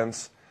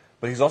offense,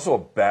 but he's also a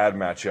bad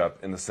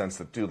matchup in the sense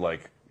that, dude,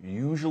 like,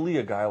 usually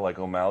a guy like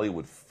O'Malley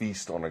would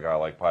feast on a guy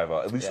like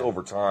Paiva, at least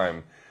over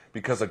time,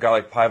 because a guy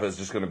like Paiva is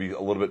just going to be a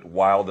little bit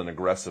wild and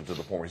aggressive to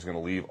the point where he's going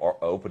to leave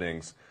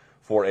openings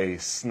for a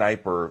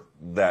sniper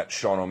that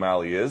Sean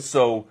O'Malley is.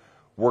 So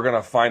we're going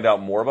to find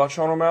out more about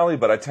Sean O'Malley,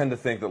 but I tend to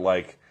think that,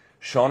 like,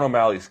 Sean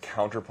O'Malley's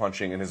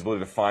counterpunching and his ability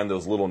to find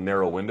those little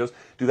narrow windows.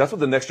 Dude, that's what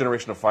the next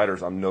generation of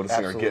fighters I'm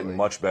noticing are getting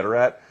much better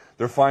at.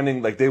 They're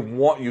finding, like, they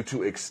want you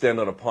to extend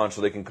on a punch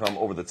so they can come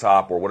over the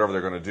top or whatever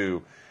they're going to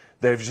do.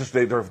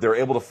 They're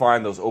able to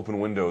find those open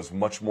windows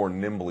much more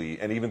nimbly,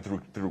 and even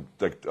through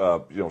like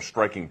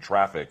striking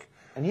traffic.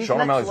 And he's Sean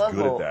next O'Malley's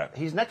level. good at that.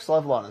 He's next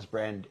level on his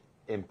brand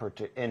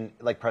in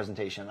like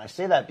presentation. And I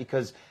say that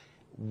because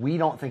we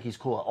don't think he's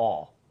cool at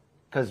all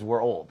because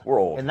we're old. We're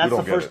old. And that's We the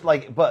don't get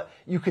first it. but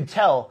you could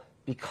tell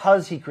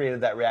because he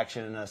created that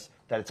reaction in us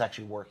that it's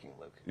actually working,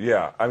 Luke.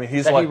 Yeah, I mean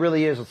he's That like he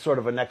really is sort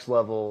of a next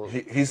level.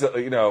 he's got a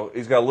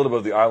little bit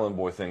of the island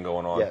boy thing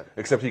going on. Yeah.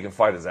 Except he can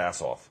fight his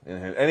ass off.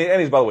 And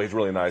he's, by the way, he's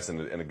really nice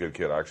and a good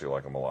kid. I actually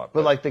like him a lot.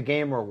 But like the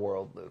gamer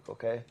world, Luke.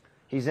 Okay,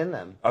 he's in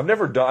them. I've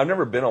never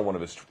been on one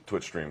of his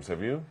Twitch streams.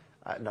 Have you?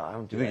 No, I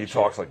don't do Do you think that he shit.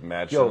 talks like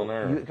mad shit on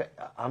there?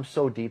 I'm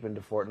so deep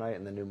into Fortnite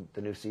and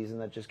the new season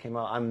that just came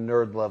out. I'm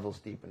nerd levels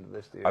deep into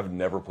this, dude. I've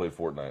never played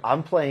Fortnite.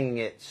 I'm playing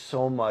it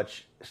so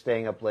much,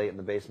 staying up late in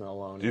the basement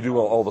alone. Do you do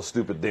all the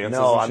stupid dances?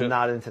 No, and I'm shit?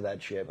 not into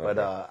that shit. But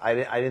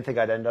Okay. I didn't think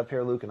I'd end up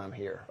here, Luke, and I'm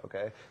here.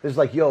 Okay, there's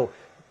like,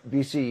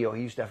 BC,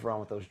 he used to have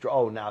around with those.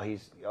 Oh, now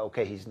he's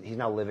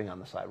now living on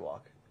the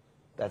sidewalk.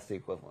 That's the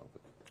equivalent.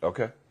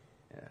 Okay.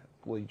 Yeah.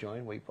 Will you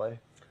join? Will you play?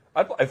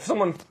 If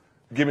someone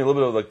give me a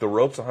little bit of like the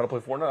ropes on how to play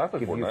Fortnite, I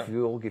play Give you Fortnite.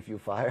 fuel, give you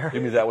fire.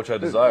 Give me that which I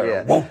desire.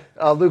 Yeah.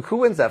 Whoa. Luke, who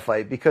wins that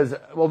fight? Because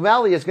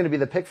O'Malley is going to be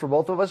the pick for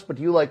both of us, but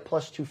do you like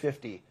plus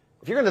 250?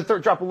 If you're going to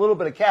drop a little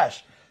bit of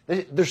cash,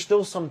 there's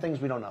still some things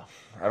we don't know.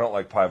 I don't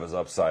like Paiva's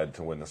upside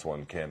to win this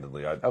one,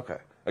 candidly. Okay.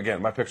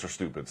 Again, my picks are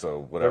stupid, so They're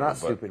whatever. not but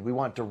stupid. We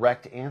want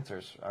direct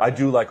answers. All I right?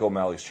 do like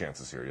O'Malley's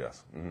chances here,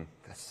 yes. Mm-hmm.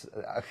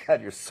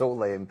 God, you're so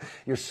lame.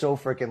 You're so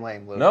freaking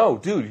lame, Luke. No,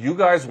 dude, you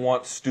guys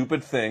want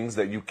stupid things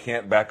that you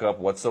can't back up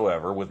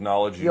whatsoever with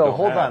knowledge you don't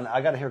hold have. on.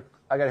 I gotta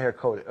hear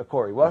Corey.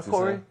 What, What's he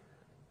Corey? saying?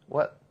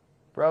 What,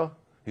 bro?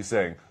 He's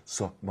saying,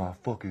 suck my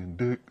fucking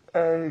dick,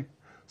 hey,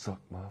 suck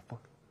my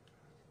fucking...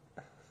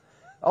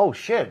 Oh,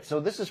 shit. So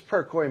this is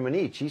per Corey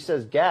Manich. He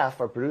says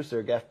Gaff, our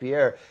producer, Gaff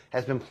Pierre,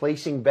 has been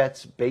placing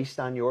bets based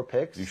on your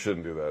picks. You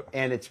shouldn't do that.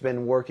 And it's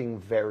been working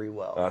very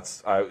well.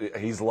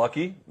 He's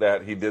lucky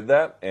that he did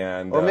that,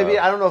 and Or maybe,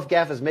 I don't know if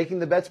Gaff is making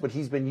the bets, but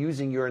he's been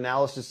using your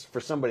analysis for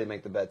somebody to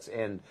make the bets.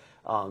 And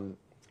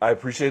I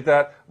appreciate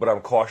that, but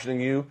I'm cautioning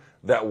you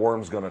that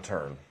worm's going to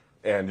turn,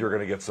 and you're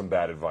going to get some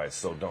bad advice,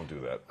 so don't do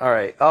that. all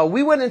right.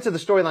 We went into the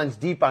storylines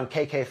deep on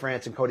KK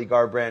France and Cody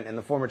Garbrandt and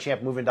the former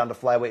champ moving down to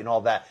flyweight and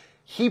all that.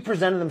 He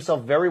presented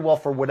himself very well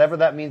for whatever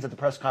that means at the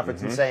press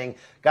conference and saying,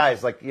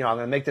 guys, like, I'm going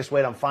to make this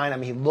weight. I'm fine. I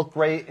mean, he looked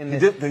great. In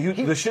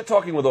The shit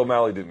talking with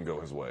O'Malley didn't go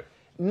his way.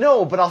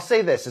 No, but I'll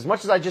say this. As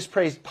much as I just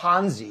praised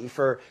Ponzi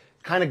for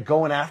kind of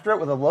going after it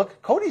with a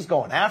look, Cody's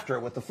going after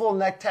it with the full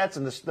neck tats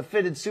and the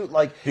fitted suit.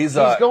 Like, he's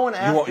going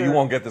after You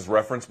won't get this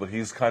reference, but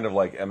he's kind of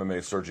like MMA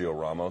Sergio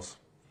Ramos.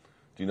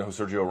 Do you know who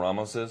Sergio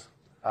Ramos is?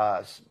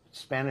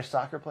 Spanish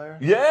soccer player?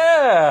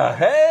 Yeah.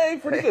 Hey,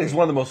 pretty good. He's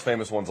one of the most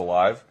famous ones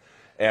alive.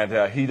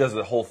 And he does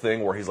the whole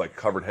thing where he's like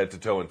covered head to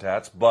toe in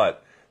tats,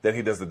 but then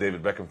he does the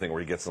David Beckham thing where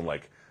he gets some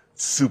like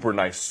super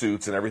nice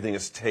suits and everything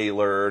is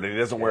tailored, and he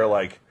doesn't wear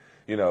like,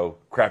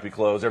 crappy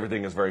clothes.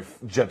 Everything is very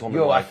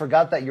gentlemanlike. Yo, I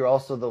forgot that you're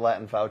also the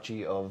Latin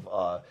Fauci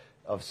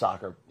of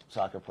soccer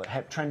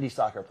player, trendy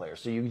soccer player.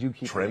 So you do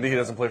keep trendy. He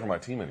doesn't play for my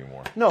team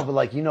anymore. No,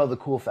 but the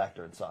cool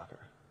factor in soccer.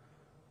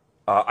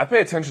 I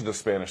pay attention to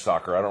Spanish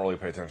soccer. I don't really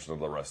pay attention to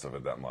the rest of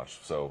it that much.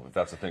 So if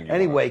that's the thing.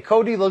 Anyway,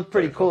 Cody looked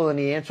pretty cool and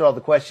he answered all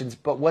the questions.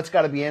 But what's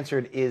got to be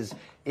answered is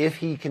if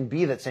he can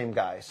be that same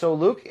guy. So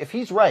Luke, if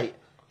he's right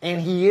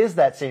and he is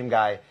that same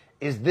guy,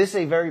 is this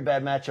a very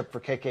bad matchup for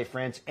KK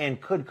France?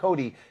 And could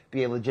Cody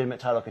be a legitimate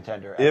title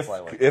contender at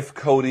flyweight? If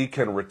Cody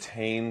can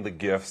retain the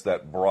gifts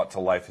that brought to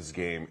life his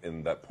game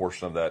in that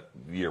portion of that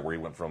year where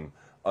he went from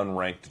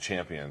unranked to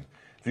champion,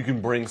 if you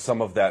can bring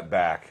some of that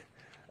back,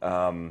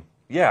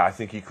 yeah, I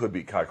think he could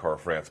beat Kai Kara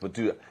France. But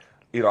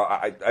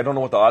I don't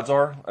know what the odds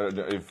are.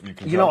 If you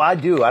can, I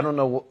do. I don't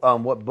know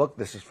what book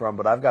this is from,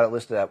 but I've got it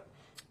listed at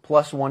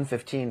plus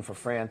 115 for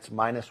France,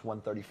 minus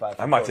 135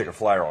 for I might Cody. take a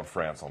flyer on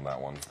France on that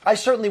one. I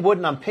certainly would,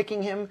 and I'm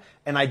picking him.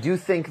 And I do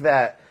think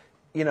that,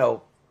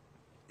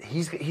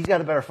 he's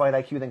got a better fight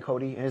IQ than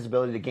Cody and his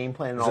ability to game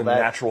plan and He's all a that.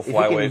 natural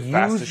flyweight,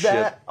 fast as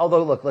shit.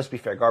 Although, look, let's be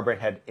fair. Garbrandt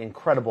had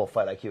incredible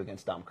fight IQ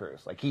against Dom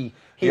Cruz. But he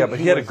had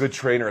a good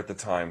trainer at the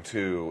time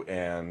too,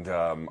 and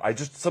I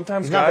just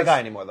sometimes he's not the guy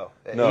anymore though.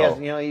 No.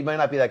 He might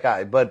not be that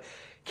guy, but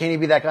can he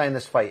be that guy in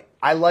this fight?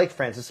 I like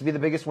France. This would be the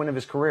biggest win of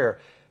his career.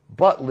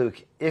 But Luke,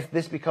 if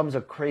this becomes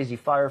a crazy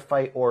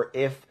firefight, or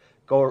if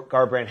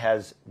Garbrandt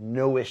has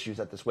no issues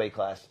at this weight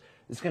class,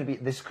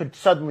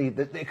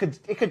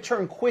 it could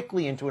turn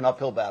quickly into an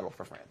uphill battle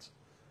for France.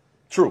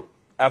 True.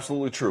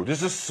 Absolutely true.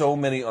 There's just so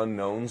many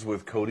unknowns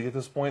with Cody at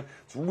this point.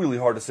 It's really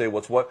hard to say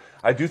what's what.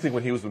 I do think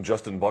when he was with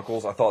Justin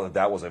Buchholz, I thought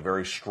that was a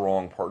very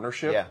strong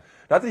partnership. Yeah.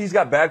 Not that he's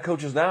got bad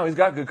coaches now. He's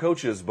got good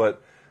coaches,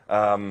 but...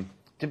 where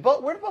did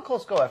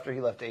Buchholz go after he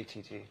left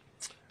ATT?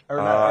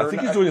 I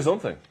think he's doing his own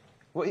thing.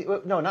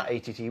 Well, no, not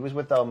ATT. He was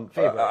with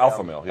Faber.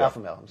 Alpha Male, yeah. Alpha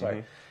Male, I'm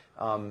sorry.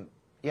 Mm-hmm.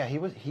 Yeah,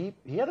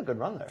 he had a good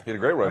run there. He had a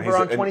great run. Remember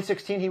around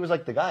 2016, he was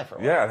like the guy for a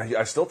while. Yeah,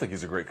 I still think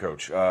he's a great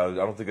coach. I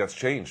don't think that's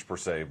changed per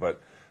se,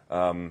 but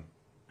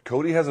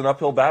Cody has an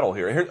uphill battle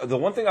here. The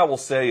one thing I will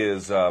say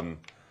is, a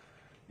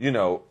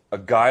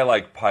guy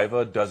like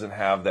Paiva doesn't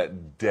have that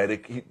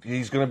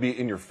he's going to be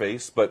in your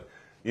face, but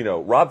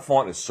Rob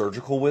Font is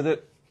surgical with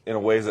it in a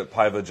ways that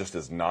Paiva just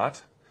is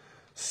not.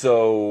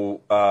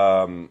 So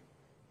I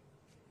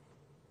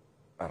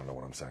don't know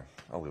what I'm saying.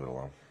 I'll leave it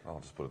alone. I'll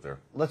just put it there.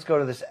 Let's go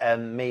to this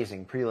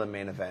amazing prelim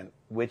main event,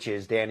 which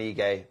is Dan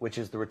Ige, which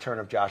is the return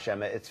of Josh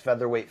Emmett. It's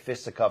featherweight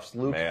fisticuffs.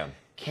 Luke,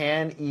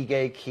 can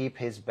Ige keep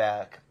his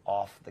back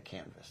off the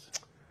canvas?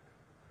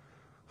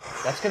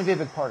 That's going to be a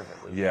big part of it,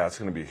 Luke. Yeah, it's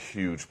going to be a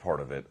huge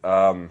part of it.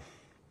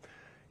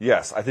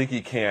 Yes, I think he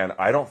can.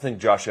 I don't think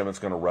Josh Emmett's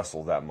going to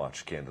wrestle that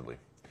much, candidly.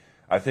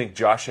 I think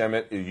Josh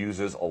Emmett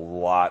uses a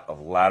lot of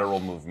lateral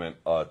movement,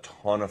 a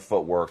ton of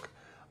footwork,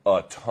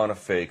 a ton of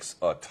fakes,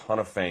 a ton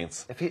of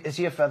feints. Is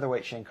he a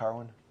featherweight Shane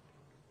Carwin?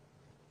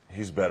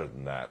 He's better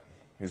than that.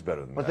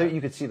 But there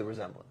you could see the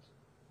resemblance.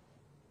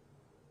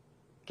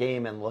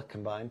 Game and look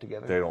combined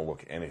together. They don't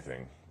look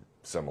anything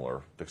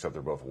similar, except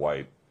they're both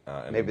white.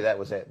 Maybe that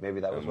was it. Maybe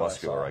that was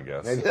muscular, what I I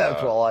guess. Maybe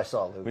that's all I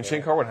saw, Luke. I mean,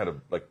 Shane Carwin had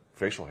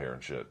facial hair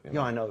and shit.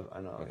 No, I know.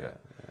 Okay. Yeah,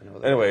 I know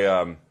that.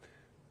 Anyway,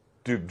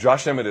 dude,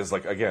 Josh Emmett is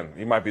again,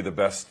 he might be the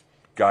best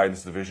guy in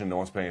this division no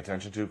one's paying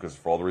attention to because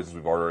for all the reasons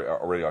we've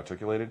already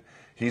articulated.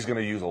 He's going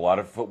to use a lot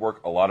of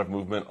footwork, a lot of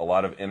movement, a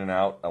lot of in and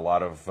out, a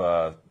lot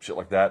of shit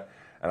like that.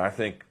 And I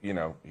think,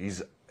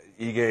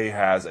 Ige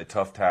has a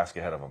tough task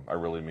ahead of him. I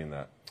really mean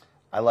that.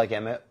 I like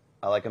Emmett.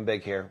 I like him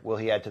big here. Will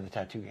he add to the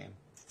tattoo game?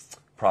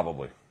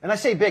 Probably. And I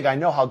say big. I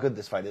know how good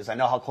this fight is. I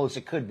know how close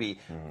it could be.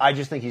 Mm-hmm. I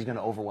just think he's going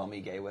to overwhelm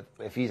Ige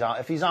if he's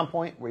on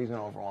point. Where he's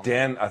going to overwhelm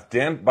Dan.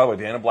 By the way,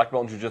 Dan, a black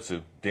belt in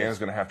jiu-jitsu. Dan is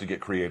going to have to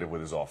get creative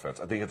with his offense.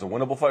 I think it's a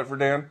winnable fight for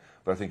Dan,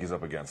 but I think he's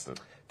up against it.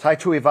 Tai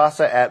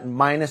Tuivasa at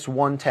minus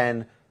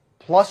 110,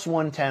 plus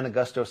 110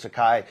 Augusto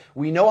Sakai.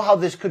 We know how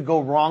this could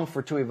go wrong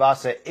for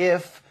Tuivasa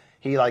if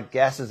he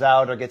gasses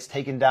out or gets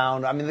taken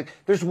down. I mean,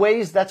 there's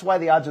ways. That's why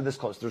the odds are this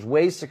close. There's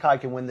ways Sakai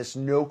can win this,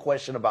 no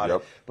question about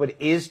it. But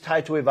is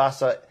Tai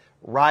Tuivasa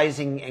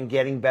rising and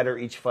getting better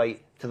each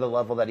fight to the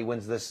level that he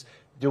wins this,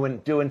 doing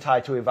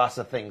Tai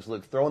Tuivasa things,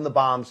 Luke, throwing the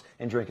bombs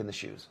and drinking the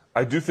shoes?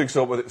 I do think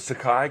so, but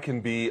Sakai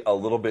can be a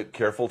little bit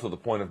careful to the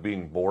point of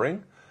being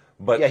boring.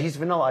 But yeah, he's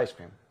vanilla ice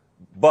cream.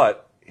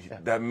 But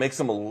that makes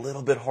him a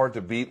little bit hard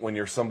to beat when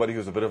you're somebody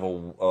who's a bit of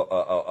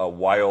a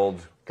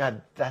wild...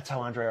 God, that's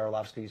how Andrei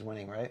Arlovsky's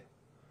winning, right?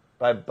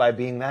 By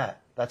being that.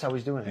 That's how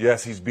he's doing it.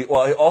 Yes, he's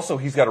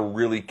got a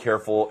really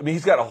careful... I mean,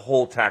 he's got a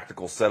whole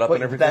tactical setup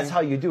and everything. That's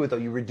how you do it, though.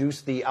 You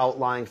reduce the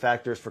outlying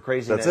factors for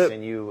craziness. That's it.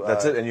 And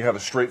that's it. And you have a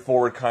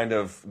straightforward kind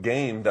of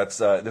game that's...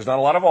 there's not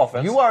a lot of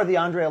offense. You are the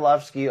Andrei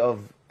Arlovsky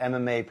of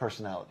MMA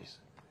personalities.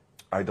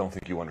 I don't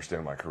think you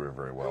understand my career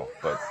very well.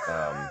 But,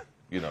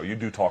 you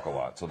do talk a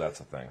lot, so that's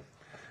the thing.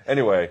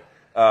 Anyway,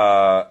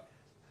 Tai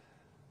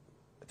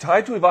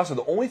Tuivasa,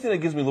 the only thing that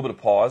gives me a little bit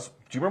of pause,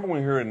 do you remember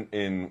when we were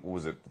in what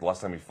was it, the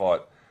last time he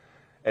fought?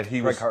 And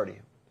he Greg Hardy.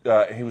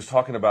 He was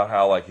talking about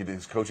how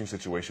his coaching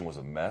situation was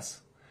a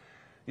mess.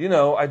 You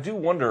know, I do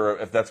wonder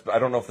if I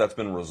don't know if that's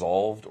been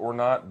resolved or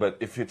not, but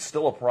if it's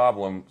still a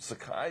problem,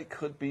 Sakai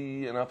could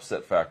be an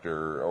upset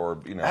factor or,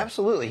 you know.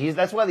 Absolutely.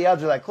 That's why the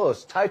odds are that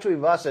close. Tai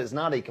Tuivasa is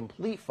not a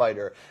complete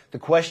fighter. The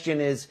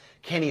question is,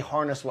 can he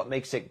harness what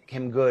makes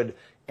him good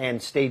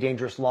and stay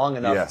dangerous long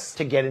enough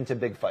to get into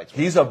big fights?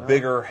 He's a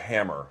bigger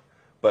hammer,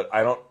 but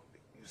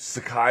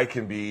Sakai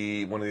can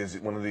be one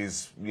of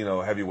these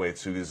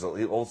heavyweights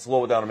he'll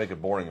slow it down and make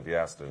it boring if he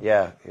has to.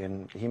 Yeah,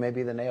 and he may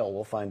be the nail.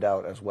 We'll find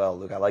out as well,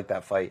 Luke. I like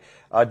that fight.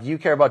 Do you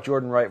care about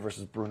Jordan Wright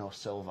versus Bruno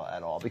Silva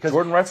at all? Because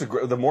Jordan Wright's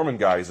the Mormon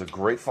guy. He's a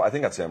great fight. I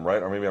think that's him,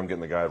 right? Or maybe I'm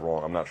getting the guy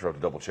wrong. I'm not sure. I have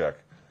to double check.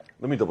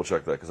 Let me double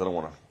check that because I don't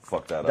want to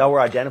fuck that up. Now we're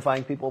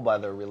identifying people by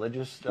their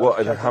religious.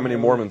 How many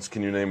Mormons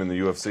can you name in the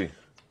UFC?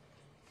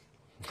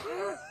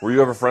 Were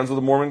you ever friends with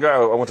a Mormon guy?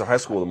 I went to high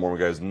school with a Mormon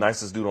guy. He's the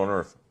nicest dude on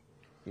earth.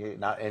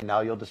 And now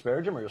you'll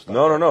disparage him, or you'll stop?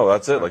 No.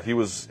 That's it. Like he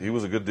was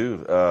a good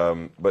dude,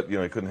 but he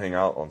couldn't hang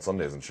out on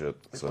Sundays and shit.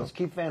 So. Is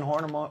Keith Van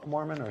Horn a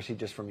Mormon, or is he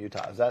just from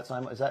Utah? Is that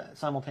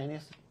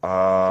simultaneous? If you're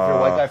a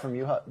white guy from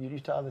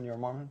Utah, then you're a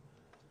Mormon.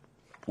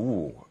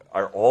 Ooh,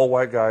 are all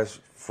white guys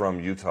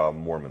from Utah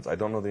Mormons? I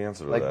don't know the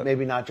answer to that. Like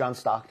maybe not John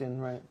Stockton,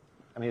 right?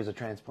 I mean, he was a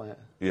transplant.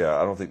 Yeah,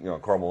 I don't think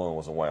Karl Malone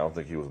wasn't white. I don't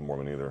think he was a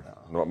Mormon either.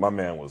 No, my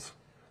man was.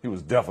 He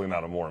was definitely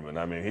not a Mormon.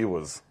 I mean, he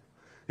was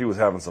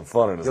having some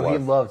fun in his life. He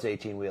loves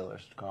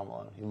 18-wheelers, Karl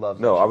Malone. He loves.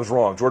 No, I was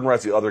wrong. Jordan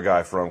Wright's the other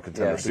guy from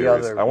Contender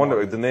Series. I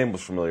wonder. The name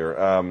was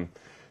familiar.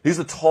 He's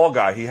the tall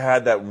guy. He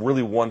had that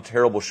really one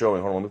terrible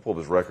showing. Hold on, let me pull up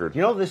his record.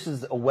 You know, this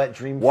is a wet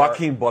dream.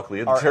 Joaquin Buckley.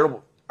 He had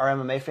terrible. Our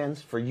MMA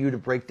fans, for you to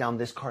break down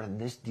this card in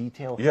this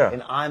detail. Yeah.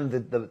 And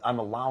I'm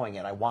allowing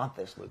it. I want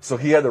this, Luke. So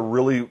he had a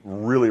really,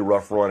 really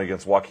rough run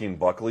against Joaquin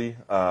Buckley,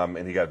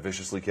 and he got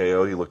viciously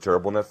KO'd. He looked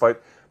terrible in that fight,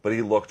 but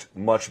he looked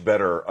much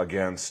better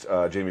against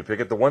Jamie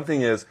Pickett. The one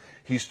thing is,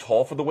 he's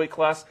tall for the weight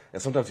class,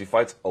 and sometimes he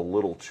fights a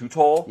little too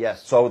tall.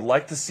 Yes. So I would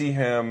like to see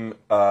him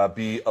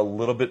be a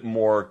little bit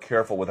more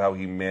careful with how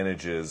he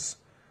manages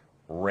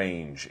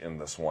range in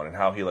this one and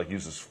how he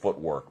uses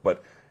footwork.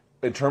 But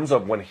in terms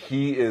of when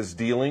he is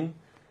dealing,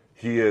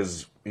 he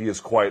is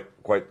quite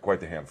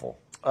the handful.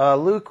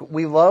 Luke,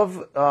 we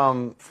love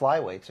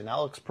flyweights, and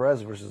Alex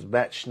Perez versus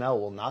Matt Schnell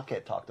will not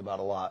get talked about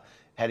a lot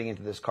heading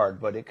into this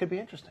card, but it could be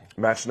interesting.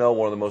 Matt Schnell,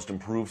 one of the most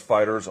improved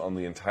fighters on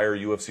the entire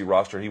UFC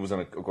roster. He was in,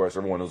 of course,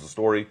 everyone knows the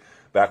story,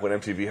 back when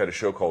MTV had a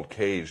show called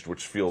Caged,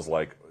 which feels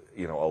like,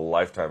 a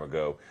lifetime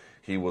ago.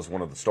 He was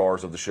one of the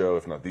stars of the show,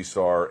 if not the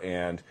star.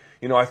 And,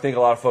 I think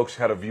a lot of folks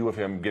had a view of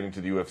him getting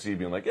to the UFC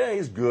being like, yeah,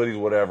 he's good, he's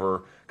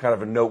whatever, kind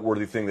of a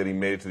noteworthy thing that he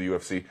made it to the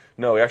UFC.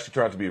 No, he actually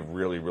turned out to be a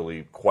really,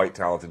 really quite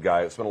talented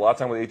guy. Spent a lot of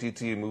time with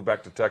ATT and moved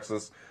back to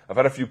Texas. I've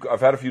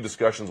had a few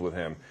discussions with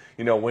him.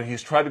 When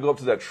he's tried to go up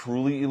to that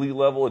truly elite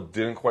level, it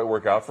didn't quite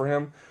work out for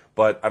him.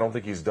 But I don't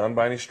think he's done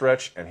by any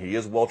stretch, and he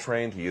is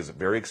well-trained. He is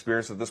very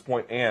experienced at this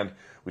point, and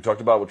we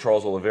talked about with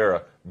Charles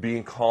Oliveira,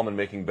 being calm and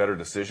making better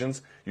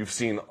decisions. You've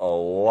seen a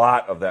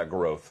lot of that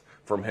growth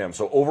from him.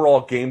 So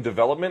overall game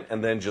development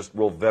and then just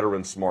real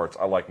veteran smarts.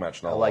 I like Matt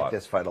Schnell a lot. I like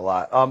this fight a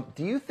lot.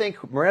 Do you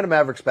think Miranda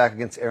Maverick's back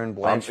against Erin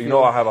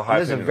Blanchfield? I have a high opinion.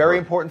 This is a very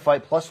important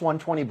fight. Plus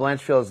 120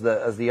 Blanchfield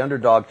as the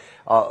underdog.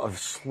 A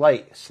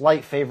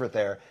slight favorite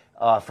there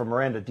for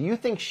Miranda. Do you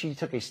think she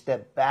took a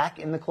step back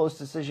in the close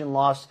decision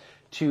loss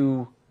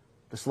to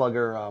the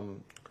slugger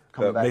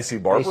coming back? Macy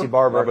Barber? Macy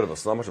Barber.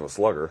 Not much of a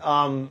slugger.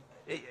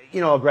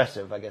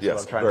 Aggressive, I guess is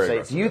what I'm trying to say.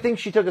 Aggressive. Do you think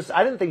she took a...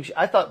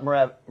 I thought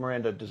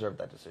Miranda deserved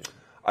that decision.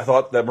 I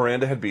thought that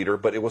Miranda had beat her,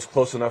 but it was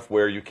close enough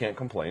where you can't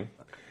complain.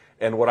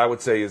 And what I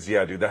would say is,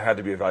 yeah, dude, that had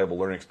to be a valuable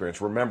learning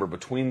experience. Remember,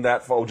 between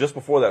that fight, just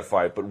before that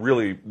fight, but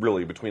really,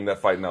 really between that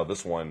fight and now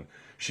this one,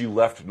 she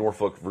left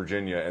Norfolk,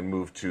 Virginia, and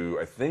moved to,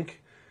 I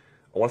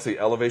want to say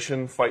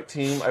Elevation Fight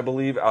Team, I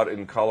believe, out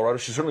in Colorado.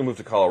 She certainly moved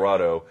to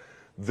Colorado.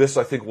 This,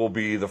 I think, will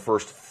be the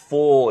first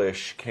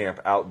full-ish camp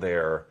out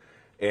there,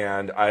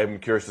 and I'm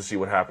curious to see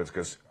what happens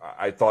because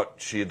I thought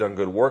she had done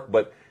good work,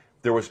 but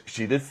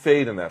she did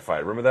fade in that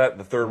fight. Remember that?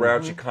 The third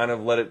round, she kind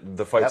of let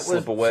the fight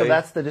slip away. So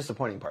that's the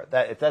disappointing part.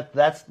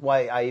 That's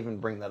why I even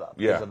bring that up,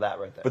 because of that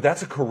right there. But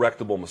that's a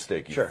correctable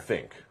mistake, you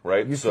think,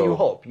 right? You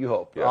hope.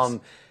 Yes.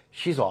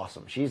 She's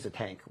awesome. She's a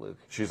tank, Luke.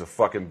 She's a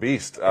fucking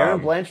beast.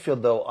 Erin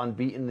Blanchfield, though,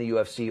 unbeaten in the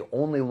UFC,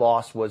 only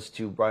loss was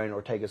to Brian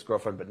Ortega's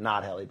girlfriend, but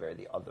not Halle Berry,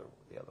 the other one.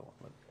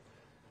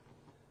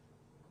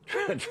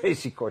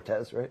 Tracy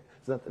Cortez, right?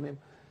 Is that the name?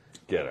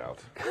 Get out.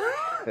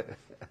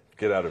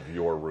 Get out of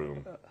your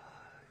room.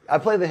 I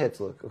play the hits,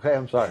 Luke. Okay,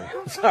 I'm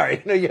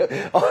sorry. No, you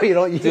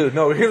don't. Dude,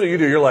 no. Here's what you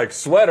do. You're like,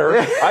 sweater.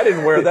 I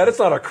didn't wear that. It's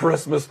not a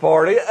Christmas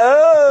party.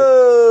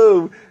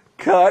 Oh,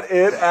 cut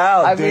it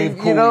out, Dave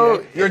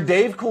Coulier. You're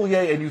Dave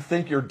Coulier, and you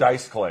think you're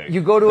Dice Clay.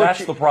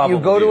 That's the problem.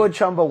 You go to a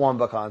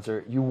Chumbawamba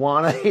concert. You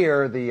want to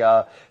hear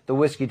the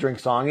whiskey drink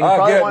song. And you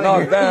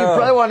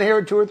probably want to hear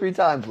it 2 or 3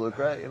 times, Luke.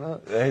 Right?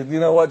 Hey, you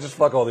know what? Just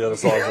fuck all the other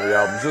songs on the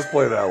album. Just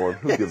play that one.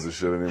 Who gives a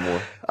shit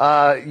anymore?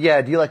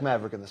 Yeah. Do you like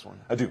Maverick in this one?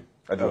 I do.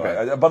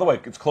 Okay. By the way,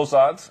 it's close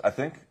odds, I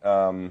think,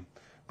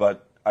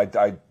 but I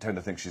tend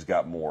to think she's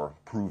got more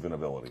proven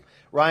ability.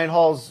 Ryan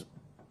Hall's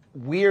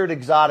weird,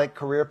 exotic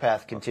career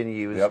path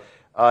continues. Yep.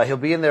 He'll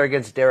be in there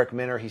against Derek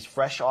Minner. He's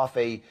fresh off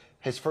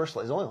his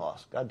only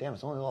loss. God damn,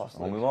 it's only loss.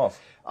 Only loss.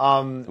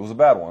 It was a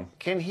bad one.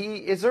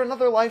 Is there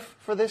another life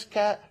for this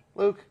cat,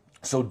 Luke?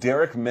 So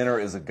Derek Minner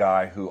is a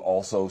guy who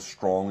also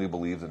strongly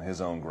believes in his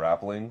own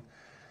grappling.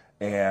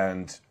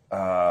 And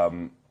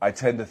I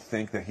tend to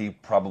think that he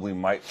probably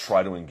might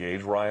try to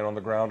engage Ryan on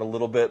the ground a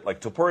little bit.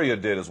 Like Topuria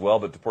did as well,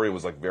 but Topuria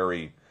was like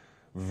very,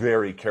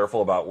 very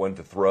careful about when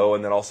to throw.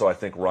 And then also I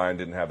think Ryan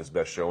didn't have his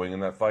best showing in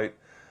that fight.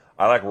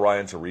 I like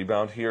Ryan to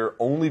rebound here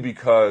only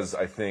because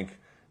I think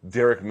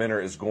Derek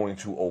Minner is going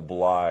to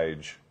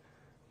oblige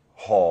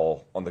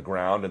Hall on the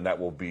ground, and that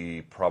will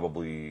be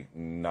probably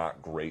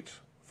not great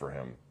for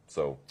him.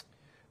 So,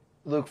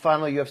 Luke,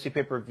 final UFC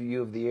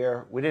pay-per-view of the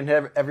year. We didn't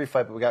have every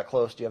fight, but we got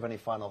close. Do you have any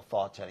final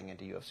thoughts heading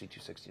into UFC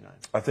 269?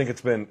 I think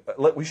it's been.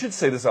 We should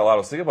say this out loud. I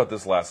was thinking about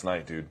this last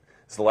night, dude.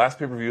 It's the last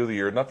pay-per-view of the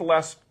year, not the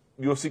last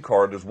UFC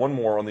card. There's one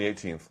more on the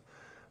 18th,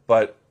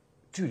 but.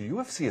 Dude,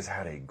 UFC has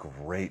had a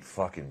great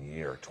fucking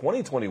year.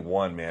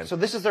 2021, man. So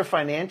this is their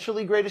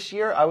financially greatest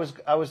year? I was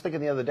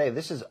thinking the other day,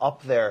 this is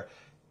up there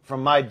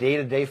from my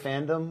day-to-day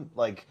fandom.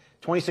 Like,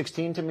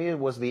 2016 to me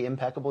was the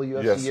impeccable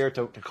UFC year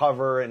to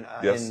cover. And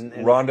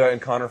Ronda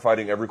and Conor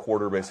fighting every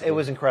quarter, basically. It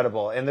was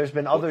incredible. And there's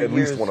been other years. At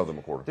least one of them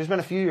a quarter. There's been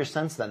a few years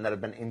since then that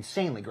have been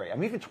insanely great. I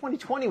mean, even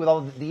 2020 with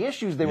all the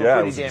issues, they were it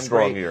pretty was damn a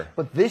strong great. Year.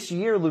 But this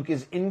year, Luke,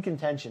 is in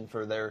contention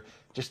for their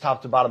just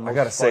top to bottom. I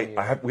gotta say,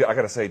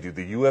 dude,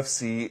 the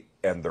UFC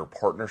and their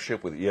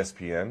partnership with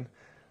ESPN,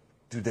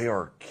 dude, they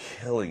are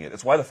killing it.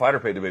 It's why the fighter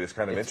pay debate is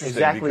kind of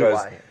interesting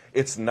because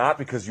it's not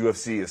because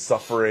UFC is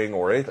suffering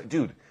or anything.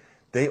 Dude,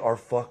 they are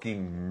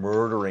fucking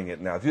murdering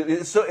it now.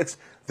 Dude,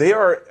 they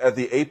are at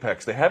the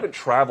apex. They haven't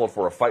traveled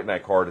for a fight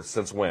night card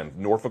since when?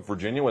 Norfolk,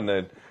 Virginia, when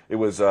it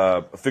was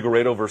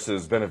Figueiredo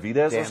versus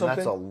Benavidez or something?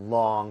 That's a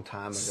long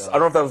time ago. I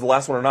don't know if that was the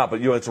last one or not,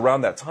 but it's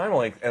around that time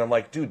length. And I'm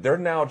like, dude, they're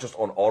now just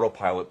on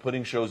autopilot,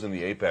 putting shows in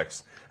the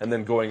apex, and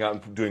then going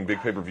out and doing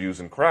big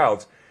pay-per-views and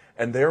crowds.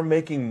 And they're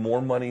making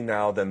more money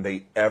now than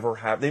they ever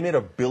have. They made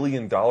 $1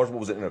 billion. What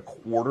was it, in a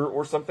quarter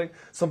or something?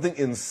 Something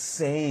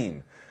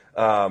insane.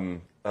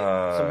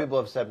 Some people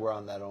have said we're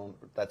on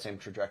that same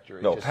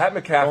trajectory. No, Pat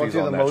McAfee's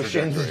on that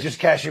trajectory. Just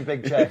cashing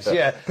big checks.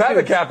 Yeah, Pat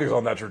McAfee's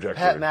on that trajectory.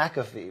 Pat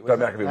McAfee. Pat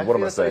McAfee. What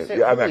am I saying?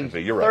 Yeah,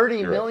 McAfee. You're right.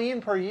 30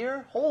 million per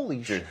year.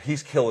 Holy shit!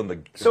 He's killing the.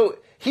 So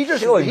he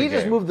just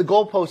moved the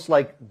goalposts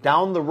like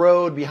down the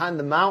road behind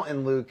the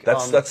mountain, Luke.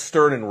 That's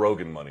Stern and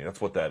Rogan money. That's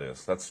what that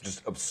is. That's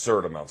just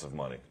absurd amounts of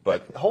money.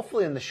 But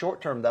hopefully in the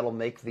short term that'll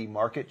make the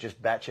market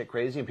just batshit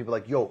crazy, and people are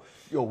like, yo,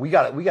 we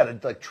got to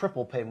like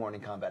triple pay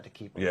Morning Combat to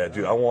keep them. Yeah,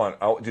 dude,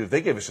 dude, if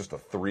they gave us just a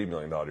 $3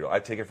 million deal,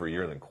 I'd take it for a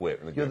year and then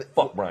quit. And then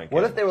fuck Brian Campbell.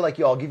 What if they were like,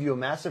 yo, I'll give you a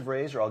massive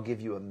raise, or I'll give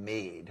you a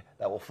maid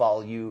that will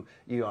follow you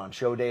on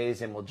show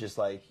days and will just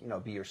like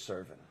be your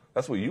servant.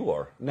 That's what you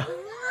are. No.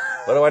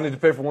 Why do I need to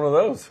pay for one of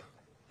those?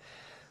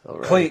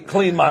 Right.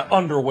 Clean my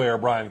underwear,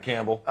 Brian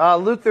Campbell.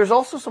 Luke, there's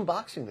also some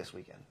boxing this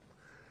weekend.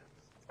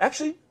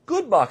 Actually,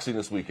 good boxing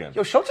this weekend.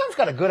 Yo, Showtime's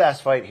got a good-ass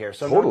fight here.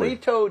 So totally.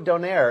 Nolito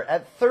Donaire,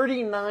 at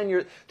 39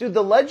 years... Dude,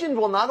 the legend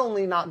will not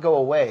only not go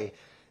away,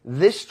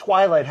 this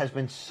Twilight has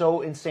been so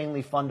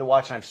insanely fun to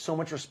watch, and I have so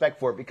much respect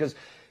for it, because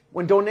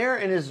when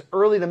Donaire in his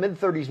early to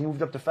mid-30s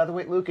moved up to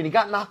featherweight, Luke, and he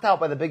got knocked out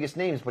by the biggest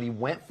names, but he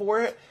went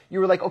for it, you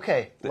were like,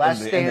 okay,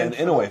 last stand... And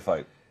then Inoue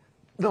fight.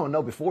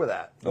 No, before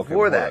that.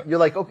 Before that. You're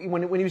like, okay,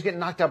 when he was getting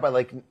knocked out by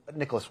like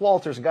Nicholas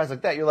Walters and guys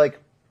like that, you're like,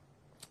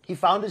 he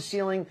found his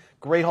ceiling,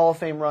 great Hall of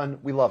Fame run,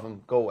 we love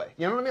him, go away.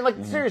 You know what I mean?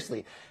 Like,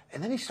 seriously.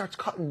 And then he starts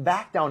cutting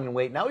back down in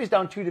weight. Now he's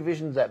down 2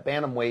 divisions at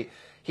bantamweight.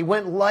 He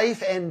went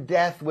life and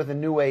death with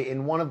Inoue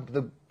in one of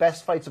the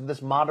best fights of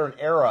this modern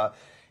era.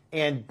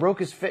 And broke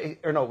his face,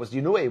 or no, it was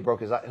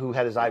Inoue who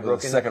had his eye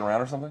broken. Second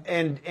round or something?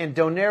 And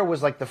Donaire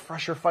was like the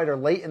fresher fighter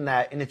late in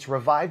that, and it's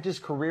revived his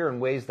career in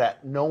ways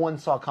that no one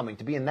saw coming.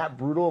 To be in that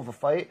brutal of a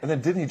fight. And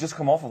then didn't he just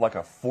come off of like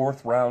a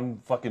 4th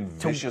round fucking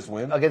vicious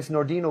win? Against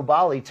Nordino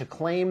Bali to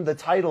claim the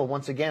title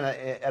once again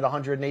at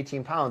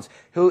 118 pounds.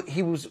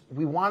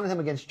 We wanted him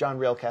against John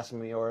Real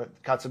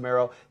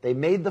Casimiro. They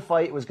made the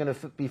fight. It was going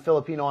to be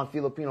Filipino on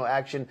Filipino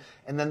action.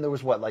 And then there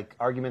was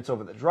arguments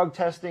over the drug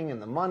testing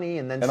and the money.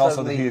 And then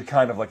also that he had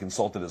kind of like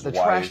insulted his wife.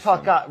 The trash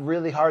talk got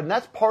really hard, and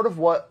that's part of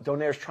what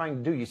Donaire's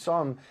trying to do. You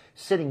saw him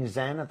sitting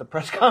zen at the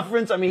press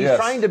conference. I mean, he's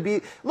trying to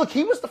be... Look,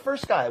 he was the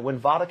first guy, when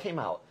VADA came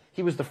out,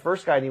 he was the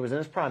first guy, and he was in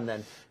his prime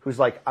then, who's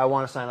like, I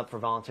want to sign up for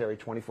voluntary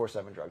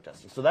 24/7 drug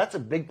testing. So that's a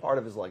big part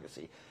of his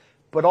legacy.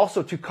 But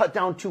also, to cut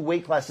down 2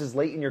 weight classes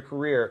late in your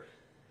career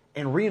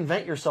and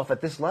reinvent yourself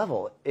at this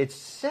level, it's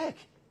sick.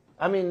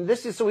 I mean,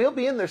 so he'll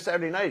be in there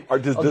Saturday night.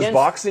 Does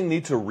boxing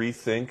need to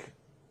rethink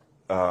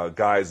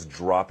guys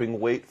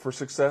dropping weight for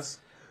success?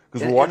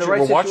 Because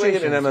we're watching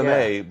it in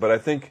MMA, but I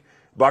think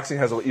boxing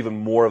has even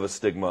more of a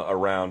stigma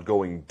around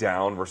going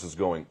down versus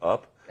going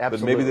up.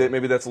 Absolutely. But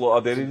maybe that's a little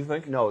outdated, you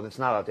think? No, that's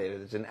not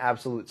outdated. It's an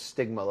absolute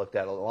stigma looked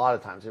at a lot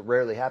of times. It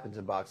rarely happens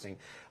in boxing.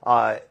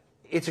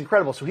 It's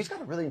incredible. So he's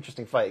got a really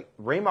interesting fight.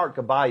 Raymart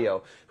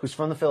Gaballo, who's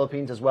from the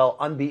Philippines as well,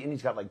 unbeaten.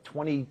 He's got like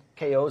 20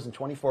 KOs and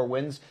 24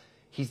 wins.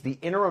 He's the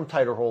interim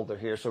title holder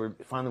here, so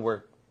finally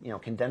we're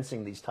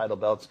condensing these title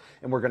belts,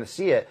 and we're going to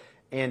see it.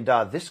 And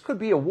this could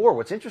be a war.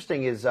 What's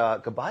interesting is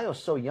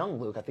Caballo's so young,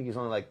 Luke. I think he's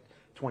only like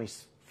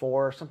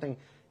 24 or something.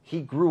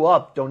 He grew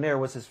up. Donaire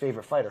was his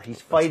favorite fighter. He's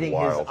fighting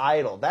his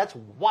idol. That's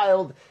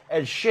wild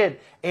as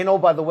shit. And oh,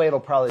 by the way, it'll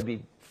probably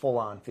be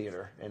full-on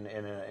theater in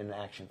an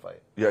action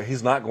fight. Yeah,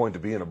 he's not going to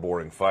be in a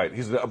boring fight.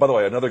 He's, by the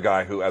way, another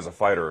guy who, as a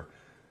fighter,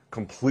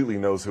 completely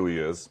knows who he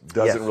is.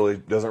 Doesn't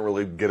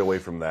really get away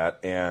from that,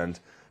 and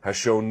has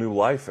shown new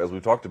life, as we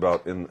talked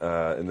about in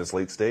this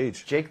late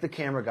stage. Jake, the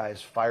camera guy, is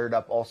fired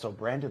up. Also,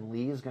 Brandon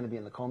Lee is going to be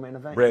in the co-main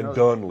event.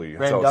 Brandon Lee.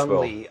 Brandon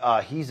Lee.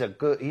 He's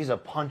a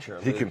puncher.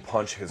 He can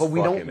punch his but we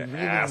fucking don't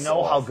really ass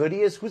know off. how good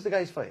he is. Who's the guy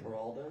he's fighting?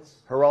 Juan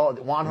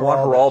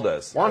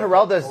Geraldes. Juan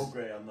Geraldes.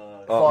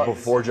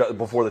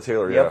 Before the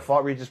Taylor. Yep,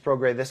 fought Regis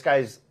Prograis. This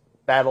guy's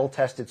battle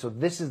tested. So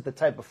this is the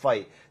type of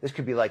fight. This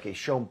could be like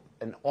an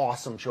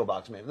awesome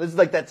showbox man. This is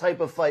like that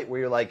type of fight where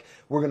you're like,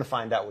 we're going to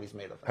find out what he's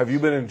made of. Have you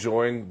been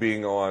enjoying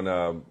being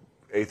on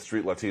 8th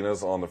Street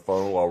Latinas on the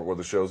phone while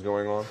the show's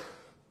going on?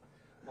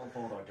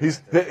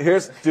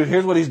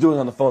 Here's what he's doing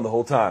on the phone the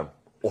whole time.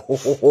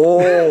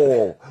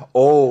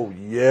 Oh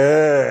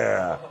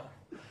yeah.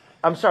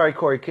 I'm sorry,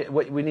 Corey.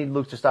 We need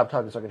Luke to stop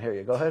talking so I can hear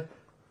you. Go ahead.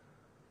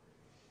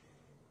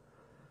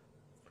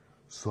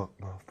 Suck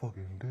my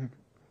fucking dick.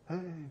 Hey.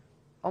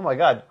 Oh my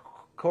God,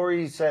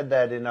 Corey said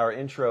that in our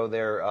intro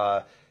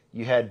there,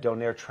 you had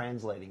Donaire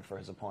translating for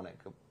his opponent,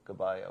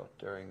 Caballo,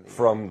 during the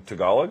from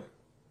Tagalog.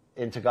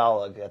 In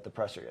Tagalog at the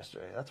presser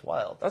yesterday. That's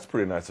wild. That's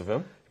pretty nice of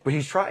him. But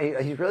he's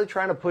really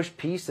trying to push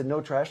peace and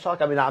no trash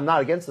talk. I mean, I'm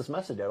not against this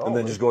message at all. And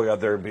then just going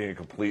out there and being a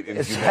complete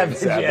inhuman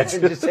savage. Yeah,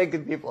 and just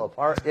taking people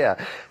apart. Yeah.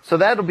 So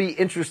that'll be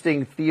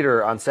interesting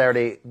theater on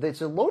Saturday.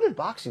 It's a loaded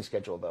boxing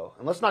schedule, though.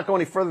 And let's not go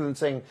any further than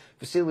saying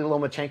Vasily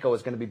Lomachenko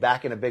is going to be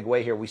back in a big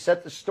way here. We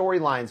set the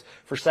storylines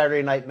for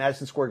Saturday night,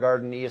 Madison Square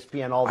Garden,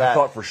 ESPN, all that. I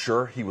thought for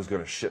sure he was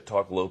going to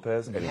shit-talk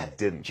Lopez, and he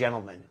didn't.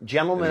 Gentlemen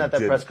at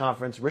that press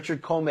conference.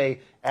 Richard Comey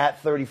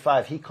at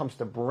 35. He comes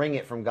to bring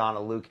it from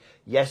Ghana, Luke.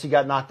 Yes, he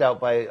got knocked out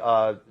by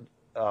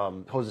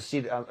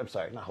Josecito. I'm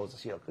sorry, not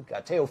Josecito. Good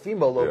God,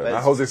 Teofimo Lopez. Yeah,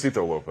 not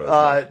Josecito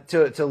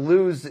Lopez. To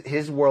lose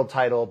his world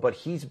title, but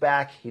he's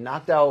back. He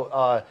knocked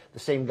out the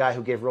same guy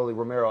who gave Rolly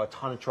Romero a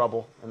ton of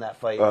trouble in that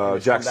fight.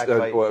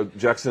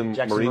 Jackson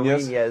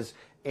Marinez.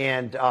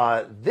 And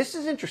this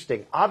is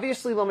interesting.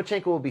 Obviously,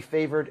 Lomachenko will be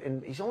favored,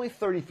 and he's only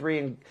 33.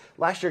 And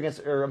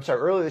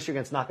earlier this year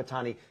against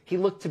Nakatani, he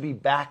looked to be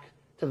back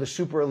to the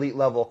super elite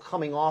level,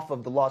 coming off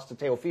of the loss to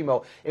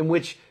Teofimo, in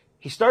which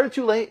he started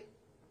too late.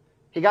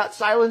 He got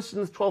silenced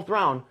in the 12th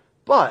round,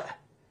 but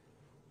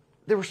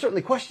there were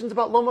certainly questions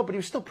about Loma, but he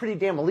was still pretty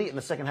damn elite in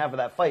the second half of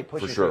that fight,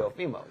 pushing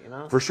Teofimo, you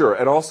know? For sure.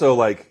 And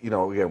also,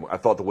 again, I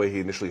thought the way he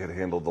initially had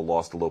handled the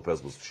loss to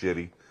Lopez was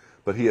shitty,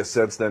 but he has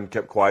since then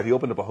kept quiet. He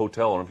opened up a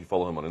hotel. I don't know if you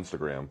follow him on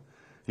Instagram.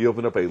 He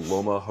opened up a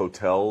Loma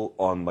hotel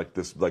on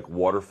this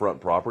waterfront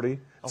property.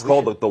 It's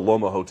called the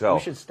Loma Hotel.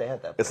 We should stay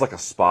at that place. It's like a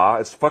spa.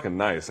 It's fucking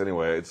nice.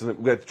 Anyway,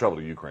 we had to travel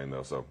to Ukraine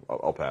though, so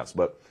I'll pass.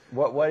 But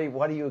what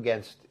are you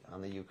against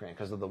on the Ukraine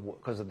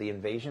because of the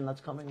invasion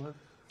that's coming, Luke?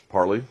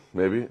 Partly,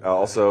 maybe.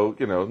 Also,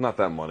 not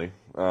that money.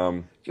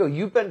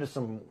 You've been to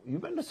some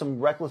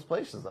reckless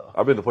places though.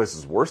 I've been to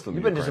places worse than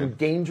Ukraine. You've been to some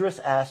dangerous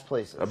ass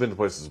places. I've been to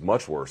places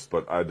much worse,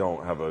 but I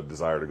don't have a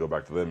desire to go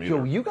back to them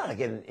either. You got to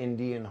get an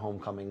Indian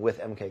homecoming with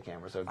MK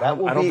cameras. So I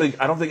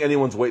don't think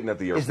anyone's waiting at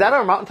the airport. Is that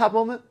our mountaintop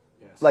moment?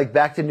 Yes. Like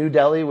back to New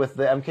Delhi with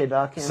the MK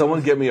doc cameras?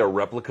 Someone get me a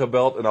replica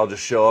belt, and I'll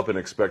just show up and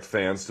expect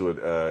fans to,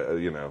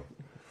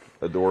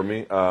 adore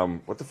me.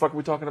 What the fuck are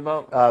we talking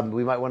about?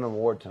 We might win an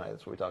award tonight.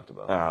 That's what we talked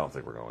about. I don't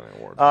think we're going to win an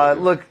award.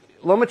 Look,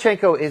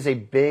 Lomachenko is a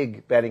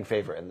big betting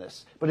favorite in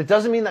this, but it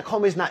doesn't mean that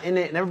Comey's not in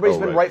it. And everybody's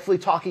been rightfully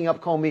talking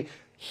up Comey.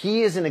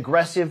 He is an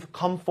aggressive,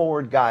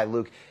 come-forward guy,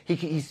 Luke.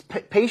 He's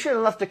patient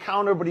enough to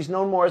counter, but he's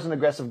known more as an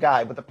aggressive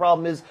guy. But the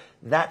problem is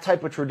that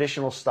type of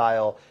traditional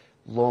style,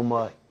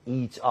 Loma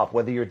eats up.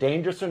 Whether you're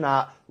dangerous or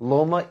not,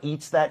 Loma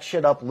eats that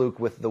shit up, Luke,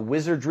 with the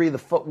wizardry, the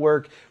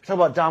footwork. We're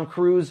talking about Dom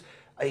Cruz.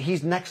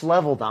 He's next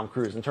level Dom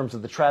Cruz in terms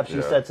of the traps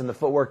he sets and the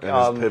footwork. And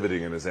his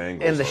pivoting and his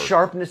angles. And the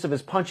sharpness of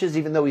his punches,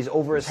 even though he's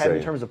over his head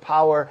in terms of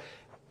power.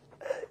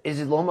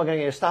 Is Loma going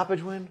to get a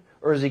stoppage win?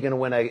 Or is he going to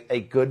win a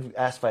good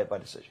ass fight by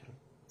decision?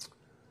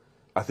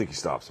 I think he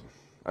stops him.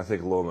 I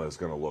think Loma is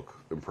going to look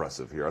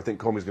impressive here. I think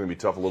Comey's going to be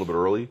tough a little bit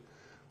early,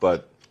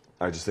 but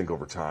I just think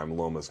over time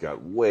Loma's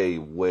got way,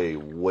 way,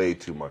 way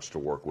too much to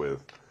work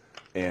with.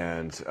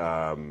 And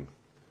I'm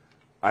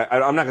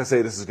not going to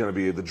say this is going to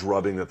be the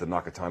drubbing that the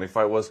Nakatani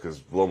fight was,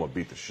 because Loma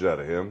beat the shit out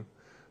of him,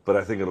 but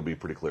I think it'll be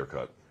pretty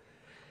clear-cut.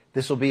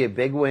 This will be a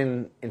big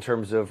win in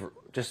terms of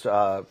just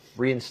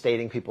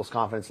reinstating people's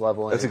confidence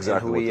level in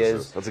who he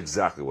is. That's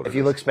exactly what it is. If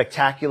you look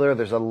spectacular,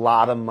 there's a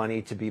lot of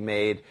money to be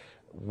made.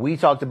 We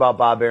talked about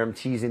Bob Arum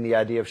teasing the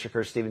idea of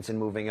Shakur Stevenson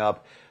moving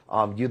up.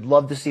 You'd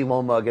love to see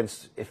Loma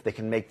against, if they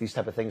can make these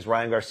type of things,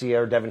 Ryan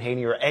Garcia or Devin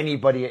Haney or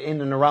anybody in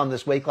and around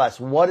this weight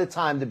class. What a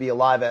time to be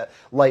alive at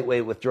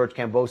lightweight with George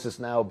Kambosos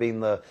now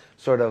being the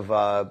sort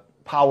of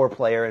power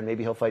player, and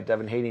maybe he'll fight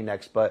Devin Haney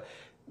next. But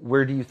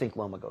where do you think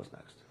Loma goes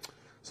next?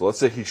 So let's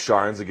say he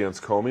shines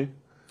against Comey.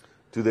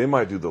 Dude, they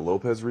might do the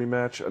Lopez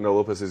rematch. I know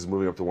Lopez is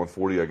moving up to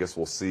 140. I guess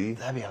we'll see.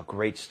 That'd be a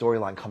great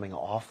storyline coming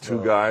off.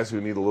 Two guys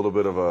who need a little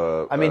bit of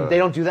a... I mean, they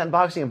don't do that in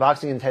boxing. In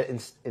boxing,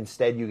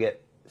 instead, you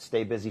get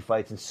stay busy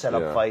fights and set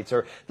up fights,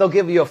 or they'll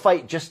give you a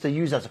fight just to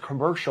use as a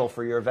commercial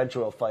for your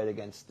eventual fight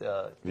against.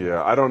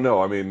 Yeah, I don't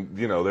know. I mean,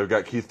 you know, they've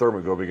got Keith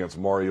Thurman going against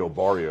Mario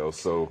Barrios,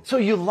 so. So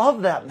you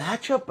love that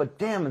matchup, but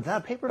damn, is that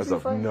a pay-per-view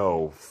fight?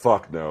 No,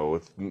 fuck no.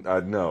 It's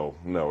no,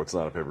 it's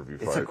not a pay-per-view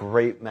fight. It's a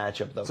great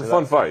matchup, though. It's a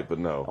fun fight, but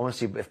no. I want to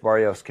see if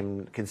Barrios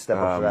can step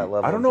up to that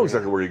level. I don't know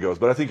exactly where he goes,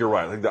 but I think you're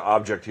right. I think the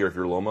object here, if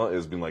you're Loma,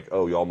 is being like,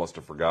 oh, y'all must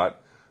have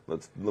forgot.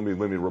 Let me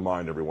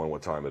remind everyone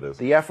what time it is.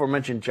 The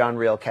aforementioned John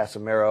Real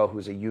Casimiro,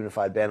 who's a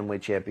unified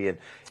bantamweight champion.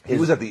 He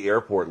was at the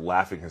airport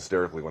laughing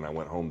hysterically when I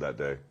went home that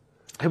day.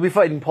 He'll be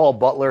fighting Paul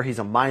Butler. He's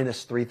a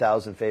minus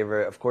 3,000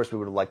 favorite. Of course, we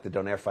would have liked the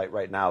Donaire fight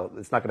right now.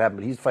 It's not going to happen,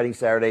 but he's fighting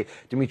Saturday.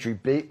 Dimitri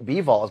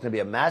Bivol is going to be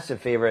a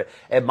massive favorite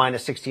at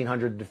minus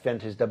 1,600 to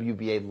defend his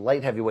WBA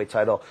light heavyweight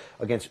title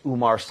against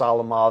Umar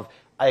Salamov.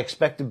 I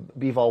expect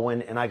Bivol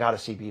win, and I got to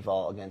see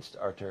Bivol against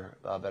Artur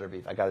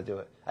Beterbiev. I got to do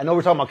it. I know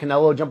we're talking about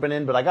Canelo jumping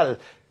in, but I got to.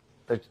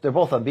 They're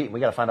both unbeaten. We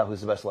got to find out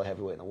who's the best light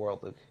heavyweight in the world,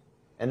 Luke.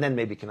 And then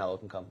maybe Canelo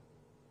can come.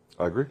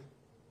 I agree.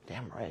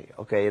 Damn right.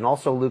 Okay, and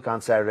also Luke on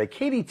Saturday,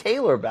 Katie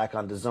Taylor back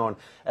on DAZN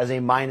as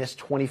a minus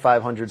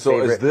 2,500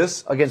 favorite. So is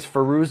this against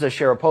Firuza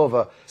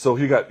Sharapova? So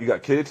you got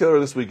Katie Taylor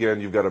this weekend.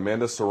 You've got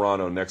Amanda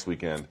Serrano next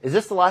weekend. Is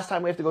this the last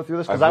time we have to go through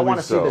this? Because I want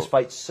to see this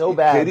fight so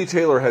bad. Katie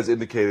Taylor has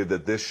indicated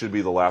that this should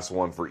be the last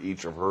one for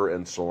each of her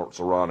and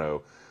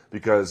Serrano,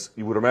 because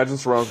you would imagine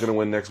Serrano's going to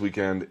win next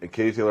weekend, and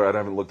Katie Taylor. I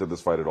haven't looked at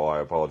this fight at all. I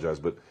apologize,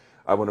 but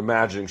I would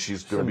imagine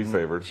she's going to be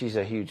favored. She's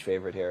a huge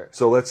favorite here.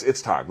 So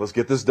it's time. Let's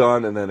get this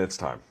done, and then it's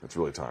time. It's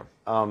really time.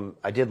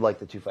 I did like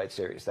the two-fight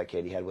series that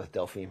Katie had with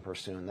Delphine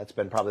Persoon. That's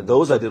been probably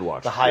I did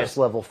watch. The highest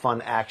level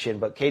fun action.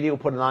 But Katie will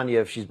put it on you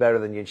if she's better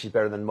than you, and she's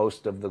better than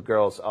most of the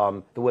girls,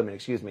 the women,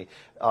 excuse me.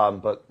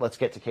 But let's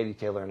get to Katie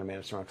Taylor and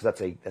Amanda Serrano,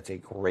 because that's a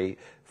great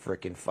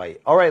freaking fight.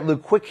 All right,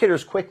 Luke, quick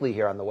hitters quickly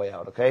here on the way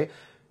out, okay?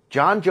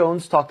 John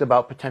Jones talked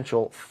about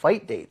potential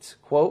fight dates.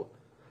 Quote,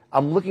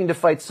 I'm looking to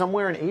fight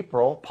somewhere in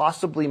April,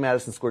 possibly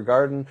Madison Square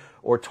Garden,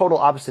 or total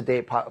opposite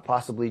date,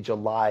 possibly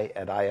July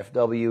at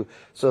IFW.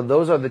 So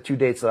those are the two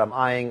dates that I'm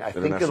eyeing. I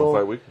think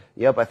Fight Week?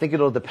 Yep, I think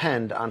it'll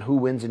depend on who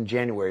wins in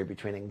January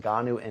between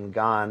Ngannou and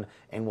Gane,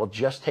 and we'll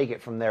just take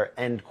it from there,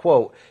 end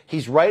quote.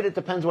 He's right, it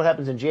depends what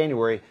happens in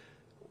January.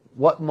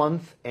 What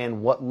month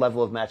and what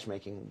level of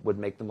matchmaking would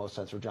make the most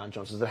sense for John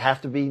Jones? Does it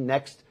have to be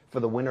next for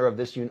the winner of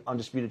this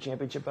Undisputed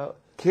Championship bout?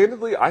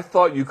 Candidly, I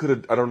thought you could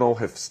have, I don't know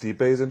if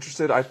Stipe is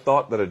interested. I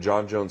thought that a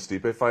John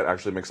Jones-Stipe fight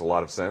actually makes a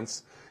lot of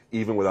sense,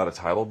 even without a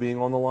title being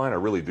on the line. I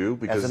really do.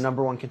 Because as a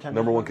number one contender?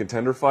 Number one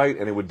contender fight,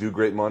 and it would do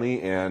great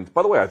money. And,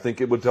 by the way, I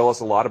think it would tell us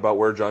a lot about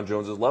where John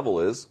Jones'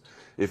 level is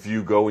if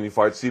you go and you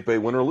fight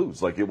Stipe, win or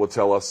lose. Like, it will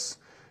tell us,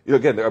 you know,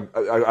 again,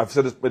 I've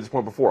said this at this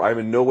point before, I am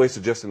in no way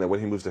suggesting that when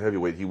he moves to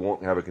heavyweight, he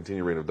won't have a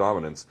continued reign of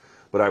dominance.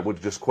 But I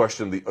would just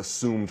question the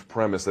assumed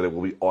premise that it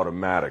will be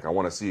automatic. I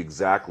want to see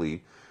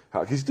exactly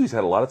how he's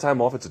had a lot of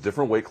time off. It's a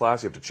different weight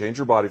class. You have to change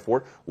your body for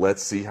it.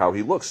 Let's see how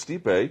he looks.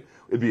 Stipe,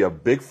 it'd be a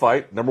big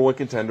fight, number one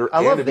contender,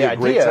 and it'd be a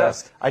great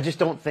test. I just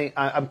don't think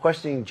I'm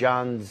questioning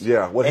John's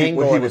what he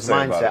and his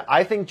mindset. About it.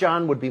 I think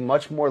John would be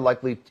much more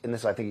likely in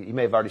this. I think he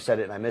may have already said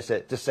it and I miss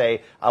it, to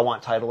say I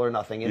want title or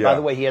nothing. And by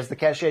the way, he has the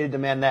cachet to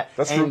demand that.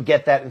 That's and true.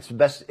 Get that.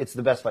 It's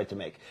the best fight to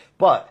make.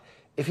 But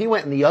if he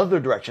went in the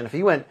other direction, if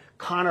he went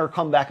Conor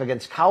comeback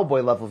against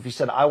Cowboy level, if he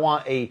said, I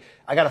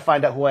got to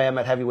find out who I am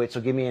at heavyweight,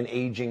 so give me an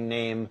aging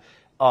name,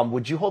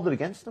 would you hold it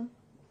against him?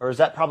 Or is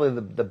that probably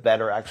the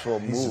better actual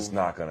move? He's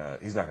not gonna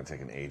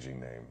take an aging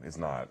name. It's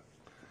not.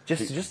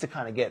 Just to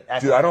kind of get.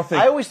 Dude, I don't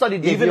think. I always thought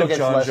he'd even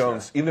against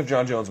Lesnar. Even if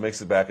John Jones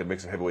makes it back and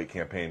makes a heavyweight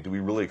campaign, do we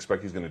really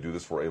expect he's going to do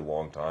this for a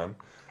long time?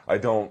 I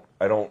don't.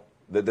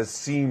 That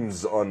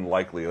seems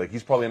unlikely. Like,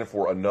 he's probably in it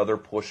for another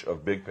push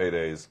of big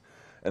paydays,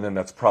 and then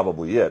that's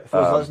probably it. If it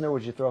was Lesnar,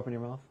 would you throw up in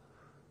your mouth?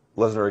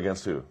 Lesnar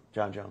against who?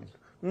 John Jones.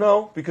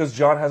 No, because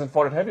John hasn't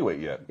fought at heavyweight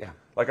yet. Yeah.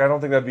 Like, I don't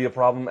think that'd be a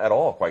problem at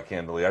all, quite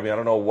candidly. I mean, I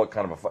don't know what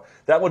kind of a fight.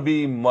 That would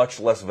be much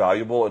less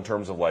valuable in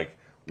terms of, like,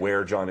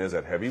 where John is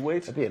at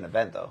heavyweight. It'd be an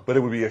event, though. But it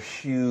would be a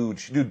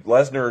huge... Dude,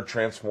 Lesnar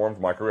transformed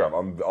my career.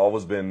 I've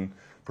always been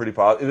pretty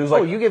positive. It was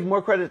like... you give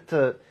more credit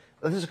to...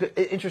 This is an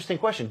interesting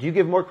question. Do you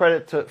give more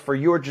credit for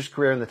your just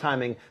career and the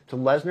timing to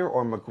Lesnar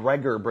or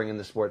McGregor bringing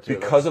the sport to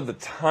Because of the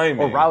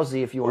timing. Or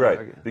Rousey, if you want to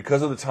argue.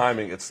 Because of the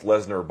timing, it's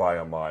Lesnar by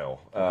a mile.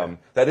 Okay.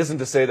 That isn't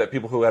to say that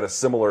people who had a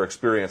similar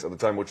experience at the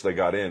time which they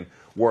got in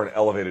weren't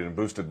elevated and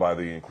boosted by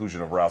the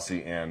inclusion of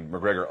Rousey and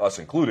McGregor, us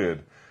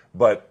included.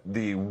 But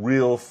the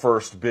real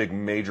first big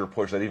major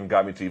push that even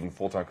got me to even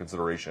full-time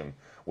consideration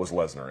was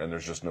Lesnar, and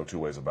there's just no two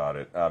ways about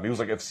it. He was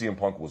like if CM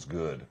Punk was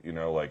good, you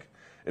know, like...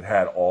 It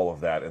had all of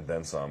that and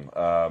then some.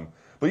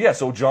 But yeah,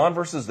 so John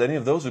versus any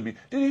of those would be...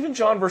 Dude, even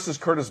John versus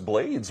Curtis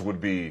Blades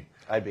would be...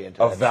 I'd be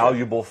into a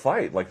valuable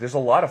fight. Like, there's a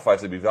lot of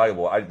fights that'd be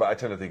valuable. I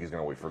tend to think he's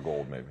going to wait for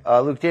gold, maybe.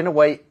 Luke, Dana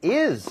White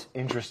is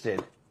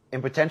interested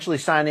in potentially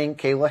signing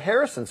Kayla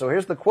Harrison. So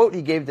here's the quote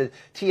he gave to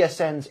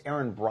TSN's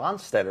Aaron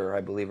Bronstetter,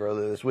 I believe,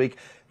 earlier this week.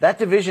 "That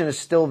division is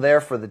still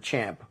there for the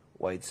champ,"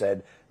 White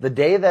said. "The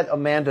day that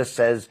Amanda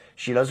says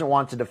she doesn't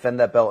want to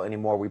defend that belt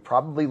anymore, we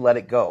probably let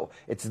it go.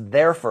 It's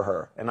there for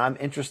her, and I'm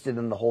interested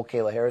in the whole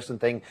Kayla Harrison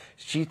thing.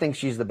 She thinks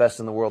she's the best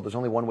in the world. There's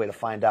only one way to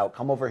find out.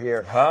 Come over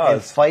here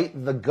and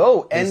fight the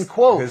GOAT." End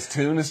quote. His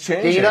tune is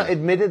changing. Dana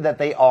admitted that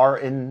they are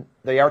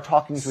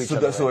talking to each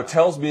other. So it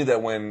tells me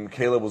that when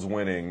Kayla was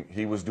winning,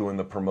 he was doing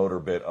the promoter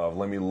bit of,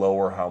 let me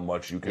lower how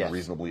much you can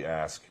reasonably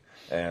ask.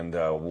 And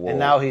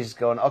now he's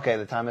going, okay,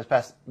 the time has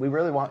passed. We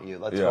really want you.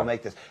 Let's go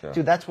make this. Yeah.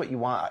 Dude, that's what you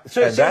want.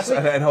 So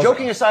and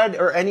joking aside,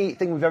 or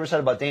anything we've ever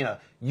said about Dana,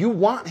 you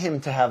want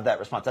him to have that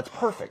response. That's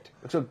perfect.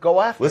 So go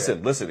after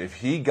it. Listen, if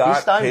he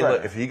got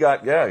Kayla, if he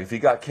got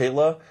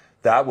Kayla,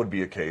 that would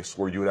be a case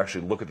where you would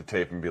actually look at the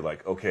tape and be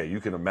like, okay, you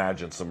can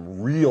imagine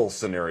some real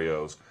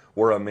scenarios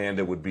where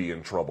Amanda would be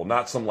in trouble.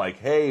 Not some like,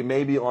 hey,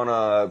 maybe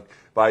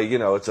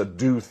it's a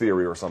do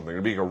theory or something.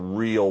 It'd be a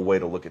real way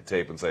to look at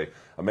tape and say,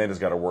 Amanda's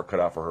got her work cut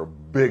out for her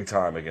big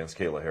time against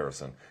Kayla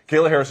Harrison.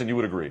 Kayla Harrison, you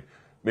would agree.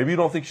 Maybe you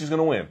don't think she's going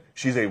to win.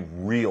 She's a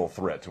real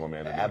threat to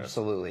Amanda Nunes.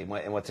 Absolutely.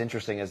 And what's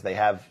interesting is they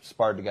have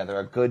sparred together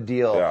a good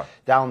deal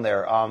down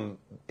there.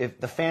 If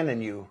the fan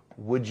in you,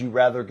 would you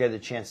rather get a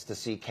chance to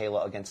see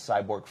Kayla against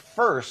Cyborg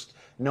first,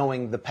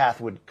 knowing the path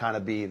would kind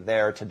of be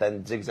there to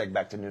then zigzag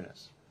back to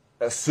Nunes?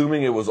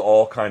 Assuming it was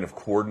all kind of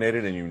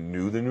coordinated and you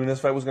knew the Nunes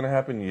fight was going to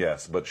happen,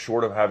 yes. But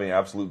short of having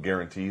absolute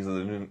guarantees that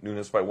the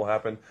Nunes fight will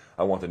happen,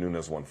 I want the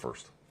Nunes one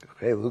first.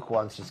 Okay, Luke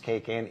wants his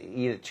cake and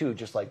eat it too,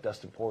 just like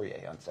Dustin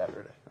Poirier on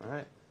Saturday. All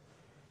right.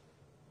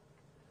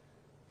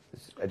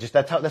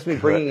 That's me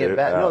bringing it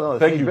back. No,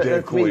 thank you,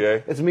 Dave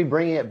Coulier. It's me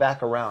bringing it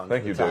back around.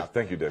 Thank you, Dave.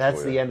 Thank you, Dave.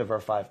 That's the end of our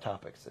 5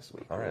 topics this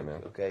week. All right,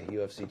 man. Okay,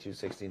 UFC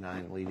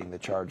 269 leading the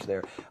charge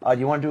there. Do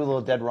you want to do a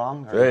little dead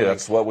wrong? Hey,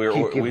 that's what we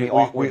owe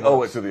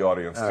it to the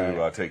audience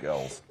to take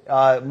L's.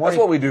 That's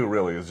what we do,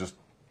 really, is just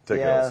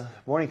take L's.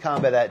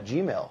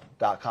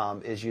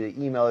 morningcombat@gmail.com is your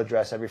email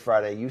address every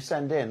Friday. You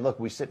send in. Look,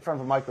 we sit in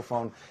front of a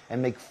microphone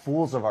and make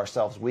fools of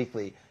ourselves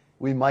weekly.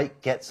 We might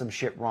get some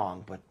shit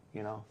wrong, but,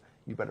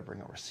 you better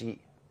bring a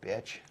receipt.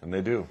 Bitch. And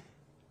they do.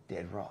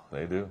 Dead wrong.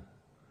 They do.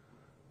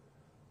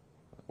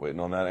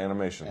 Waiting on that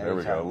animation. There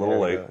we go. A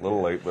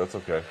little late, but that's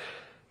okay.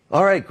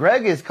 All right,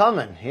 Greg is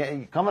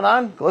coming. Coming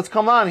on? Let's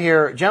come on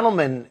here.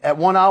 Gentlemen, at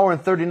 1 hour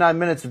and 39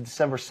 minutes of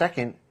December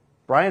 2nd,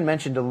 Brian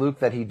mentioned to Luke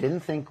that he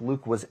didn't think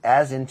Luke was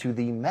as into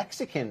the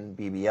Mexican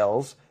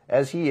BBLs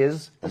as he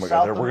is the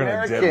South American. We're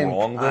going to dead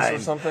wrong this or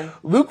something?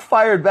 Luke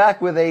fired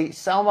back with a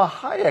Salma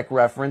Hayek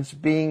reference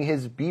being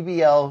his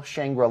BBL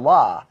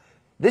Shangri-La.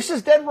 This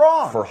is dead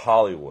wrong. For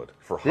Hollywood.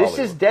 This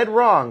is dead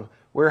wrong.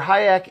 Where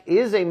Hayek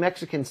is a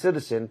Mexican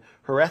citizen,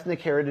 her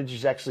ethnic heritage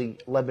is actually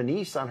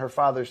Lebanese on her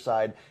father's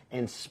side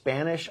and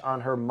Spanish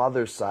on her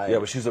mother's side. Yeah,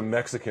 but she's a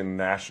Mexican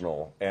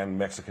national and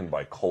Mexican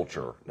by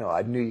culture. No,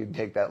 I knew you'd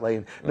take that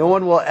lane. No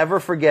one will ever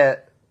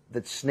forget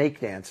that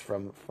snake dance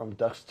from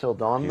Dusk Till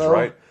Dawn,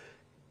 though.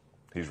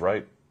 He's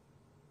right.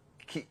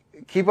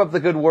 Keep up the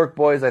good work,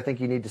 boys. I think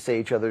you need to say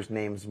each other's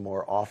names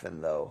more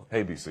often, though.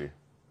 Hey, BC.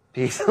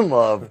 Peace and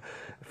love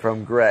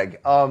from Greg.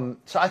 So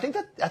I think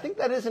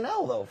that is an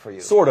L though for you.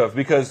 Sort of,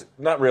 because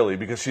not really,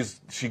 because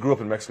she grew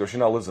up in Mexico. She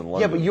now lives in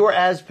London. Yeah, but you're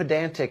as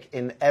pedantic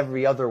in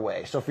every other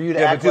way. So for you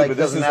to act like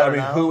doesn't matter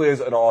now. Who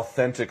is an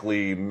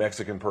authentically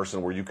Mexican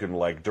person where you can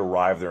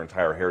derive their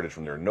entire heritage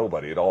from there?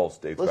 Nobody. It all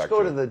dates back to. Let's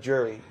go to the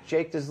jury.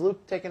 Jake, does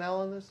Luke take an L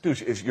on this? Dude,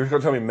 you're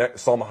going to tell me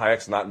Salma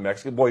Hayek's not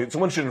Mexican? Boy,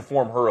 someone should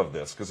inform her of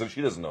this because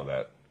she doesn't know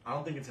that. I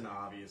don't think it's an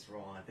obvious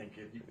role. I think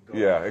if you could go.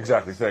 Yeah,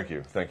 exactly. Thank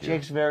you.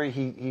 Jake's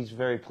he's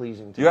very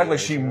pleasing to me. You act like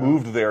she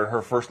moved there and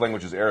her first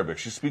language is Arabic.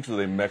 She speaks with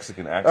a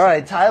Mexican accent. All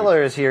right,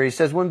 Tyler is here. He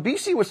says, when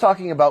BC was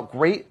talking about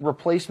great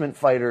replacement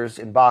fighters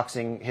in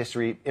boxing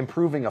history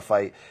improving a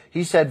fight,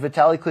 he said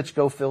Vitaly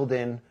Klitschko filled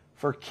in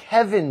for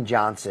Kevin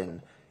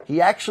Johnson. He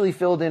actually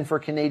filled in for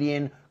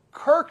Canadian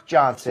Kirk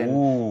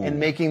Johnson in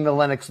making the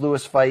Lennox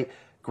Lewis fight.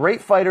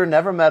 Great fighter,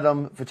 never met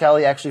him.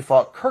 Vitaly actually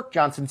fought Kirk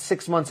Johnson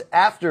 6 months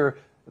after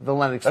the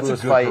Lennox Lewis fight.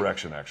 That's a good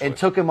correction, actually. And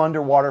took him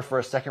underwater for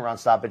a second-round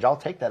stoppage. I'll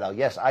take that out.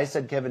 Yes, I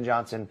said Kevin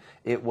Johnson.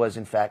 It was,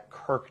 in fact,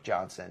 Kirk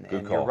Johnson. Good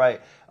and call. You're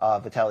right.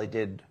 Vitaly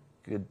did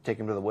take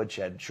him to the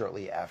woodshed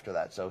shortly after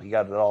that. So he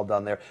got it all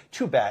done there.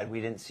 Too bad we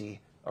didn't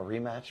see a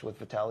rematch with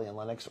Vitaly and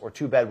Lennox, or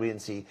too bad we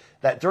didn't see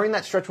that during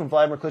that stretch when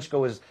Vladimir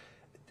Klitschko was,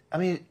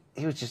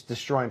 he was just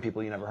destroying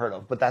people you never heard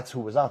of. But that's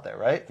who was out there,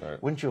 right?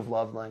 Wouldn't you have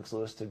loved Lennox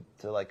Lewis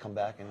to come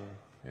back and...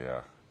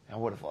 Yeah. I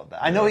would have loved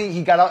that. I know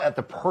he got out at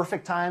the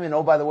perfect time, and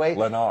oh, by the way,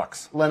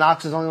 Lennox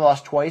has only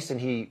lost twice,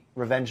 and he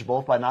revenged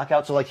both by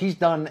knockout. So, he's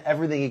done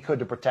everything he could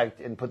to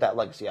protect and put that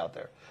legacy out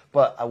there.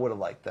 But I would have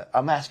liked that.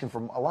 I'm asking for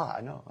a lot. I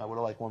know. I would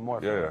have liked one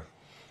more. Yeah.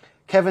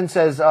 Kevin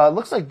says,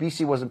 looks like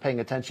BC wasn't paying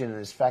attention in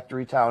his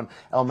Factory Town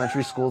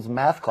Elementary School's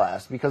math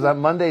class, because on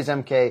Monday's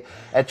MK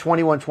at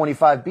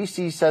 21:25,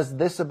 BC says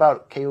this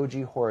about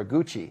Kyoji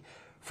Horiguchi.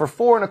 For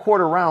 4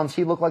 1/4 rounds,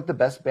 he looked like the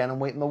best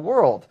bantamweight in the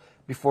world.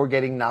 before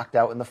getting knocked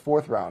out in the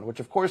 4th round,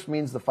 which of course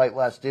means the fight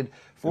lasted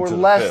for Into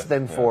the less 5th,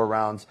 than 4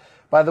 rounds.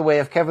 By the way,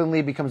 if Kevin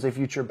Lee becomes a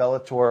future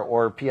Bellator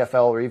or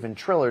PFL or even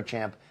Triller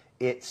champ,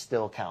 it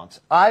still counts.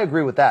 I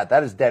agree with that.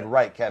 That is dead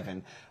right,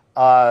 Kevin.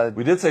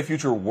 We did say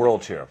future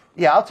world champ.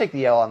 Yeah, I'll take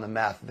the L on the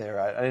math there.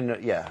 I didn't know.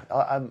 Yeah,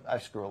 I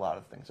screw a lot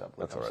of things up.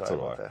 That's all right. Sorry So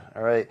do about I. that.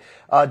 All right.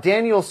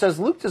 Daniel says,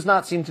 Luke does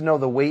not seem to know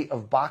the weight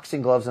of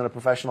boxing gloves in a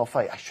professional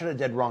fight. I should have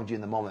dead wronged you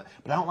in the moment,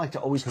 but I don't like to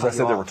always cut you off. Because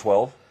I said there were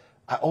 12?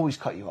 I always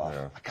cut you off.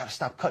 Yeah. I got to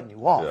stop cutting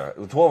you off. Yeah,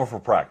 the 12 are for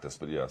practice,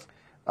 but yes.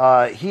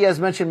 He has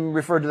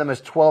referred to them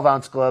as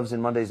 12-ounce gloves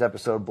in Monday's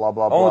episode, blah,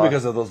 blah, blah. Only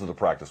because of those are the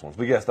practice ones.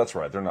 But yes, that's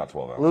right. They're not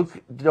 12 ounces.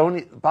 Luke,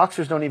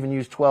 boxers don't even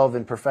use 12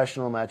 in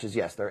professional matches.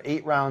 Yes, they're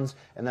 8 rounds,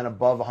 and then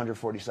above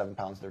 147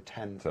 pounds, they're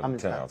 10.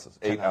 10 ounces.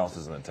 8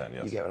 ounces and then 10,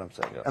 yes. You get what I'm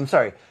saying? Yes. I'm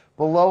sorry.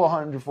 Below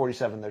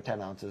 147, they're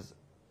 10 ounces.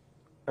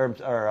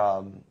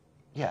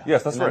 Yeah.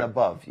 Yes, that's and right. then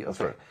above. That's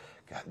Okay. right.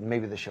 God,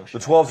 maybe the show should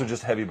The 12s are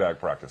just heavy bag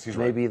practice. He's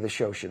right. Maybe the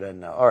show should end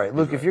now. All right,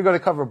 Luke, if you're going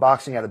to cover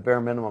boxing at a bare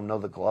minimum, know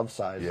the glove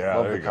size. Yeah,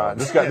 love there the you go.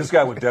 content. This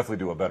guy would definitely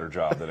do a better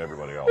job than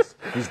everybody else.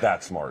 He's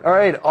that smart. All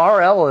right,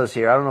 RL is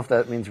here. I don't know if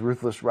that means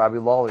Ruthless Robbie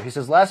Lawler. He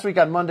says, last week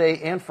on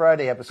Monday and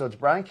Friday episodes,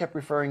 Brian kept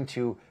referring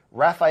to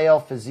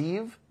Rafael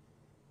Fiziev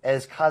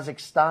as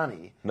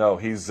Kazakhstani. No,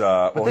 he's he's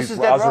is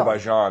dead wrong.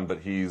 Azerbaijan, but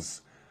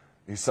he's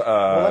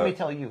Well, let me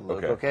tell you,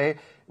 Luke, okay?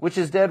 Which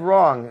is dead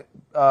wrong,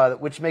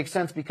 which makes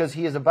sense because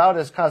he is about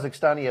as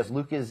Kazakhstani as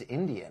Luke is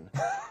Indian.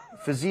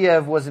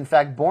 Fiziev was, in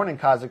fact, born in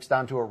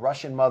Kazakhstan to a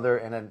Russian mother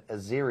and an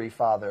Azeri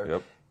father.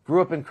 Yep.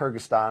 Grew up in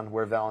Kyrgyzstan,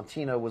 where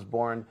Valentina was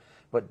born,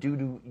 but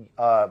to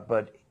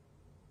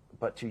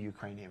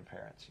Ukrainian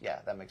parents. Yeah,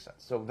 that makes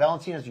sense. So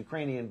Valentina's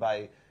Ukrainian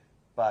by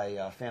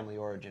family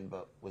origin,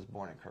 but was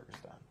born in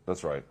Kyrgyzstan.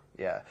 That's right.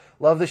 Yeah.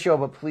 Love the show,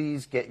 but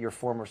please get your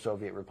former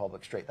Soviet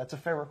republic straight. That's a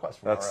fair request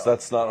from RL.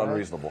 That's not All right?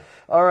 unreasonable.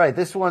 All right.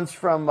 This one's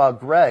from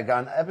Greg.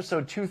 On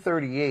episode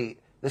 238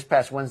 this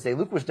past Wednesday,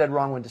 Luke was dead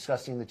wrong when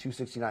discussing the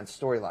 269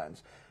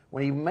 storylines.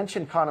 When he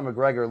mentioned Conor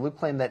McGregor, Luke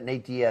claimed that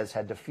Nate Diaz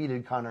had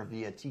defeated Conor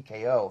via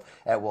TKO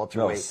at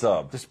welterweight. No,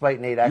 sub. Despite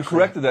Nate actually... You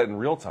corrected that in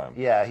real time.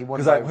 Yeah, he won.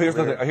 Here's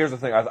the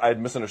thing. I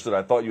had misunderstood.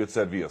 I thought you had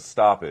said via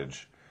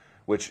stoppage,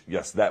 which,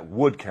 yes, that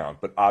would count,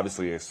 but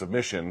obviously a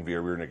submission via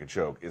rear naked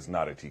choke is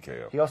not a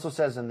TKO. He also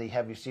says in the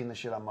Have You Seen the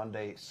Shit on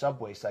Monday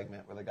Subway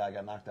segment where the guy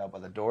got knocked out by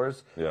the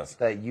doors, yes,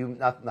 that you,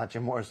 not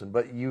Jim Morrison,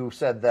 but you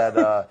said that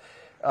this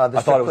I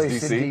thought it was took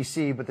place DC? in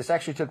D.C., but this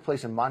actually took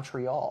place in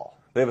Montreal.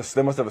 They must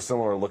have a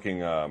similar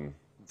looking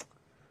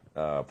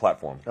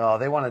platform. Oh,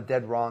 they want a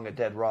dead wrong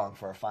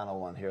for our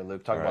final one here,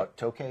 Luke. Talk about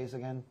Tokes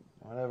again,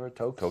 whatever.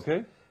 Tokes.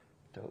 Toke?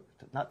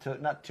 Not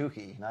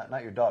Tuki,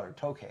 not your daughter.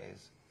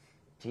 Tokes.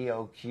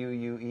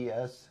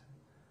 Toques.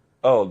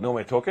 Oh, no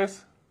me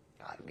toques?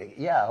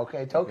 Yeah,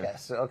 okay,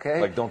 Tokes.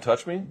 Okay. Like, don't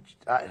touch me?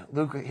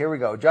 Luke, here we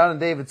go. John and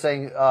David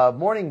saying,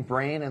 morning,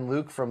 Brain and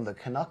Luke from the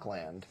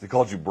Canuckland. They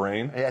called you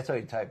brain? Yeah, that's how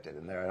he typed it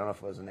in there. I don't know if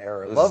it was an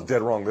error. This is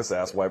dead wrong, this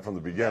ass wipe from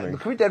the beginning.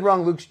 Can we dead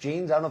wrong Luke's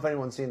jeans? I don't know if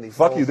anyone's seen these.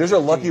 Fuck you, there's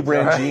your Lucky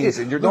Brand right? jeans.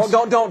 And you're, don't,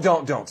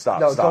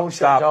 stop, No,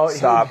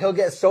 stop. He'll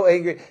get so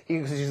angry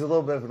because he's a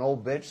little bit of an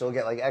old bitch, so he'll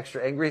get like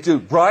extra angry.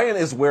 Dude, Brian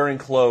is wearing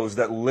clothes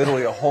that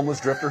literally a homeless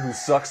drifter who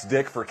sucks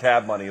dick for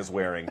cab money is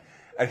wearing.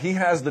 And he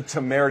has the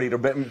temerity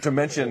to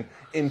mention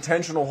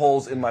intentional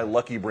holes in my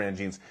Lucky Brand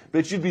jeans.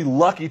 Bitch, you'd be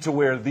lucky to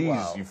wear these,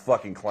 you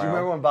fucking clown. Do you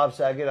remember when Bob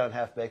Saget on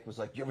Half Baked was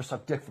like, "You ever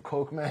suck dick for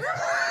coke, man?"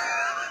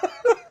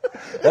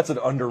 That's an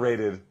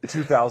underrated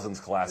 2000s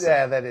classic.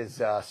 Yeah, that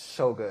is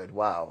so good.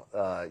 Wow.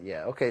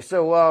 Yeah. Okay.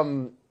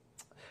 So,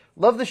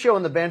 love the show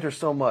and the banter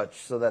so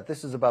much, so that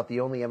this is about the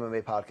only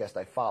MMA podcast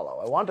I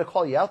follow. I wanted to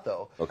call you out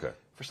though. Okay.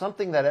 For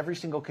something that every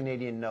single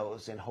Canadian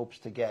knows and hopes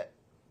to get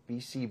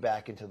BC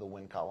back into the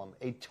win column.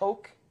 A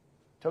toque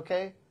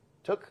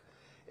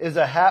is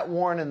a hat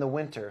worn in the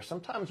winter,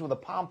 sometimes with a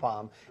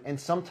pom-pom and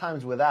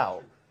sometimes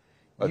without.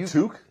 A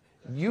toque?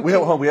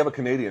 We have a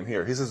Canadian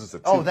here. He says it's a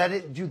toque. Oh,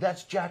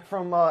 that's Jack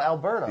from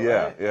Alberta,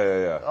 yeah, right?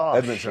 Yeah. Oh,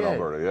 Edmonton, shit.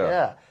 Alberta,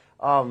 yeah.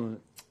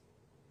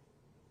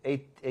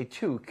 A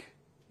toque.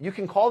 You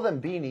can call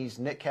them beanies,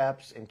 knit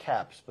caps, and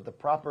caps, but the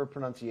proper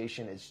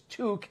pronunciation is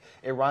toque.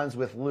 It rhymes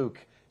with Luke.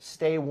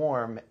 Stay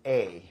warm,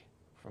 A.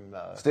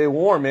 Stay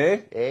warm, eh?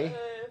 Eh?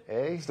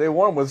 Stay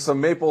warm with some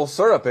maple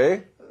syrup,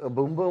 eh?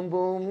 Boom, boom,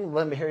 boom.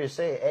 Let me hear you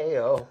say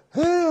ayo.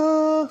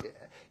 Hey-o.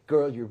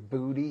 Girl, your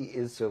booty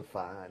is so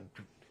fine.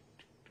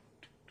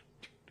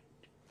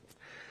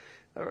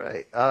 All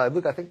right.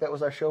 Luke, I think that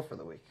was our show for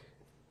the week.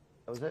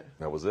 That was it?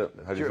 That was it.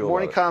 How'd you feel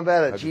Morning about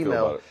Combat at How'd you feel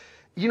about Gmail. it?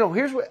 You know,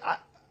 here's what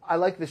I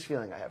like this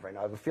feeling I have right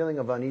now. I have a feeling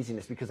of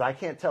uneasiness because I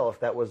can't tell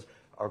if that was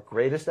our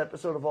greatest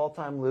episode of all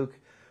time, Luke,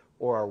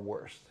 or our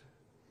worst.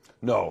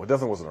 No, it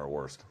definitely wasn't our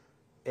worst.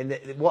 And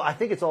I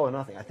think it's all or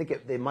nothing. I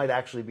think they might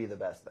actually be the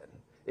best then.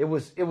 It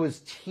was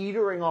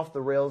teetering off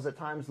the rails at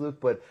times, Luke,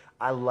 but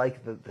I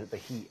like the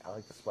heat. I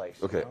like the spice.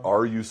 Okay,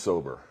 are you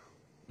sober?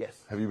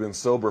 Yes. Have you been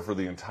sober for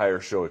the entire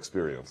show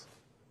experience?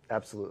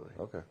 Absolutely.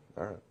 Okay,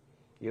 all right.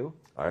 You?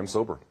 I am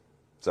sober,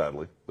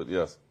 sadly, but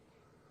yes.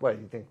 What,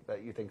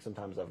 you think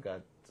sometimes I've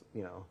got,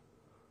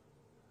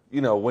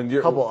 you know, when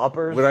you're... Couple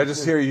uppers. When I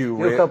just hear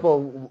you... A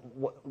couple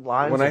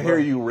lines. When I hear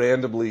you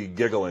randomly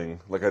giggling,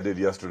 like I did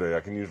yesterday, I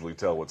can usually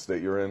tell what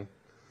state you're in.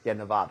 Yeah,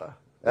 Nevada.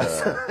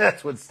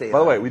 That's what state. By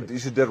the way, you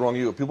should dead wrong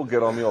you. People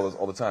get on me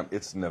all the time.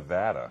 It's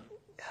Nevada.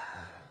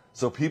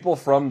 So people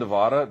from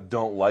Nevada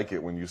don't like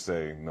it when you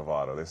say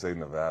Nevada. They say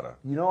Nevada.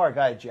 You know our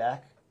guy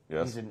Jack?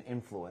 Yes. He's an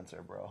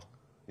influencer, bro.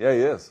 Yeah, he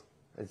is.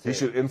 That's He it.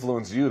 should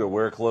influence you to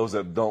wear clothes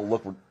that don't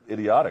look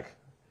idiotic.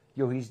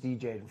 Yo, he's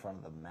DJ'd in front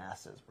of the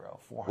masses, bro.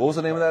 What was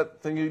the name of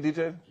that thing you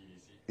DJ'd?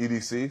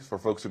 EDC, for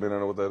folks who may not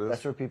know what that is.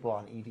 That's for people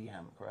on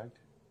EDM, correct?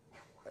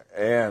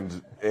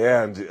 And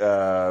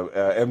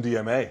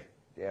MDMA.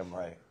 Damn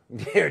right.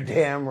 You're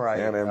damn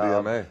right. And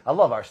MDMA. I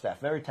love our staff.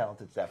 Very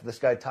talented staff. This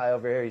guy Ty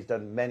over here, he's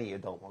done many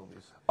adult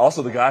movies.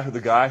 Also, the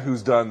guy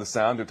who's done the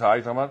sound of Ty,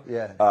 you talking about?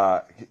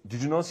 Yeah.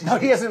 Did you notice No,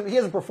 he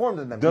hasn't performed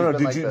in them. No,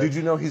 He's been did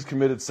you know he's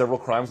committed several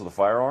crimes with a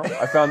firearm?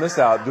 I found this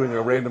out doing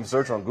a random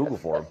search on Google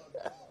for him.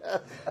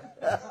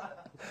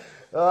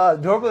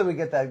 Normally we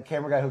get that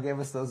camera guy who gave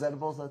us those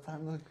edibles that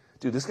time, Luke.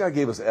 Dude, this guy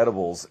gave us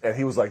edibles, and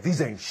he was like,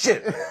 these ain't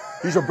shit.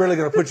 These are barely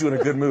going to put you in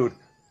a good mood.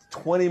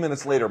 20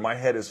 minutes later, my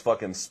head is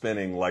fucking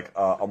spinning like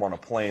I'm on a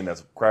plane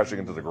that's crashing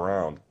into the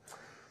ground.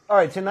 All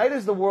right, tonight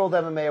is the World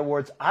MMA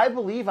Awards. I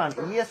believe on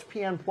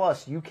ESPN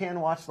Plus you can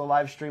watch the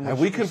live stream. Have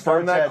we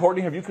confirmed that,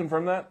 Courtney? Have you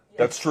confirmed that? Yes.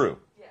 That's true.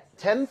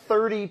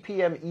 10:30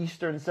 p.m.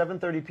 Eastern,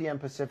 7:30 p.m.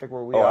 Pacific,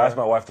 where we are. Oh, I asked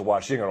my wife to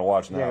watch. She ain't going to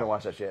watch now. You're going to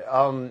watch that shit.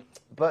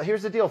 But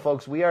here's the deal,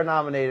 folks. We are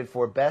nominated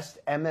for Best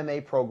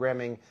MMA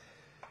Programming.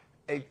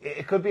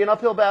 It could be an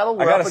uphill battle.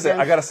 I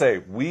gotta say,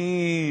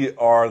 we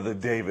are the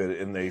David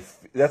in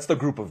that's the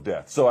group of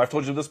death. So I've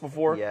told you this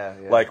before. Yeah.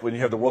 Like when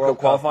you have the World Cup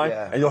qualifying,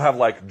 yeah. and you'll have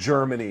like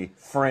Germany,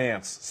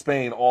 France,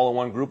 Spain, all in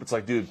one group. It's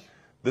like, dude,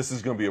 this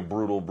is going to be a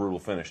brutal, brutal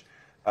finish.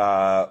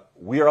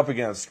 We are up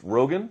against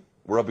Rogan.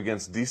 We're up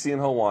against DC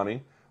and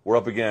Helwani. We're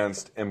up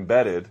against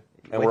Embedded.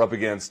 And we're up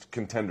against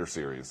Contender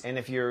Series. And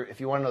if you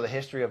want to know the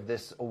history of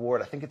this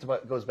award, I think it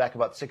goes back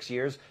about 6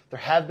 years. There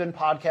have been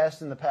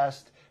podcasts in the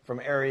past from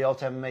Ariel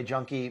to MMA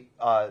Junkie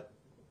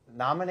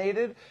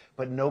nominated,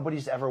 but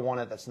nobody's ever won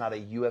it that's not a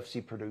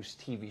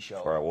UFC-produced TV show.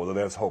 All right, well,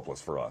 that's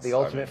hopeless for us. The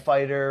Ultimate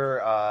Fighter,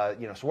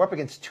 so we're up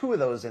against two of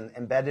those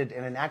Embedded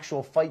in an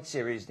actual fight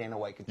series, Dana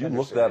White Contender You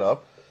look Series. that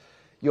up?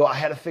 Yo, I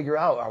had to figure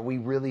out, are we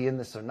really in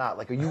this or not?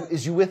 Like,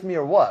 is you with me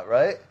or what,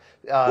 right?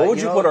 What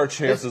would you put our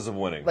chances of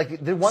winning?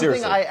 Like, the one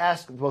Seriously. thing I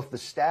ask both the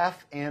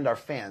staff and our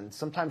fans,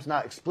 sometimes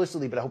not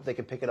explicitly, but I hope they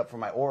can pick it up from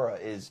my aura,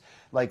 is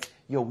like,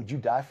 yo, would you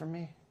die for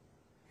me?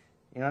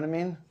 You know what I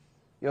mean?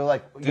 You're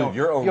like, dude,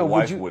 your own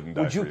wife wouldn't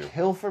die for you. Would you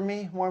kill for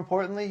me? More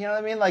importantly, you know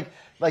what I mean?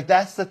 Like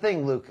that's the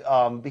thing, Luke.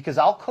 Because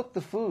I'll cook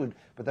the food,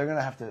 but they're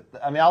gonna have to.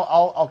 I mean,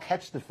 I'll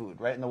catch the food,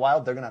 right? In the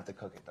wild, they're gonna have to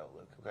cook it though,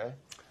 Luke. Okay.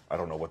 I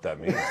don't know what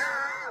that means.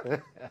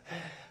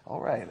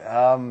 All right.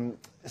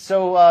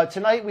 So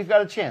tonight we've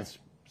got a chance.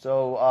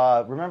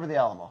 So remember the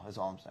Alamo is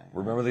all I'm saying.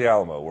 Remember the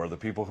Alamo, where the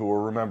people who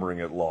were remembering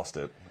it lost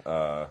it.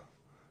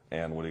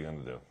 And what are you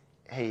going to do?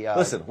 Hey,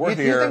 listen, we're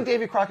do here. You think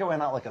Davy Crockett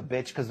went out like a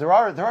bitch? Because there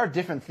are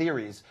different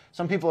theories.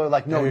 Some people are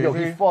like, no,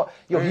 he fought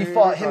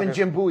him and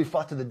Jim Bowie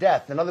fought to the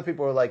death, and other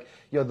people are like,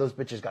 those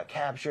bitches got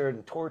captured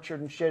and tortured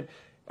and shit.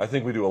 I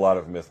think we do a lot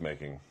of myth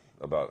making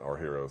about our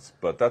heroes,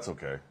 but that's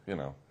okay,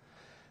 All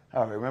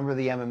right, remember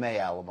the MMA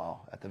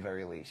Alamo at the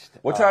very least.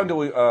 What time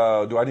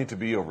do I need to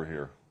be over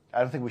here?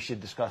 I don't think we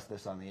should discuss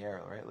this on the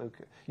air, right, Luke?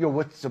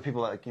 So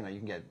people like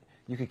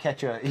you can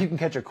catch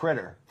a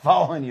critter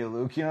following you,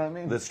 Luke. You know what I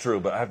mean? That's true,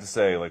 but I have to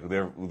say, like,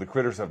 the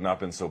critters have not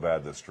been so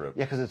bad this trip.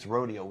 Yeah, because it's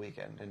rodeo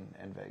weekend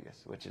in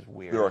Vegas, which is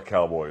weird. There are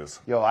cowboys.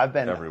 Yo,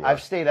 everywhere.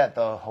 I've stayed at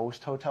the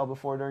Host Hotel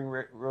before during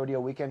rodeo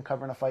weekend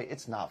covering a fight.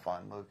 It's not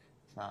fun, Luke.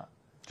 It's not.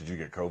 Did you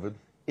get COVID?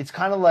 It's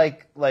kind of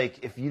like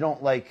if you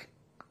don't like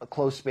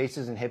closed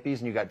spaces and hippies,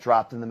 and you got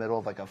dropped in the middle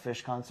of like a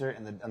Fish concert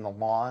in the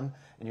lawn,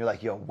 and you're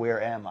like, yo,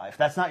 where am I? If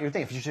that's not your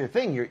thing, if it's your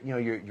thing,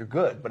 you're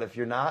good. But if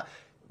you're not,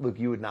 Luke,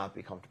 you would not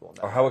be comfortable in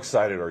that. How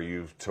excited are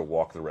you to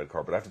walk the red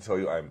carpet? I have to tell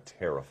you, I'm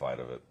terrified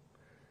of it.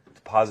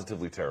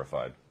 Positively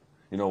terrified.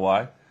 You know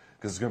why?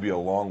 Because it's going to be a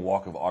long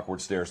walk of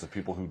awkward stairs to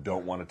people who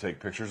don't want to take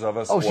pictures of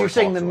us. Oh, so you're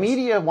saying the us.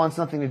 media wants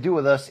nothing to do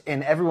with us,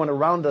 and everyone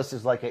around us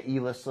is like an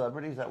E-list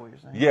celebrity? Is that what you're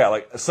saying? Yeah,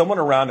 like someone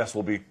around us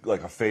will be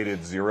like a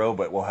faded zero,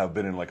 but will have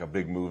been in like a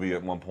big movie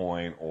at one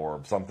point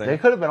or something. They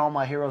could have been all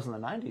my heroes in the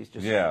 90s.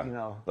 Just,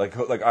 yeah, Like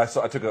I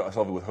took a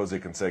selfie with Jose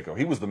Canseco.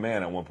 He was the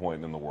man at one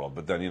point in the world,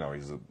 but then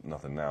he's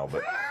nothing now.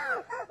 But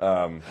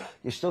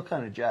you're still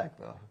kind of jacked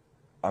though.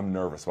 I'm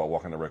nervous about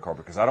walking the red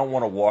carpet because I don't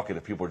want to walk it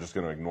if people are just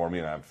going to ignore me,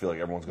 and I feel like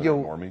everyone's going to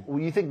ignore me.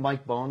 Well, you think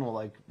Mike Bone will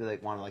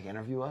want to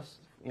interview us?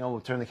 We'll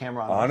turn the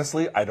camera on.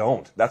 Honestly, I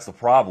don't. That's the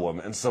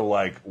problem. And so,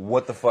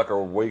 what the fuck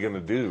are we going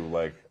to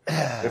do?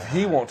 If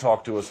he won't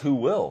talk to us, who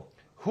will?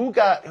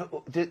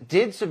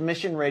 Did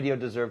Submission Radio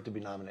deserve to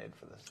be nominated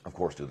for this? Of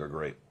course, dude. They're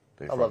great.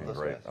 They're fucking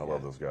great. Guys. I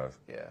love those guys.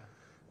 Yeah.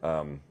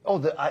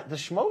 The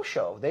Schmo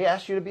Show. They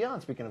asked you to be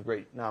on. Speaking of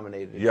great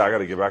nominated. Yeah, I got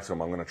to get back to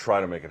them. I'm going to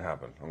try to make it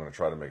happen.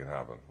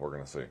 We're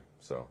going to see.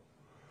 So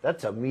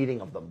that's a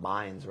meeting of the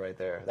minds right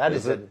there. That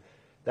is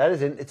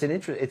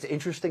It's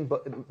interesting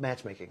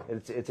matchmaking.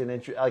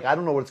 Like I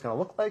don't know what it's going to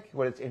look like,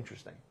 but it's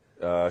interesting.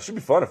 It should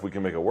be fun if we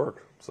can make it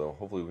work. So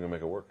hopefully we can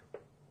make it work.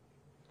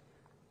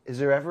 Is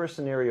there ever a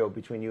scenario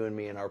between you and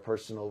me in our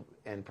personal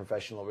and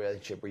professional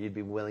relationship where you'd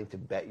be willing to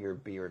bet your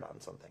beard on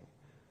something?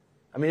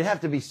 I mean, it'd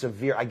have to be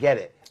severe. I get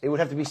it. It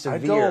would have to be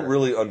severe. I don't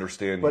really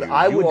understand but you.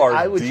 I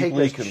would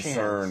deeply take this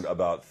concerned chance.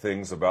 about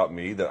things about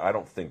me that I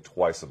don't think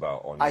twice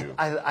about on you.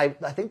 I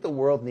think the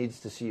world needs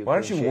to see you. Why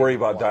don't you worry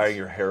about dyeing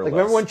your hair less?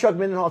 Remember when Chuck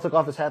Mindenhall took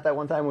off his hat that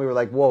one time? We were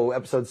like, whoa,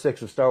 episode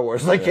 6 of Star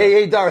Wars. Like,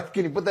 hey, Darth,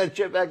 can you put that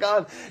shit back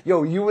on?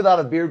 Yo, you without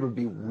a beard would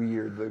be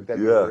weird. Like,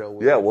 that'd be real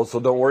weird. Yeah, well, so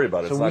don't worry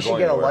about it. So it's we not should going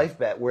get anywhere. a life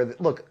bet where,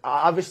 look,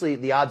 obviously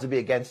the odds would be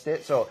against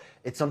it, so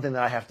it's something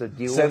that I have to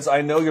deal with. Since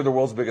I know you're the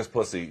world's biggest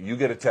pussy, you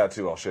get a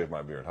tattoo, I'll shave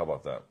my beard. How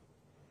about that?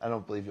 I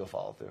don't believe you'll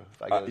follow through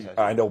if I get a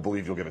tattoo. I don't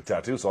believe you'll get a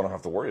tattoo, so I don't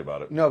have to worry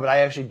about it. No, but I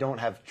actually don't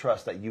have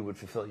trust that you would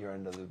fulfill your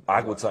end of the...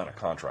 I would sign a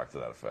contract to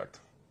that effect.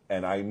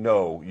 And I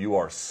know you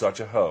are such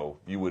a hoe,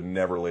 you would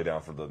never lay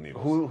down for the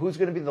needles. Who's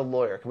going to be the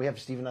lawyer? Can we have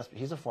Stephen Espinosa?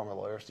 He's a former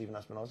lawyer, Stephen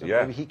Espinosa.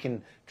 Yeah. Maybe he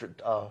can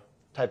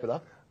type it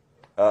up.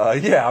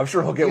 Yeah, I'm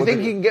sure he'll get. You think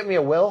he can get me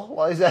a will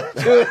while he's at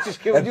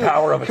it?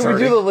 Power of Can we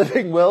attorney. do the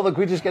living will? Can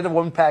we just get a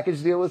one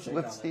package deal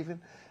with Stephen?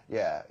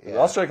 Yeah.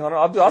 I'll shake on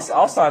it.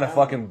 I'll sign a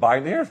fucking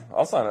bind here.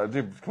 I'll sign it,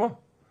 dude. Come on.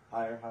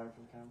 Higher for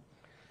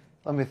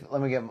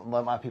the camera.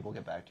 Let my people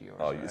get back to you.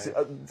 Oh, you see,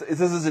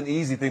 this is an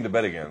easy thing to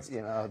bet against.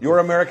 You know, you're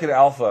American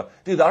Alpha,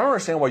 dude. I don't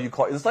understand why you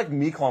call. It's like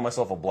me calling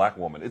myself a black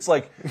woman. It's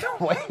like,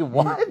 wait,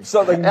 what?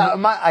 So like,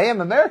 I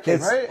am American,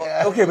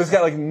 right? Okay, but it's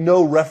got like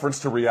no reference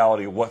to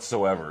reality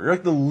whatsoever. You're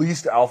like the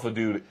least alpha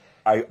dude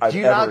I've ever Do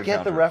you not get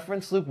encountered. the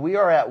reference, Luke? We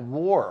are at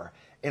war.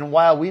 And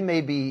while we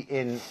may be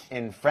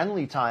in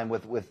friendly time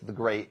with the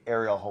great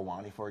Ariel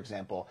Helwani, for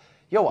example,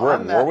 We're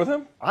at war with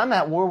him? I'm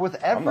at war with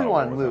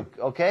everyone, Luke.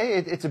 Okay,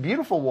 it's a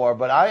beautiful war,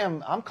 but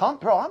I'm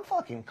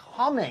fucking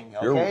coming.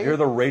 Okay, You're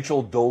the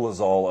Rachel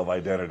Dolezal of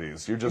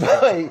identities. You're just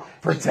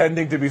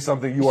pretending to be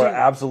something you are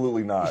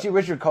absolutely not. You see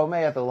Richard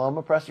Comey at the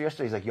Loma presser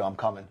yesterday? He's like, "Yo, I'm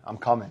coming.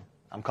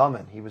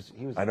 He was.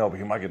 I know, but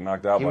he might get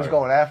knocked out. He was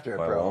going after it,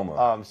 by bro.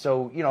 Loma.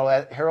 So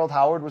Harold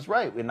Howard was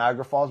right. In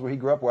Niagara Falls, where he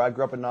grew up, where I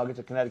grew up in Nuggets,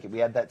 Connecticut, we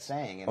had that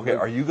saying. And Okay,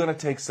 are you going to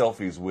take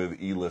selfies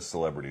with E-list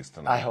celebrities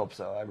tonight? I hope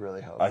so. I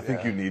really hope. I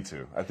think you need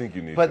to.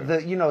 But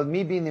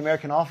me being the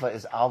American Alpha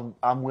is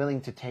I'm willing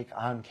to take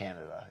on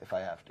Canada if I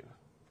have to.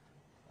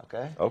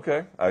 Okay.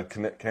 Okay.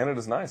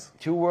 Canada's nice.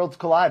 Two worlds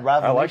collide.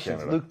 Rival I like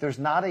nations. Canada. Luke, there's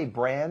not a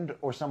brand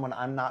or someone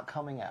I'm not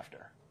coming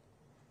after.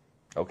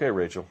 Okay,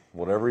 Rachel.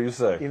 Whatever you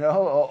say.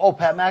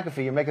 Pat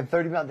McAfee, you're making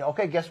 $30 million.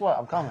 Okay, guess what?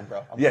 I'm coming,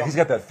 bro. He's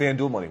got that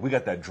FanDuel money. We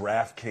got that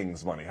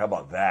DraftKings money. How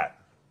about that?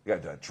 We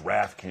got that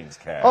DraftKings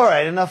cash. All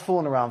right, enough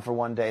fooling around for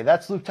one day.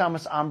 That's Luke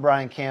Thomas. I'm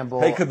Brian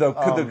Campbell. Hey, could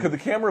the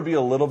camera be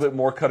a little bit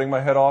more cutting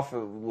my head off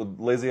with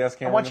lazy ass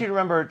camera? I want you to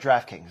remember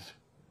DraftKings,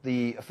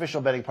 the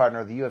official betting partner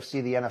of the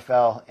UFC, the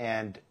NFL,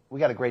 and we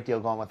got a great deal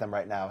going with them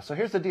right now. So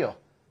here's the deal: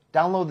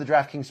 download the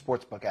DraftKings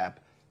Sportsbook app.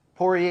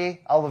 Poirier,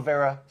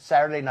 Oliveira,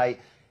 Saturday night.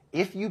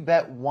 If you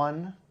bet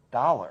 $1,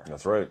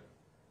 that's right,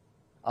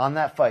 on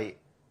that fight,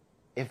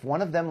 if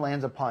one of them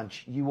lands a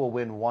punch, you will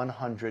win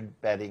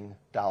 100 betting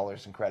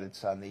dollars and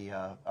credits on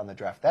the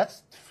draft.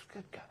 That's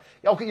good. God.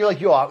 Okay, you're like,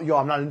 yo,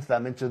 I'm not into that.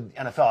 I'm into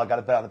NFL. I got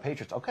to bet on the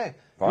Patriots. Okay,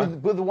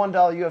 with the $1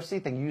 UFC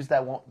thing, use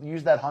that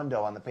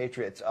hundo on the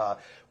Patriots.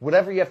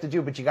 Whatever you have to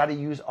do, but you got to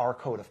use our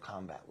code of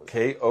combat. Luke.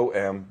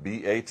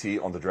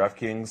 KOMBAT on the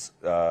DraftKings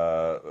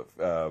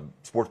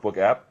Sportsbook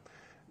app.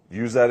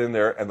 Use that in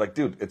there, and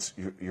dude,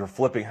 you're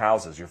flipping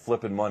houses, you're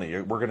flipping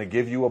money. We're going to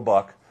give you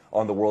 $1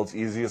 on the world's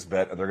easiest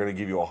bet, and they're going to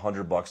give you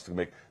 $100 to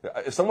make.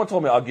 If someone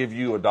told me I'll give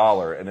you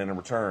 $1 and then in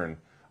return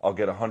I'll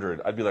get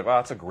 100, I'd be like, wow,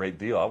 that's a great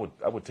deal.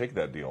 I would take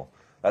that deal.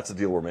 That's the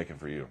deal we're making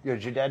for you. Your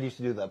dad used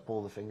to do that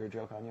pull the finger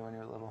joke on you when you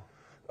were little.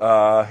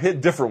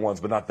 Hit different ones,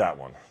 but not that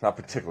one. Not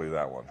particularly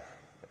that one.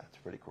 That's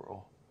pretty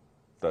cruel.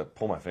 That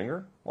pull my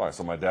finger? Why?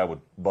 So my dad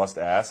would bust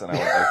ass, and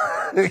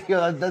I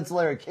would. That's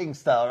Larry King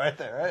style right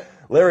there, right?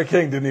 Larry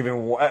King didn't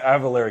even. I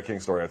have a Larry King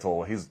story I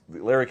told.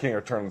 Larry King.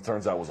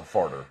 Turns out was a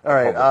farter. All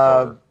right.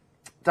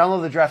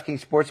 Download the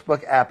DraftKings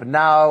Sportsbook app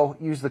now.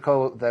 Use the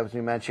code that we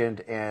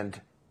mentioned,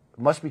 and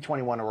must be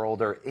 21 or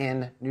older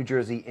in New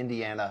Jersey,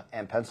 Indiana,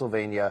 and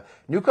Pennsylvania.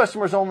 New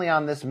customers only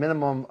on this.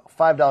 Minimum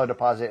 $5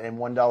 deposit and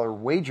 $1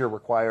 wager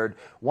required.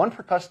 One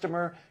per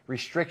customer.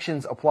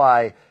 Restrictions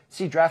apply.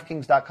 See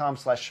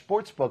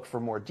DraftKings.com/sportsbook for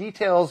more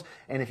details.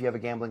 And if you have a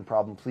gambling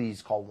problem,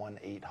 please call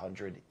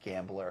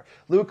 1-800-GAMBLER.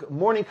 Luke,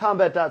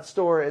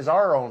 morningcombat.store is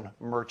our own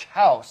merch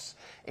house.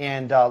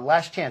 And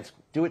last chance,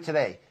 do it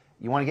today.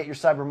 You want to get your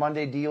Cyber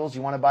Monday deals?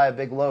 You want to buy a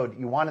big load?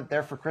 You want it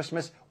there for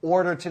Christmas?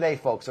 Order today,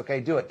 folks, okay?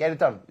 Do it. Get it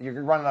done.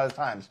 You're running out of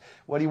times.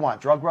 What do you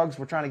want? Drug rugs?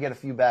 We're trying to get a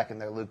few back in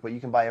there, Luke, but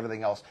you can buy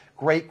everything else.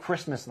 Great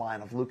Christmas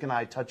line of Luke and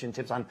I touching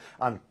tips on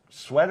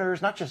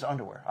sweaters, not just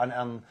underwear.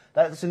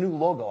 That's a new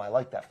logo. I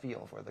like that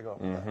feel of where they're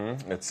going with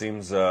that. It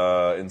seems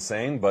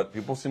insane, but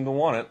people seem to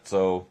want it,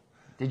 so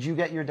Did you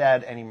get your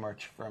dad any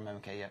merch from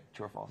MK yet?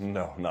 True or false?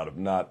 No,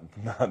 not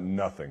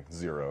nothing,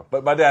 zero.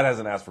 But my dad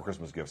hasn't asked for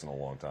Christmas gifts in a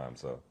long time,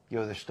 so.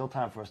 Yo, there's still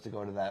time for us to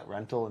go to that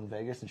rental in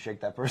Vegas and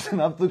shake that person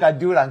up. Luke, I'd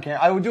do it on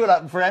camera. I would do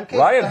it for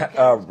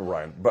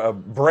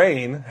MK.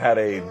 Brain had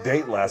a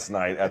date last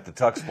night at the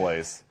Tux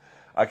place.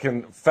 I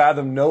can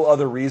fathom no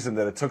other reason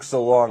that it took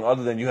so long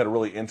other than you had a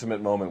really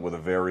intimate moment with a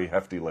very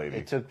hefty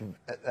lady.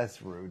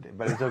 That's rude,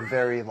 but it took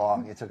very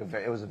long.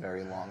 It was a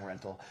very long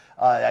rental.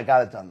 I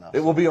got it done though. It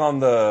will be on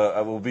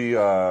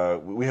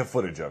we have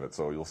footage of it,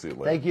 so you'll see it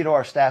later. Thank you to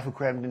our staff who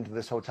crammed into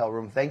this hotel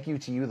room. Thank you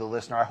to you, the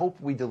listener. I hope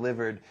we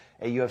delivered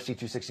a UFC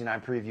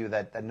 269 preview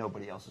that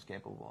nobody else is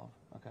capable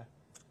of. Okay?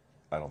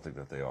 I don't think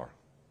that they are.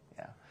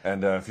 Yeah.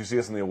 And if you see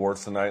us in the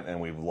awards tonight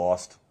and we've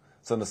lost,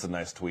 send us a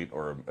nice tweet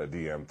or a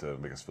DM to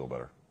make us feel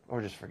better.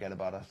 Or just forget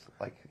about us,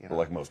 like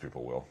most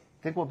people will.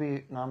 Think we'll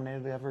be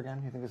nominated ever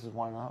again? You think this is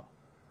one out?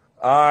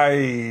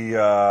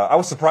 I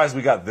was surprised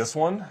we got this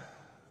one,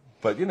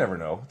 but you never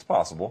know. It's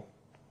possible.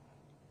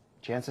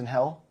 Chance in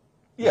hell?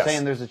 Yes. You're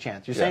saying there's a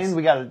chance. You're Yes. saying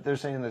we got it. They're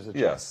saying there's a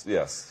chance.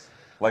 Yes.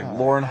 Like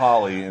Lauren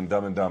Holly in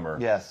Dumb and Dumber.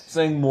 Yes.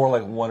 Saying more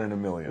like 1 in a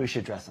million. We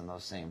should dress in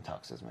those same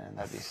tuxes, man.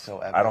 That'd be so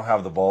epic. I don't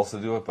have the balls to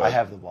do it, but I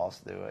have the balls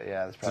to do it.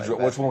 Yeah, that's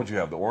probably which one would you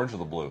have? The orange or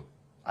the blue?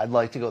 I'd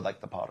like to go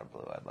like the powder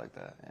blue. I'd like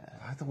that. Yeah.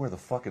 I have to wear the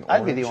fucking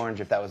orange. I'd be the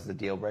orange if that was the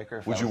deal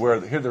breaker. Would you wear?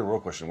 Here's the real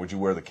question: would you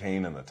wear the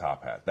cane and the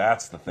top hat?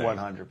 That's the thing.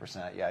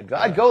 100%. Yeah,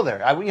 I'd go there.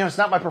 It's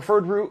not my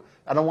preferred route.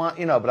 I don't want,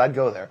 but I'd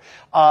go there.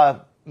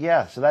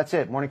 Yeah, so that's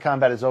it. Morning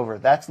Combat is over.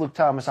 That's Luke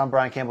Thomas. I'm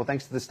Brian Campbell.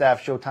 Thanks to the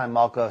staff, Showtime,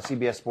 Malka,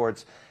 CBS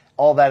Sports,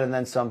 all that and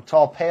then some.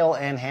 Tall, pale,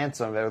 and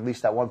handsome, at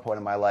least at one point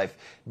in my life.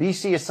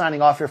 BC is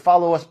signing off here.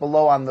 Follow us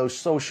below on those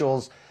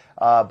socials.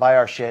 Buy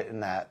our shit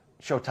and that.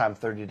 Showtime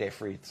 30-day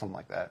free, something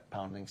like that.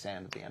 Pounding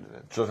sand at the end of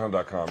it.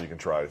 Showtime.com. You can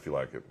try it if you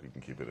like it. You can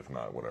keep it. If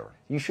not, whatever.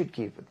 You should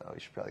keep it, though. You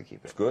should probably keep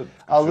it. It's good.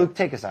 Luke,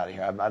 take us out of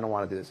here. I don't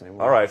want to do this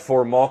anymore. All right.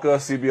 For Malka,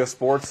 CBS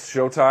Sports,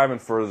 Showtime,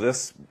 and for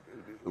this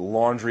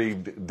laundry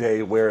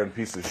day wearing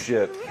piece of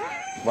shit,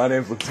 my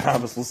name's Luke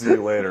Thomas. We'll see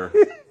you later.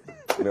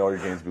 May all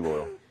your games be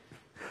loyal.